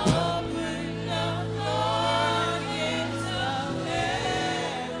 Open.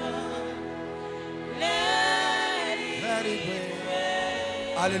 Let it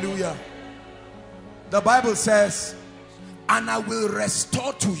rain. Hallelujah. The Bible says, and I will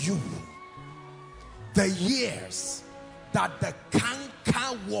restore to you the years that the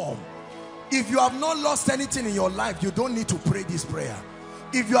cankerworm. If you have not lost anything in your life, you don't need to pray this prayer.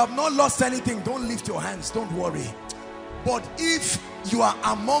 If you have not lost anything, don't lift your hands, don't worry. But if you are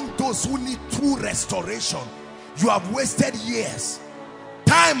among those who need true restoration, you have wasted years,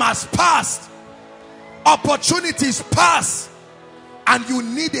 time has passed, opportunities pass, and you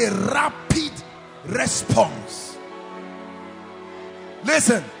need a rapid response.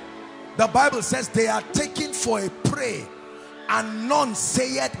 Listen, the Bible says they are taken for a prey and none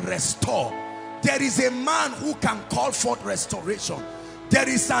saith restore. There is a man who can call forth restoration. There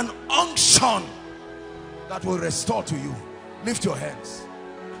is an unction that will restore to you. Lift your hands.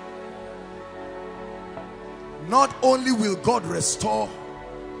 Not only will God restore,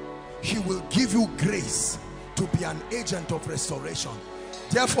 he will give you grace to be an agent of restoration.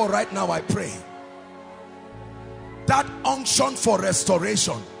 Therefore, right now I pray that unction for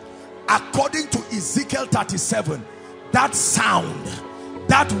restoration, according to Ezekiel 37, that sound,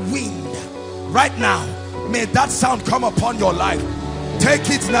 that wind, right now, may that sound come upon your life. Take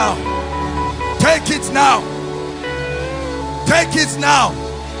it now. Take it now. Take it now.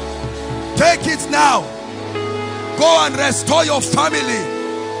 Take it now. Go and restore your family.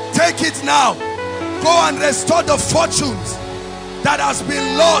 Take it now. Go and restore the fortunes that has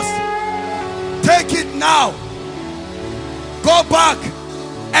been lost. Take it now. Go back.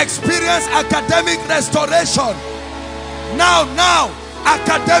 Experience academic restoration. Now,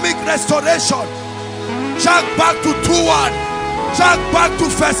 academic restoration. Jack back to 2-1. Jack back to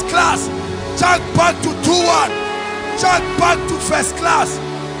first class. Jack back to 2-1. Jack back to first class.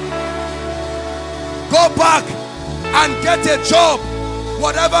 Go back and get a job.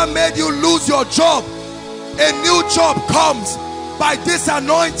 Whatever made you lose your job, a new job comes by this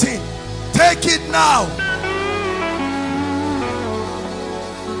anointing. Take it now.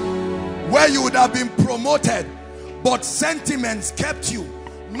 Where you would have been promoted, but sentiments kept you.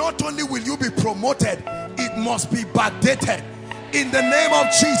 Not only will you be promoted, it must be backdated in the name of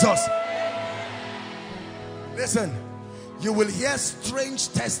Jesus. Listen, you will hear strange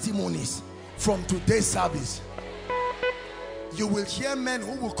testimonies from today's service. You will hear men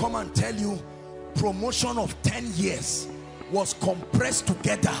who will come and tell you promotion of 10 years was compressed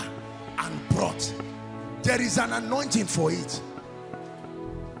together and brought. There is an anointing for it.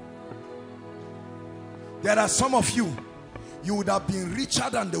 There are some of you, you would have been richer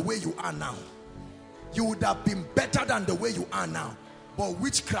than the way you are now. You would have been better than the way you are now. But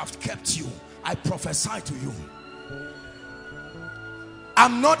witchcraft kept you. I prophesy to you.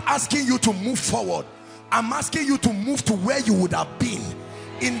 I'm not asking you to move forward. I'm asking you to move to where you would have been.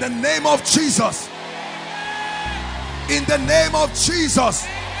 In the name of Jesus. In the name of Jesus.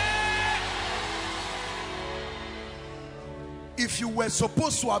 If you were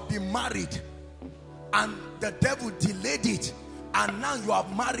supposed to have been married and the devil delayed it, and now you are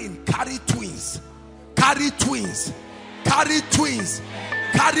married, carry twins, carry twins, carry twins,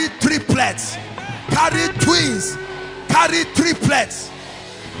 carry triplets, carry twins, carry triplets.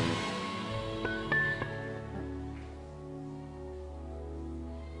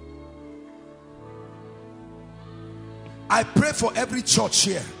 I pray for every church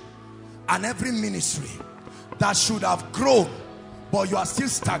here and every ministry that should have grown, but you are still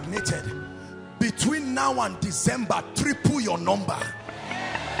stagnated. Between now and December, triple your number.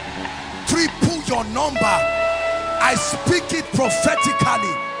 Triple your number. I speak it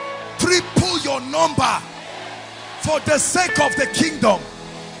prophetically. Triple your number for the sake of the kingdom.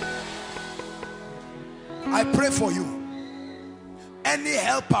 I pray for you. Any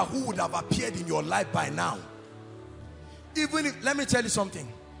helper who would have appeared in your life by now, even if, let me tell you something,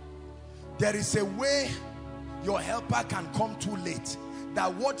 there is a way your helper can come too late,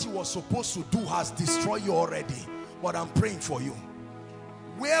 that what he was supposed to do has destroyed you already. But I'm praying for you.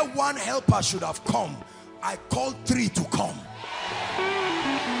 Where one helper should have come, I called 3 to come.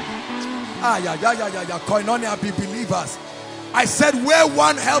 Koinonia, be believers. I said where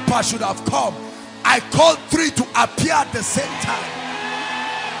one helper should have come, I called 3 to appear at the same time.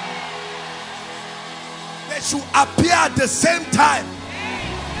 They should appear at the same time.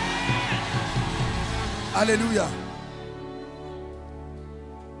 Hallelujah.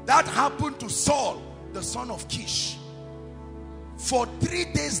 That happened to Saul, the son of Kish. For 3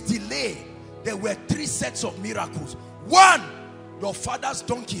 days delay, there were 3 sets of miracles. 1, your father's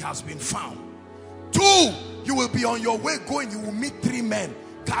donkey has been found. 2, you will be on your way going, you will meet 3 men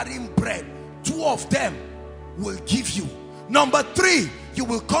carrying bread. 2 of them will give you. Number 3, you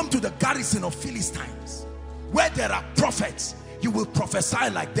will come to the garrison of Philistines, where there are prophets. You will prophesy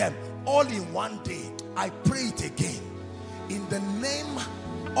like them, all in one day. I pray it again. In the name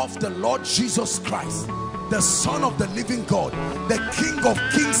of the Lord Jesus Christ, the Son of the living God, the King of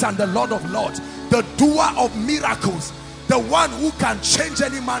kings and the Lord of lords, the doer of miracles, the one who can change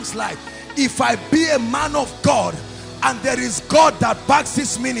any man's life. If I be a man of God and there is God that backs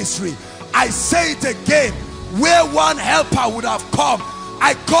this ministry, I say it again, where one helper would have come,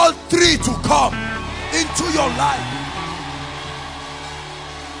 I call 3 to come into your life.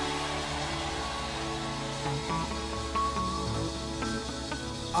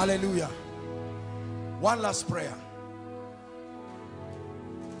 Hallelujah. One last prayer.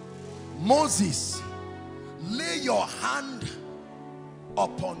 Moses, lay your hand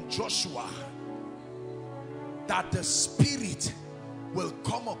upon Joshua that the Spirit will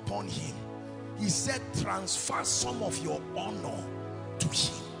come upon him. He said, transfer some of your honor to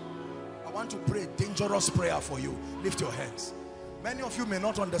him. I want to pray a dangerous prayer for you. Lift your hands. Many of you may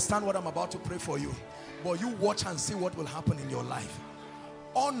not understand what I'm about to pray for you, but you watch and see what will happen in your life.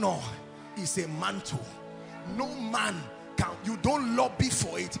 Honor is a mantle. No man can, you don't lobby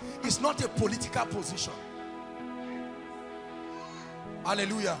for it. It's not a political position.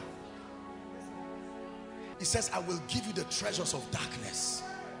 Hallelujah. He says, I will give you the treasures of darkness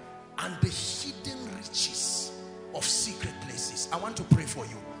and the hidden riches of secret places. I want to pray for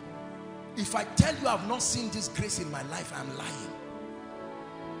you. If I tell you I've not seen this grace in my life, I'm lying.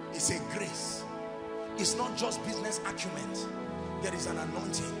 It's a grace. It's not just business acumen. There is an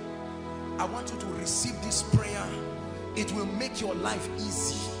anointing. I want you to receive this prayer. It will make your life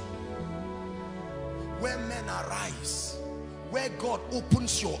easy. Where men arise, where God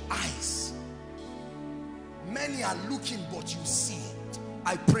opens your eyes, many are looking but you see.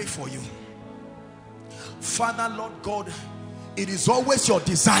 I pray for you. Father, Lord God, it is always your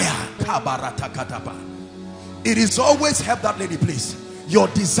desire. It is always, help that lady please, your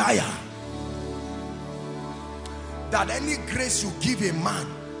desire that any grace you give a man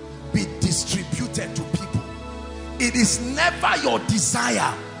be distributed to people. It is never your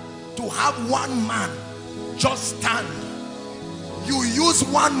desire to have one man just stand. You use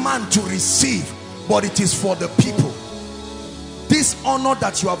one man to receive, but it is for the people. This honor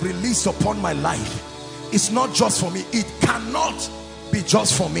that you have released upon my life is not just for me. It cannot be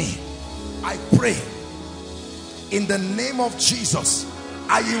just for me. I pray in the name of Jesus,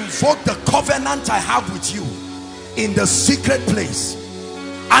 I invoke the covenant I have with you in the secret place,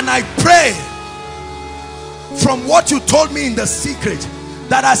 and I pray from what you told me in the secret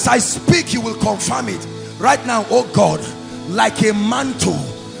that as I speak you will confirm it right now. Oh God, like a mantle,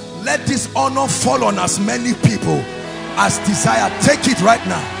 let this honor fall on as many people as desire. Take it right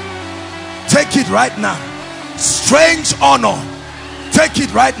now. Take it right now. Strange honor, take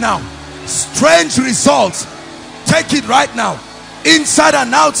it right now. Strange results, take it right now. Inside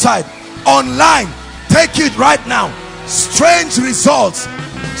and outside, online, take it right now. Strange results,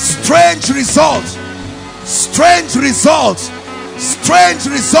 strange results, strange results, strange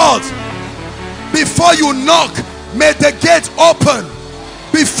results. Before you knock, may the gate open.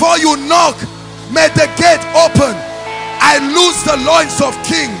 Before you knock, may the gate open. I lose the loins of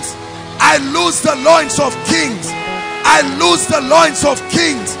kings. I lose the loins of kings. I lose the loins of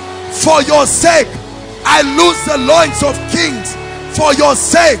kings for your sake. I lose the loins of kings for your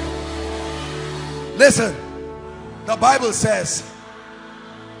sake. Listen, the Bible says,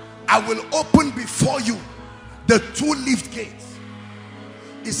 I will open before you the two-leaved gates.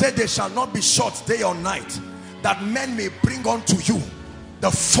 He said they shall not be shut day or night, that men may bring unto you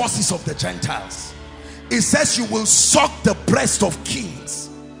the forces of the Gentiles. It says you will suck the breast of kings,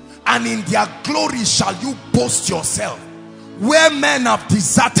 and in their glory shall you boast yourself. Where men have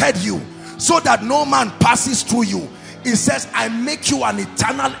deserted you, so that no man passes through you, it says I make you an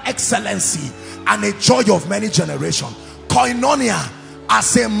eternal excellency and a joy of many generations. Koinonia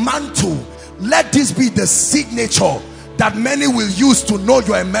as a mantle, let this be the signature that many will use to know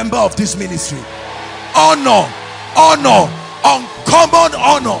you're a member of this ministry. Honor, honor, uncommon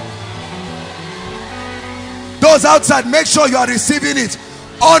honor. Those outside, make sure you are receiving it.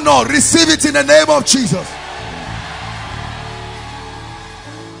 Honor, receive it in the name of Jesus.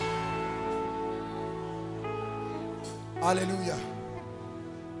 Hallelujah.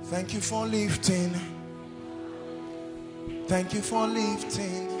 Thank you for lifting. Thank you for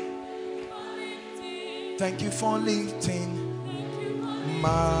lifting. Thank you for lifting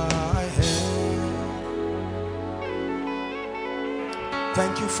my head.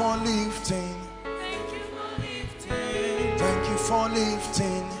 Thank you for lifting. Thank you for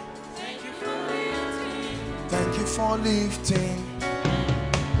lifting. Thank you for lifting.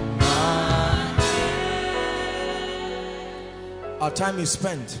 Our time is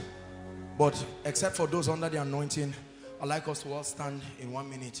spent, but except for those under the anointing, I'd like us to all stand in 1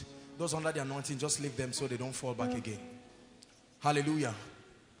 minute. Those under the anointing, just leave them so they don't fall back again. Hallelujah.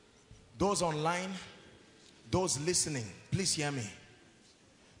 Those online, those listening, please hear me.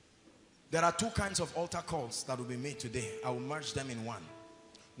 There are two kinds of altar calls that will be made today. I will merge them in one.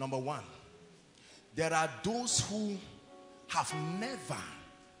 Number one, there are those who have never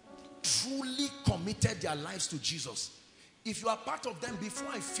truly committed their lives to Jesus. If you are part of them, before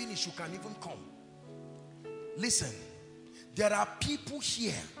I finish, you can even come. Listen, there are people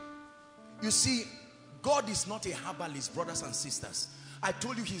here. You see, God is not a herbalist, brothers and sisters. I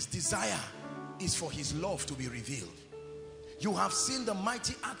told you his desire is for his love to be revealed. You have seen the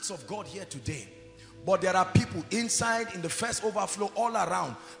mighty acts of God here today. But there are people inside, in the first overflow, all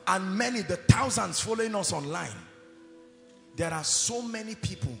around, and many, the thousands following us online. There are so many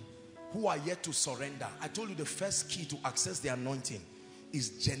people who are yet to surrender. I told you the first key to access the anointing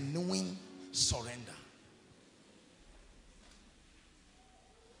is genuine surrender.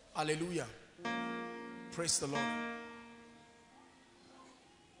 Hallelujah. Praise the Lord.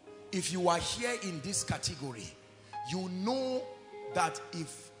 If you are here in this category, you know that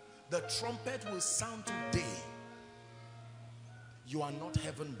if the trumpet will sound today, you are not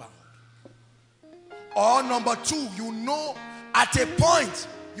heaven bound. Or number two, you know at a point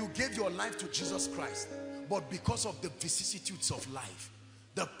you gave your life to Jesus Christ, but because of the vicissitudes of life,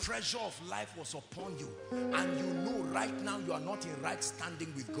 the pressure of life was upon you, and you know right now you are not in right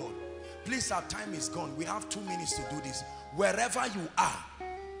standing with God. Please, our time is gone. We have 2 minutes to do this. Wherever you are,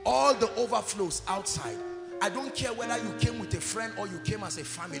 all the overflows outside, I don't care whether you came with a friend or you came as a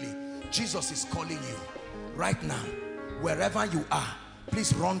family, Jesus is calling you right now. Wherever you are,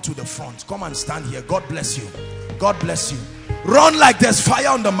 please run to the front. Come and stand here. God bless you. God bless you. Run like there's fire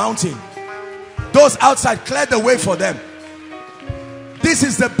on the mountain. Those outside, clear the way for them. This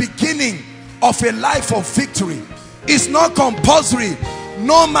is the beginning of a life of victory. It's not compulsory.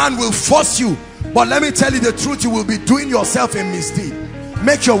 No man will force you. But let me tell you the truth, you will be doing yourself a misdeed.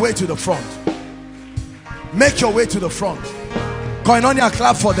 Make your way to the front. Make your way to the front. Koinonia,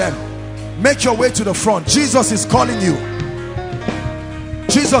 clap for them. Make your way to the front. Jesus is calling you.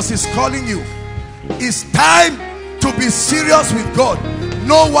 Jesus is calling you. It's time to be serious with God.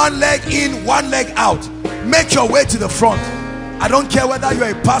 No one leg in, one leg out. Make your way to the front. I don't care whether you're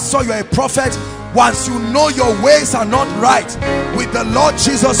a pastor, you're a prophet. Once you know your ways are not right with the Lord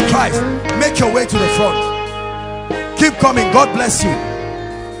Jesus Christ, make your way to the front. Keep coming. God bless you.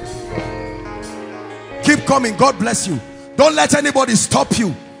 Keep coming. God bless you. Don't let anybody stop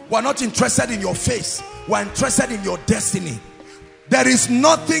you. We're not interested in your face. We're interested in your destiny. There is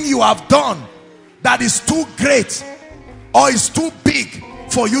nothing you have done that is too great or is too big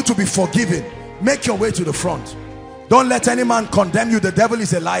for you to be forgiven. Make your way to the front. Don't let any man condemn you. The devil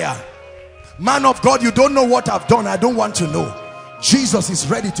is a liar. Man of God, you don't know what I've done. I don't want to know. Jesus is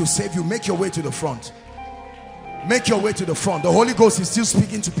ready to save you. Make your way to the front. Make your way to the front. The Holy Ghost is still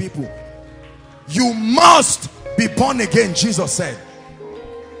speaking to people. You must be born again, Jesus said.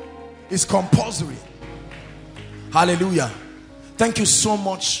 It's compulsory. Hallelujah. Thank you so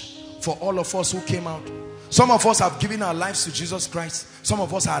much for all of us who came out. Some of us have given our lives to Jesus Christ. Some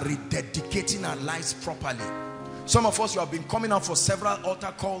of us are rededicating our lives properly. Some of us, you have been coming out for several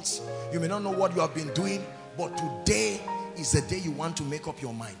altar calls. You may not know what you have been doing, but today is the day you want to make up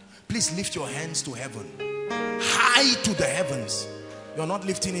your mind. Please lift your hands to heaven. High to the heavens. You're not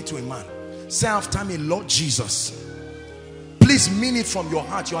lifting it to a man. Say after me, Lord Jesus. Please mean it from your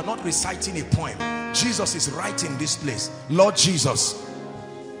heart. You are not reciting a poem. Jesus is right in this place. Lord Jesus,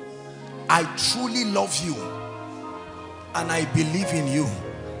 I truly love you and I believe in you.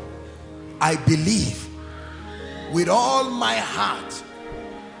 I believe with all my heart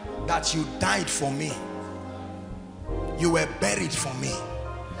that you died for me. You were buried for me.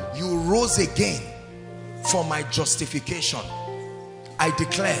 You rose again for my justification. I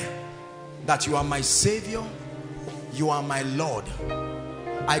declare that you are my Savior. You are my Lord.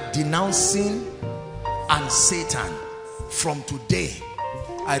 I denounce sin and Satan. From today,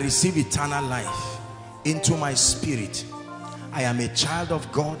 I receive eternal life into my spirit. I am a child of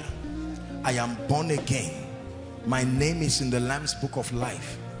God. I am born again. My name is in the Lamb's book of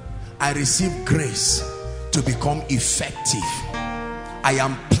life. I receive grace to become effective. I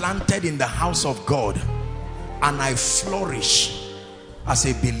am planted in the house of God and I flourish as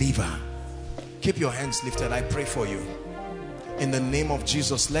a believer. Keep your hands lifted. I pray for you. In the name of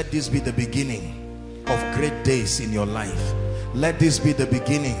Jesus, let this be the beginning of great days in your life. Let this be the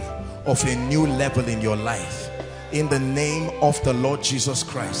beginning of a new level in your life. In the name of the Lord Jesus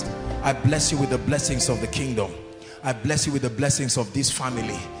Christ, I bless you with the blessings of the kingdom. I bless you with the blessings of this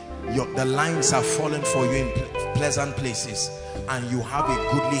family. The lines are fallen for you in pleasant places, and you have a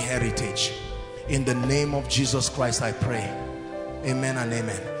goodly heritage. In the name of Jesus Christ, I pray. Amen and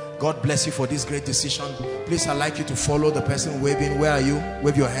amen. God bless you for this great decision. Please, I'd like you to follow the person waving. Where are you?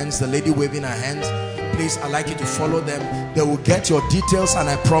 Wave your hands. The lady waving her hands. Please, I'd like you to follow them. They will get your details, and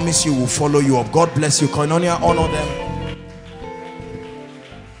I promise you will follow you up. God bless you. Koinonia, honor them.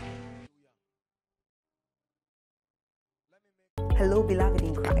 Hello, beloved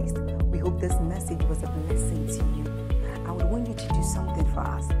in Christ. We hope this message was a blessing to you. I would want you to do something for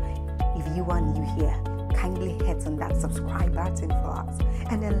us. If you are new here, kindly hit on that subscribe button for us,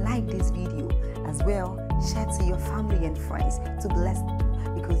 and then like this video as well. Share to your family and friends to bless them,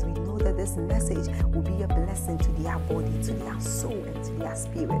 because we know that this message will be a blessing to their body, to their soul, and to their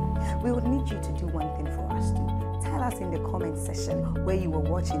spirit. We would need you to do one thing for us too. Tell us in the comment section where you were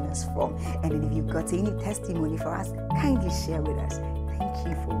watching us from, and then if you've got any testimony for us, kindly share with us. Thank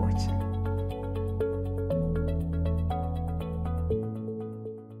you for watching.